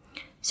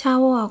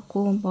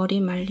 샤워하고 머리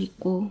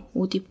말리고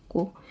옷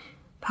입고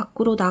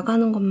밖으로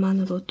나가는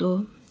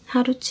것만으로도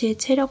하루치의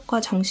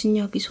체력과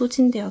정신력이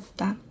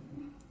소진되었다.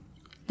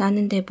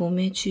 나는 내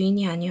몸의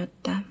주인이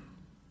아니었다.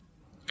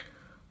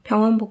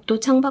 병원 복도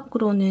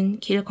창밖으로는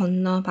길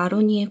건너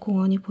마로니에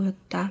공원이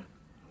보였다.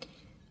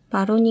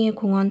 마로니에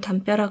공원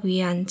담벼락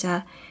위에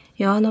앉아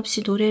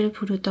여한없이 노래를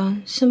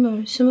부르던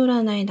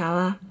 21의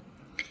나와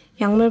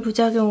약물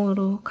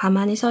부작용으로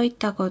가만히 서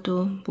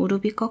있다가도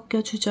무릎이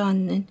꺾여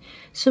주저앉는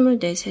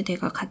 24의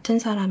내가 같은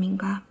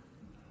사람인가.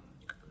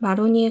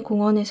 마로니에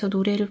공원에서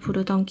노래를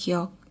부르던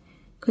기억,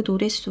 그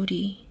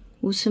노랫소리,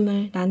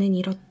 웃음을 나는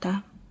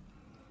잃었다.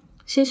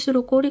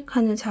 실수로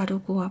꼬리칸을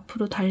자르고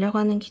앞으로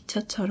달려가는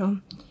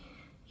기차처럼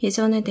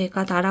예전에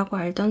내가 나라고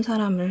알던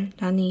사람을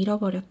나는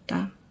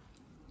잃어버렸다.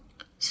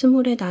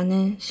 20의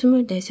나는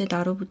 24의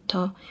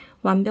나로부터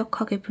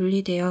완벽하게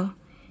분리되어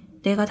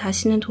내가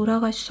다시는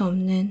돌아갈 수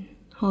없는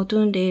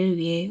어두운 레일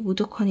위에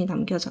우두커니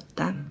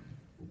남겨졌다.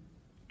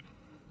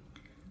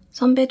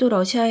 선배도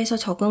러시아에서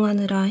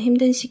적응하느라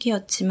힘든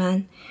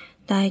시기였지만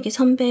나에게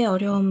선배의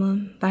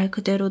어려움은 말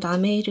그대로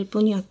남의 일일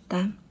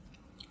뿐이었다.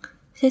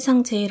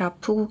 세상 제일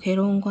아프고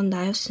괴로운 건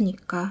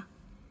나였으니까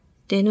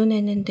내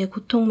눈에는 내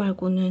고통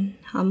말고는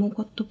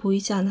아무것도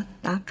보이지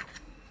않았다.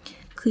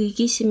 그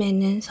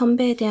이기심에는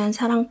선배에 대한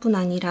사랑뿐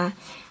아니라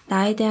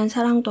나에 대한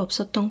사랑도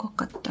없었던 것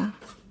같다.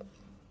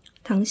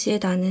 당시에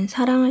나는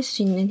사랑할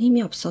수 있는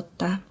힘이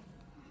없었다.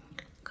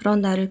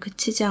 그런 나를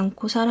그치지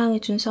않고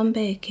사랑해준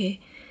선배에게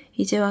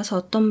이제 와서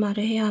어떤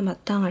말을 해야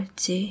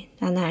마땅할지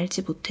나는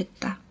알지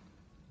못했다.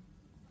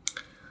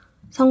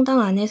 성당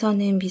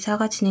안에서는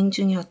미사가 진행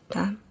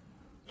중이었다.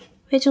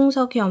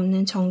 회중석이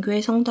없는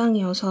정교의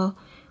성당이어서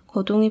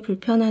거동이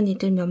불편한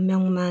이들 몇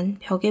명만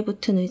벽에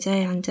붙은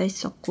의자에 앉아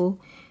있었고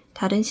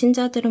다른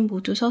신자들은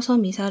모두 서서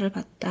미사를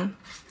봤다.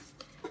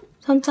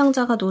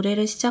 선창자가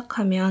노래를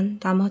시작하면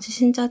나머지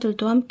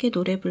신자들도 함께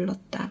노래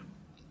불렀다.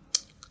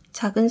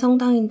 작은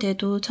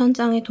성당인데도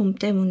천장의 돔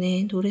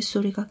때문에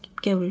노랫소리가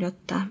깊게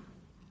울렸다.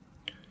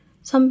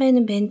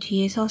 선배는 맨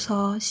뒤에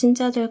서서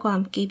신자들과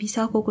함께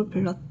미사곡을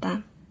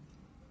불렀다.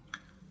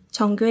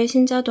 정교의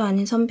신자도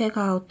아닌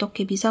선배가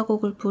어떻게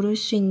미사곡을 부를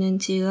수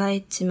있는지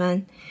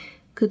의아했지만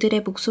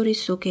그들의 목소리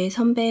속에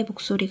선배의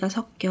목소리가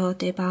섞여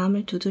내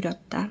마음을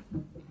두드렸다.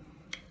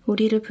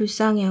 우리를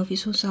불쌍히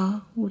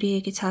여기소서,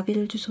 우리에게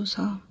자비를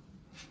주소서.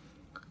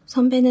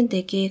 선배는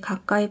내게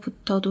가까이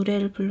붙어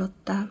노래를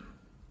불렀다.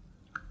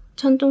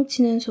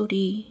 천둥치는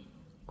소리,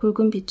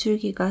 굵은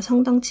빗줄기가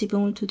성당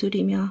지붕을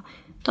두드리며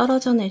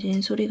떨어져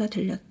내리는 소리가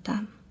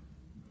들렸다.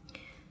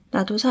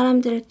 나도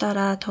사람들을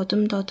따라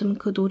더듬더듬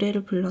그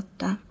노래를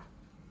불렀다.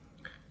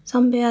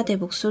 선배와 내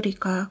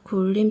목소리가 그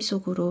울림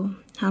속으로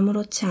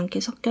아무렇지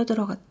않게 섞여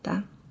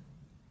들어갔다.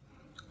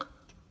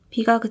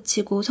 비가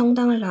그치고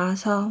성당을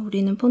나와서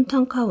우리는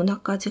폰탄카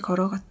운하까지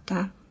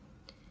걸어갔다.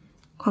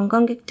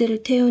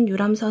 관광객들을 태운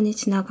유람선이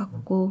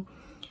지나갔고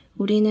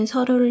우리는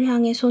서로를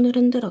향해 손을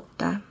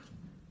흔들었다.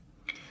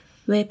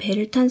 왜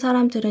배를 탄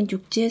사람들은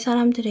육지의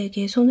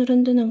사람들에게 손을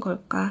흔드는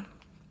걸까?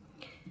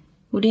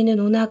 우리는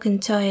운하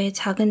근처의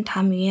작은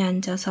담 위에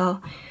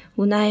앉아서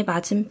운하의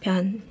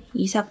맞은편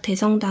이삭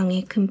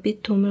대성당의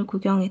금빛 돔을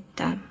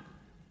구경했다.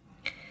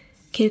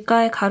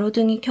 길가에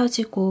가로등이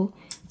켜지고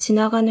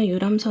지나가는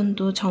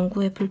유람선도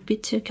전구에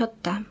불빛을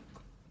켰다.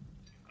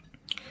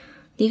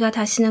 네가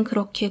다시는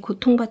그렇게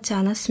고통받지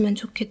않았으면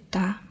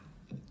좋겠다.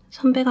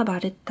 선배가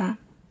말했다.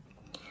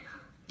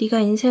 네가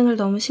인생을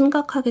너무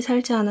심각하게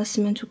살지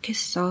않았으면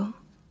좋겠어.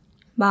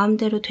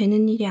 마음대로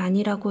되는 일이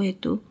아니라고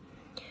해도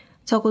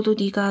적어도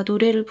네가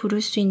노래를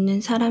부를 수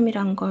있는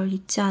사람이란 걸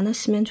잊지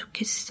않았으면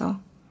좋겠어.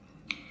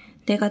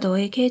 내가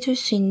너에게 해줄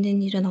수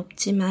있는 일은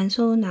없지만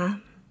소은아.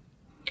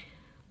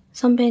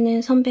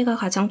 선배는 선배가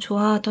가장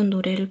좋아하던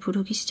노래를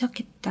부르기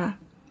시작했다.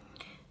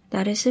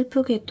 나를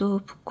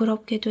슬프게도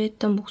부끄럽게도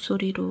했던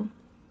목소리로.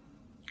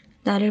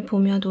 나를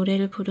보며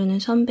노래를 부르는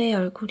선배의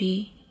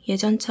얼굴이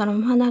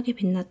예전처럼 환하게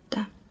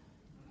빛났다.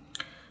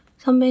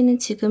 선배는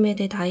지금의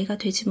내 나이가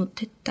되지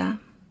못했다.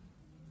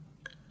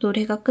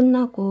 노래가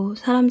끝나고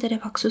사람들의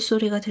박수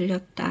소리가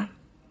들렸다.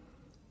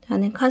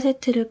 나는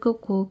카세트를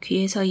끄고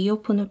귀에서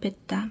이어폰을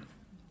뺐다.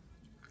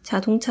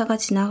 자동차가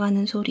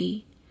지나가는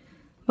소리,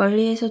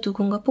 멀리에서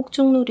누군가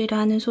폭죽놀이를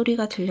하는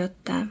소리가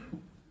들렸다.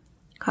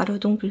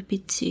 가로등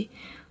불빛이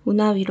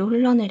운하 위로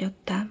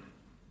흘러내렸다.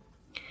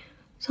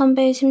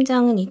 선배의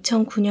심장은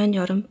 2009년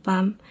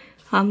여름밤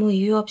아무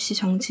이유 없이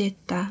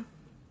정지했다.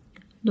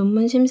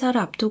 논문 심사를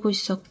앞두고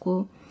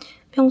있었고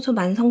평소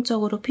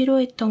만성적으로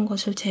필요했던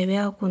것을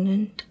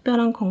제외하고는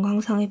특별한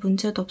건강상의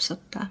문제도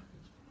없었다.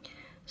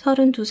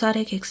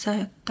 32살의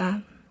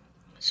객사였다.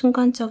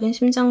 순간적인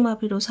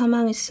심장마비로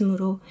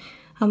사망했으므로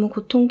아무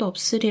고통도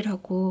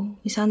없으리라고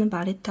의사는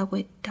말했다고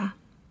했다.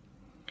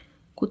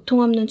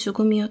 고통 없는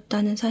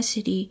죽음이었다는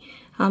사실이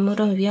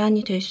아무런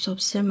위안이 될 수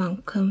없을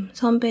만큼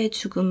선배의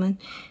죽음은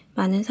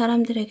많은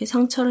사람들에게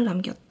상처를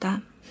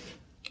남겼다.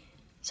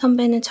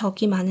 선배는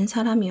적이 많은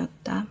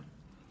사람이었다.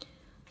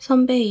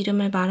 선배의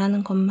이름을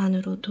말하는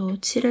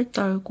것만으로도 치를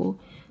떨고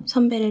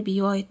선배를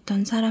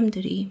미워했던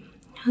사람들이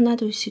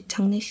하나둘씩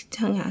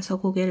장례식장에 와서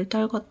고개를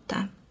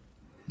떨궜다.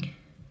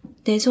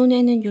 내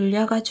손에는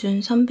율리아가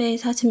준 선배의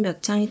사진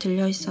몇 장이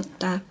들려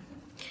있었다.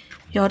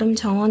 여름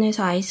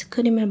정원에서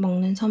아이스크림을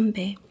먹는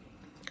선배,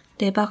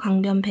 네바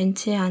강변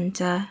벤치에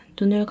앉아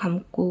눈을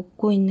감고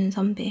웃고 있는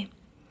선배,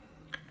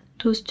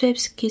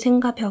 도스토옙스키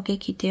생가 벽에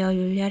기대어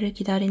율리아를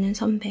기다리는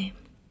선배,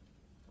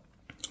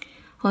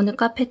 어느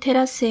카페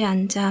테라스에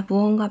앉아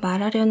무언가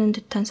말하려는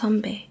듯한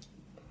선배,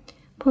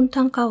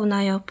 폰탄카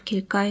운하 옆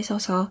길가에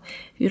서서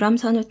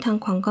유람선을 탄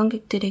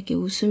관광객들에게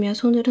웃으며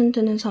손을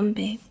흔드는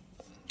선배,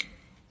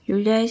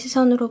 율리아의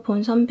시선으로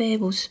본 선배의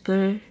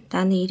모습을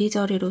나는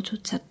이리저리로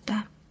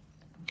쫓았다.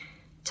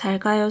 잘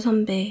가요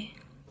선배.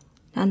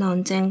 나는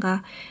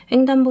언젠가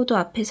횡단보도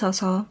앞에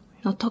서서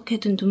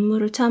어떻게든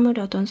눈물을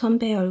참으려던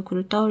선배의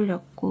얼굴을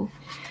떠올렸고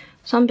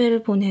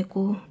선배를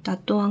보내고 나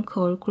또한 그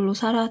얼굴로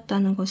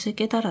살아왔다는 것을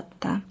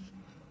깨달았다.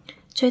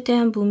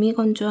 최대한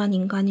무미건조한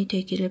인간이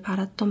되기를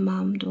바랐던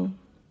마음도.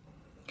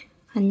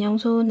 안녕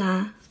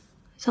소은아.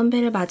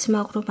 선배를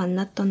마지막으로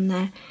만났던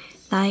날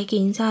나에게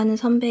인사하는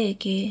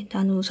선배에게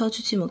나는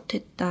웃어주지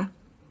못했다.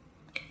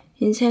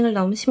 인생을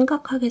너무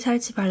심각하게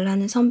살지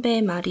말라는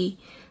선배의 말이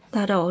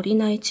나를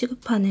어린아이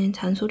취급하는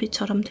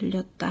잔소리처럼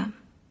들렸다.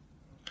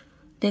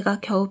 내가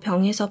겨우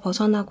병에서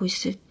벗어나고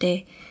있을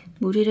때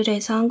무리를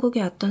해서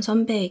한국에 왔던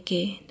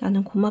선배에게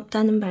나는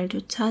고맙다는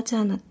말조차 하지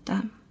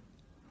않았다.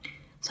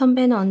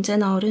 선배는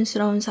언제나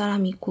어른스러운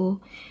사람이고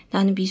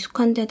나는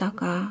미숙한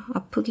데다가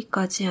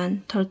아프기까지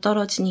한 덜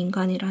떨어진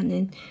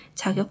인간이라는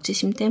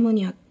자격지심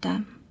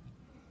때문이었다.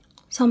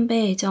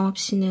 선배의 애정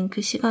없이는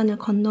그 시간을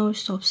건너올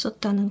수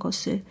없었다는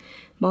것을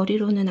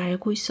머리로는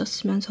알고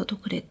있었으면서도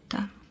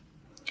그랬다.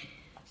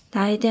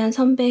 나에 대한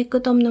선배의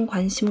끝없는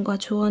관심과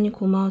조언이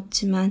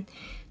고마웠지만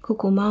그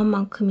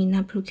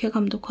고마움만큼이나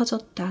불쾌감도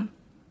커졌다.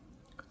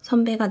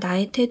 선배가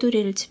나의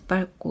테두리를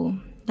짓밟고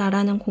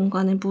나라는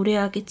공간을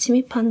무례하게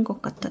침입하는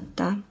것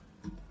같았다.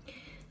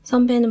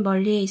 선배는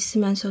멀리에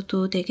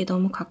있으면서도 내게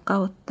너무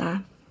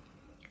가까웠다.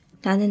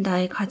 나는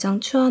나의 가장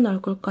추한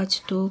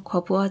얼굴까지도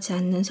거부하지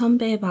않는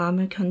선배의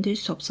마음을 견딜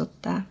수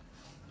없었다.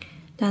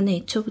 나는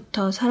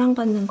애초부터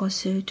사랑받는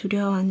것을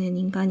두려워하는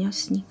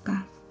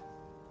인간이었으니까.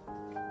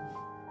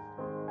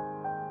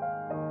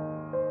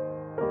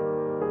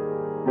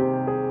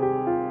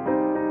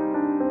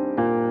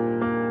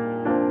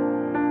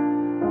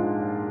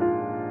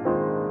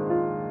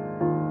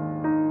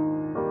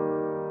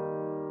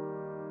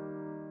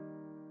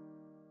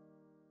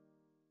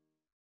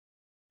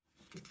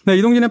 네,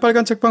 이동진의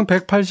빨간 책방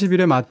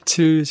 180일에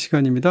마칠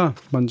시간입니다.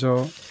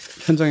 먼저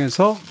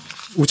현장에서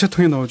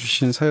우체통에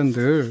넣어주신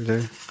사연들, 네,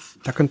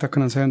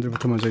 따끈따끈한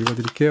사연들부터 먼저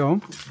읽어드릴게요.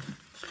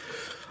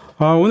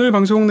 오늘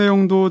방송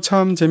내용도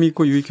참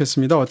재미있고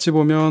유익했습니다. 어찌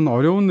보면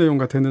어려운 내용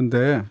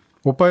같았는데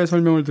오빠의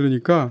설명을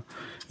들으니까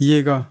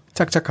이해가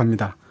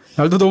짝짝합니다.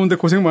 날도 더운데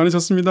고생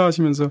많으셨습니다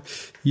하시면서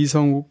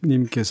이성욱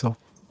님께서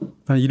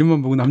난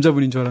이름만 보고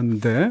남자분인 줄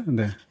알았는데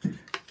네,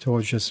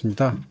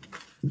 적어주셨습니다.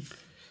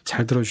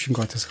 잘 들어주신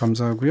것 같아서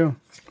감사하고요.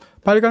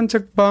 빨간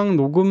책방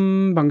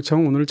녹음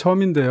방청 오늘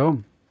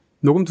처음인데요.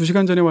 녹음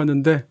 2시간 전에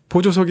왔는데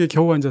보조석에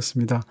겨우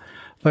앉았습니다.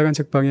 빨간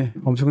책방에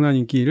엄청난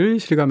인기를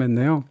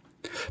실감했네요.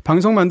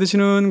 방송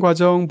만드시는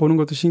과정 보는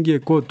것도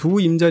신기했고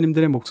두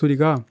임자님들의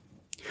목소리가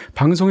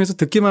방송에서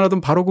듣기만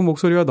하던 바로 그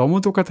목소리가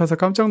너무 똑같아서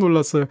깜짝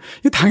놀랐어요.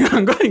 이게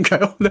당연한 거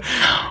아닌가요? 근데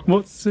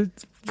뭐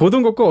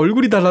보던 것과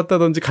얼굴이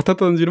달랐다든지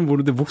같았다든지는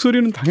모르는데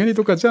목소리는 당연히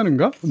똑같지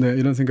않은가? 네,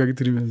 이런 생각이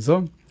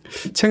들으면서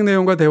책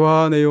내용과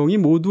대화 내용이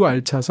모두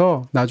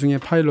알차서 나중에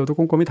파일로도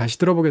꼼꼼히 다시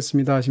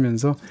들어보겠습니다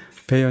하시면서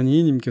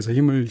배연희 님께서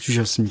힘을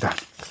주셨습니다.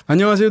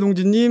 안녕하세요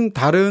동진님.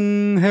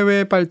 다른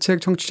해외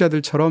빨책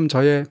청취자들처럼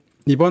저의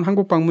이번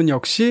한국 방문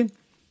역시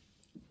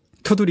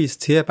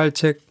투두리스트에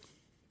빨책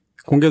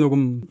공개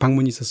녹음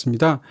방문이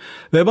있었습니다.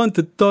 매번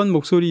듣던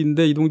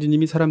목소리인데 이동진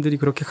님이 사람들이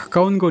그렇게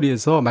가까운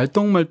거리에서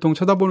말똥말똥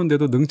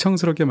쳐다보는데도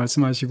능청스럽게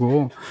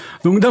말씀하시고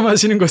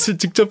농담하시는 것을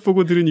직접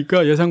보고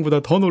들으니까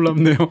예상보다 더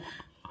놀랍네요.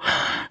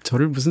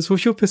 저를 무슨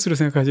소시오패스로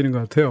생각하시는 것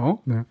같아요.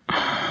 네.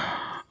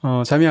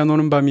 잠이 안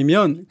오는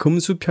밤이면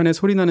금수편에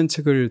소리나는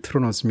책을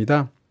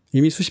틀어놓습니다.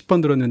 이미 수십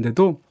번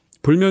들었는데도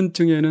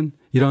불면증에는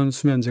이런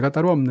수면제가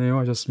따로 없네요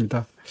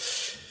하셨습니다.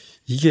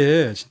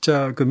 이게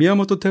진짜 그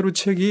미야모토 테루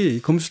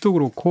책이 금수도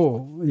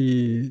그렇고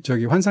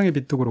환상의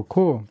빛도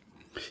그렇고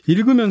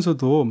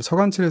읽으면서도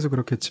서간체에서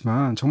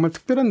그렇겠지만 정말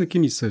특별한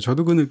느낌이 있어요.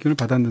 저도 그 느낌을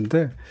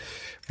받았는데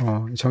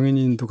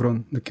정인님도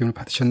그런 느낌을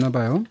받으셨나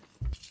봐요.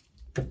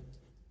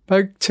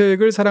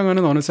 빨책을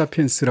사랑하는 어느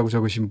사피엔스라고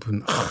적으신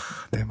분.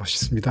 네,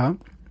 멋있습니다.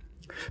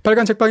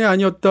 빨간 책방이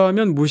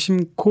아니었다면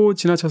무심코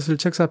지나쳤을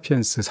책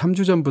사피엔스.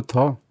 3주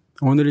전부터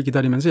오늘을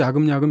기다리면서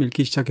야금야금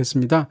읽기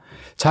시작했습니다.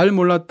 잘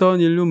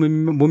몰랐던 인류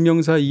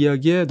문명사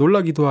이야기에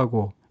놀라기도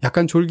하고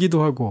약간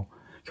졸기도 하고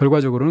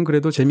결과적으로는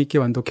그래도 재밌게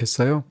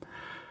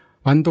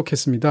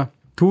완독했습니다.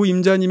 두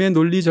임자님의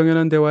논리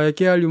정연한 대화에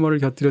깨알 유머를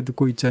곁들여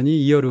듣고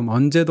있자니 이 여름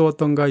언제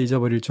더웠던가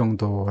잊어버릴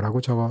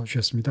정도라고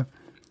적어주셨습니다.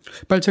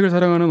 빨책을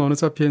사랑하는 어느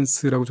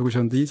사피엔스라고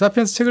적으셨는데 이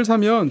사피엔스 책을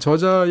사면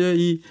저자의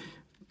이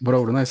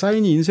뭐라고 그러나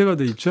사인이 인쇄가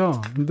돼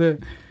있죠. 근데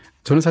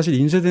저는 사실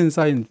인쇄된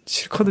사인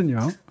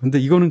싫거든요. 근데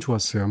이거는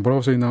좋았어요.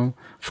 뭐라고 써있나?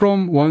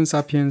 From one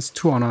sapiens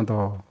to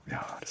another.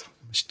 야, 그래서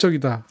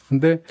시적이다.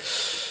 근데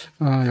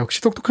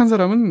역시 똑똑한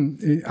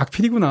사람은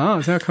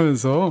악필이구나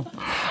생각하면서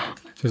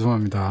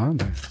죄송합니다.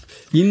 네.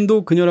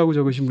 인도 그녀라고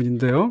적으신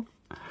분인데요.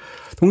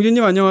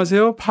 동진님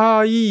안녕하세요.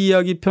 파이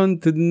이야기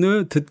편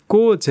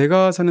듣고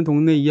제가 사는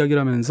동네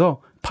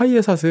이야기라면서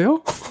파이에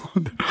사세요?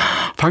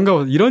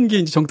 반가워. 이런 게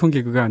이제 정통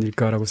개그가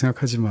아닐까라고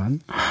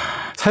생각하지만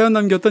사연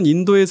남겼던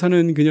인도에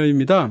사는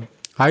그녀입니다.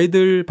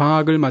 아이들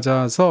방학을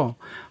맞아서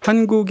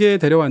한국에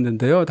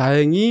데려왔는데요.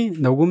 다행히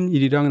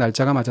녹음일이랑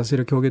날짜가 맞아서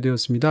이렇게 오게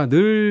되었습니다.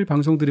 늘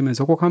방송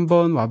들으면서 꼭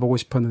한번 와보고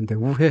싶었는데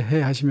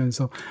우헤헤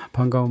하시면서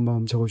반가운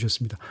마음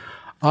적어주셨습니다.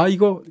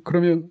 이거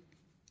그러면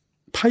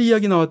파이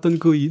이야기 나왔던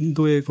그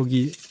인도의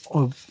거기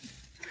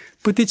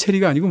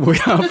뿌띠체리가 아니고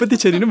뭐야?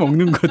 뿌띠체리는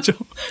먹는 거죠.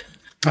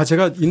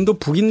 제가 인도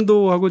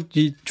북인도하고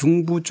이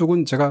중부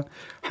쪽은 제가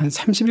한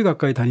 30일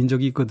가까이 다닌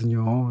적이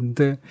있거든요.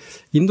 근데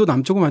인도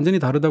남쪽은 완전히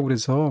다르다고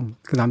그래서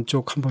그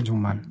남쪽 한번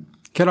정말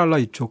케랄라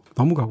이쪽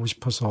너무 가고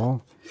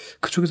싶어서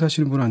그쪽에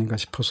사시는 분 아닌가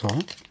싶어서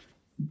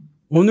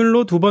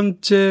오늘로 두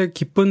번째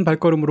기쁜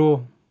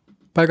발걸음으로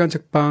빨간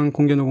책방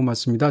공개 녹음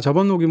왔습니다.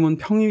 저번 녹음은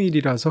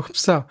평일이라서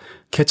흡사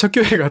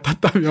개척교회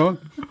같았다면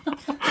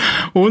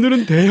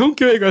오늘은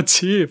대형교회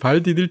같이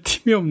발 디딜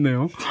틈이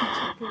없네요.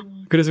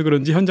 그래서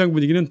그런지 현장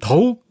분위기는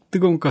더욱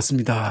뜨거운 것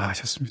같습니다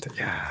하셨습니다.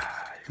 이야,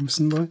 이거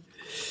무슨 뭐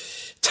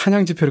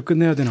찬양 집회로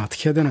끝내야 되나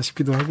어떻게 해야 되나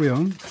싶기도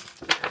하고요.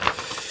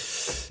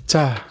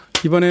 자,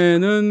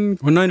 이번에는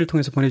온라인을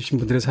통해서 보내주신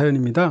분들의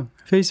사연입니다.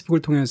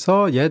 페이스북을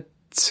통해서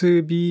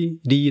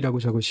예츠비리라고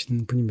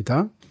적으신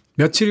분입니다.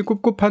 며칠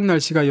꿉꿉한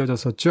날씨가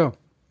이어졌었죠.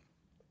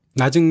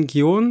 낮은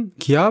기온,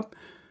 기압,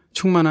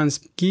 충만한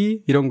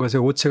습기 이런 것에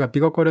오체가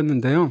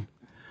삐걱거렸는데요.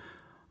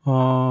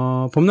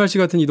 봄 날씨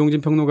같은 이동진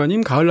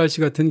평론가님, 가을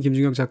날씨 같은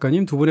김중혁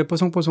작가님 두 분의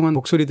뽀송뽀송한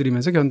목소리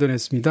들으면서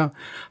견뎌냈습니다.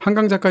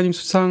 한강 작가님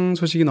수상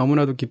소식이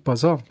너무나도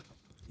기뻐서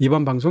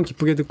이번 방송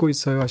기쁘게 듣고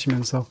있어요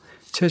하시면서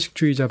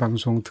채식주의자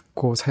방송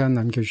듣고 사연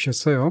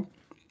남겨주셨어요.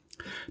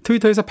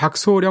 트위터에서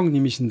박소령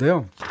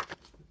님이신데요.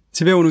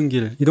 집에 오는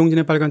길,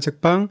 이동진의 빨간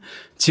책방,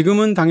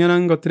 지금은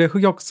당연한 것들의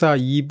흑역사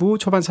 2부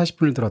초반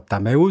 40분을 들었다.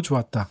 매우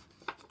좋았다.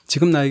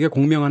 지금 나에게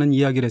공명하는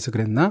이야기를 해서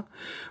그랬나?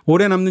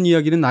 오래 남는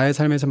이야기는 나의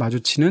삶에서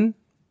마주치는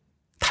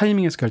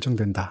타이밍에서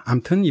결정된다.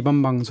 암튼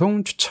이번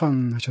방송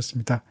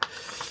추천하셨습니다.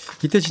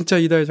 이때 진짜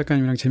이다혜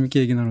작가님이랑 재밌게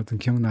얘기 나눴던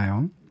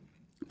기억나요?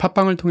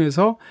 팟빵을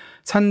통해서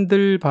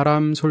산들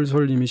바람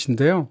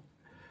솔솔님이신데요.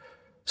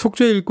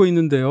 속죄 읽고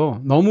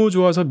있는데요. 너무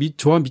좋아서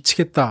좋아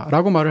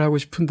미치겠다라고 말을 하고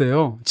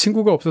싶은데요.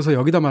 친구가 없어서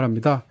여기다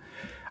말합니다.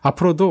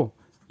 앞으로도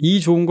이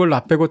좋은 걸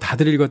나 빼고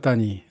다들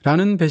읽었다니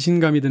라는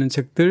배신감이 드는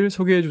책들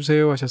소개해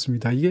주세요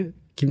하셨습니다. 이게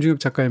김중엽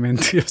작가의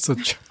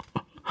멘트였었죠.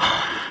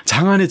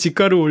 장안에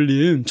집가를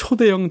올린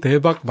초대형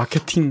대박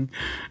마케팅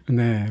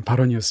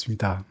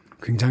발언이었습니다.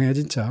 굉장해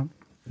진짜.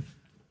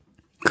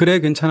 그래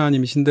괜찮아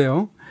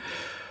님이신데요.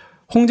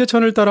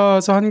 홍제천을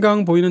따라서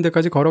한강 보이는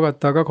데까지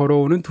걸어갔다가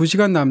걸어오는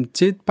 2시간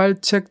남짓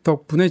빨책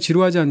덕분에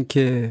지루하지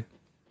않게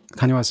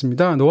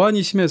다녀왔습니다.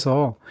 노안이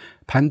심해서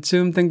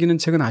반쯤 땡기는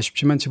책은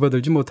아쉽지만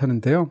집어들지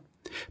못하는데요.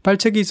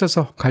 빨책이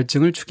있어서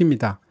갈증을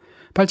축입니다.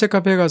 빨책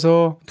카페에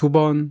가서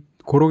 2번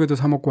고로케도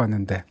사 먹고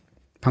왔는데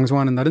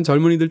방송하는 날은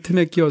젊은이들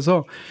틈에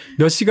끼어서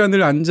몇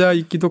시간을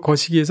앉아있기도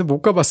거시기해서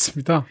못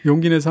가봤습니다.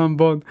 용기 내서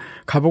한번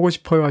가보고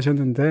싶어요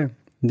하셨는데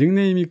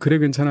닉네임이 그래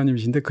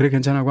괜찮아님이신데 그래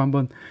괜찮아고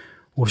한번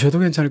오셔도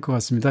괜찮을 것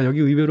같습니다. 여기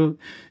의외로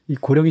이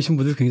고령이신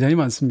분들 굉장히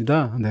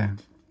많습니다. 네.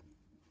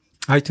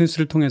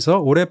 아이튠스를 통해서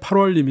올해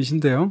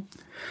 8월님이신데요.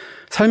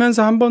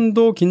 살면서 한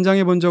번도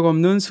긴장해 본 적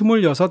없는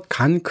 26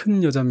 간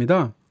큰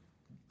여자입니다.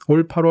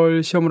 올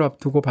 8월 시험을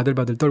앞두고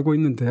바들바들 떨고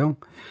있는데요.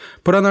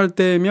 불안할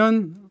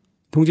때면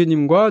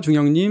동재님과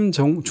중영님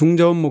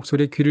중저음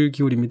목소리에 귀를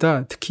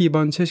기울입니다. 특히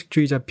이번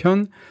채식주의자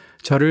편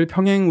저를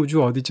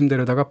평행우주 어디쯤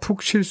데려다가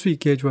푹 쉴 수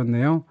있게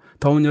해주었네요.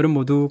 더운 여름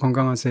모두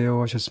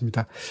건강하세요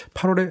하셨습니다.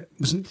 8월에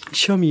무슨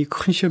시험이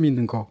큰 시험이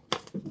있는 거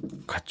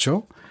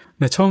같죠?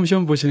 네, 처음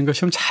시험 보시는 거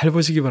시험 잘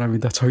보시기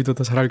바랍니다. 저희도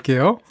더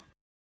잘할게요.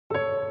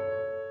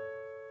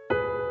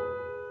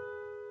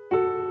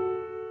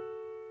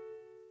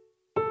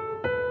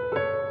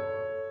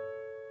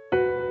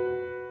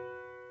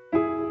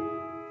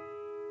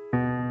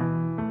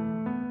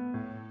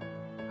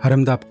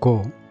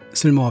 아름답고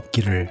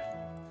쓸모없기를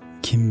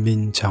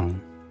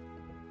김민정.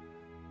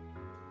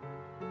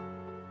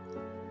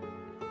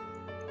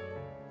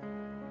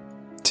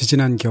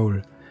 지지난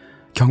겨울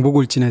경북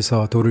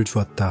울진에서 돌을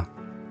주었다.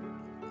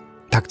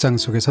 닭장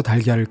속에서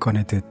달걀을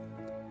꺼내듯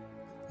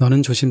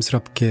너는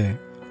조심스럽게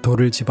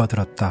돌을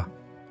집어들었다.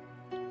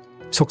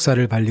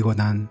 속살을 발리고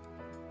난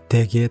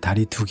대게의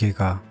다리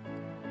 2개가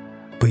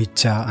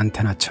V자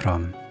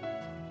안테나처럼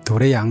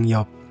돌의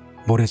양옆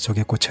모래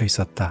속에 꽂혀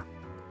있었다.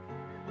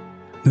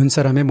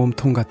 눈사람의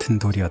몸통 같은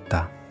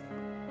돌이었다.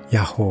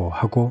 야호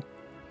하고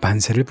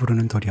만세를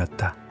부르는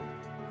돌이었다.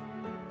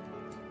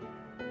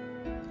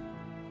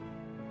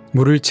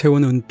 물을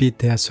채운 은빛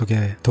대야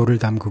속에 돌을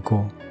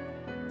담그고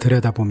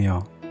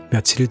들여다보며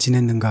며칠을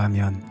지냈는가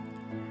하면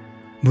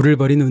물을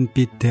버린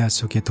은빛 대야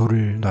속에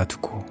돌을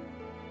놔두고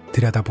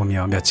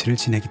들여다보며 며칠을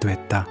지내기도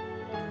했다.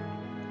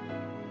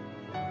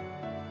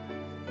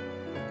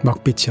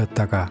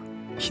 먹빛이었다가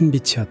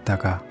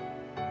흰빛이었다가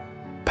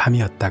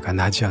밤이었다가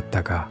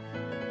낮이었다가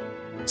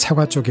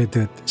사과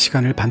쪼개듯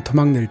시간을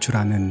반토막 낼 줄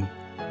아는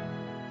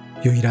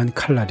유일한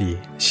칼날이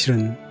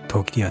실은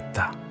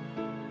독일이었다.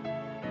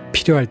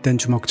 필요할 땐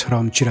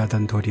주먹처럼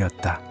쥐라던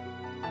돌이었다.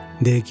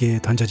 내게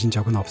던져진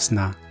적은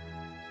없으나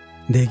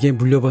내게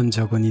물려본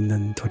적은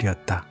있는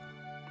돌이었다.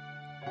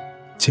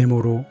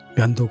 제모로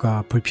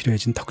면도가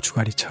불필요해진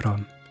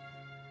턱주가리처럼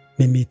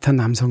밋밋한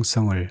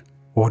남성성을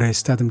오래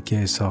쓰다듬게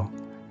해서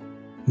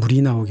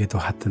물이 나오게도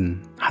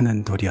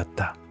하는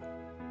돌이었다.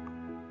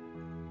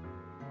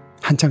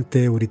 한창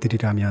때의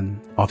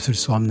우리들이라면 없을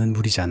수 없는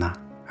물이잖아.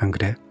 안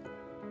그래?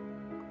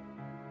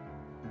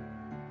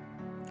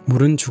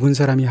 물은 죽은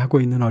사람이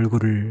하고 있는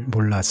얼굴을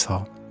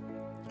몰라서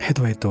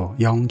해도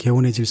영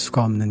개운해질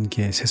수가 없는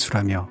게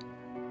세수라며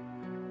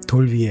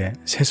돌 위에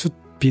세숫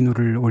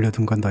비누를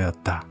올려둔 건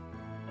너였다.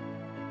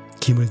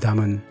 김을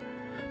담은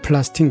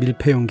플라스틱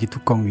밀폐용기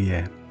뚜껑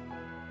위에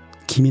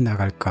김이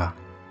나갈까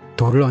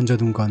돌을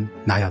얹어둔 건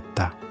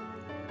나였다.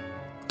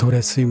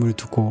 돌에 쓰임을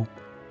두고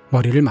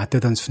머리를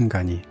맞대던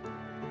순간이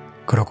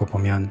그러고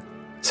보면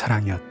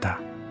사랑이었다.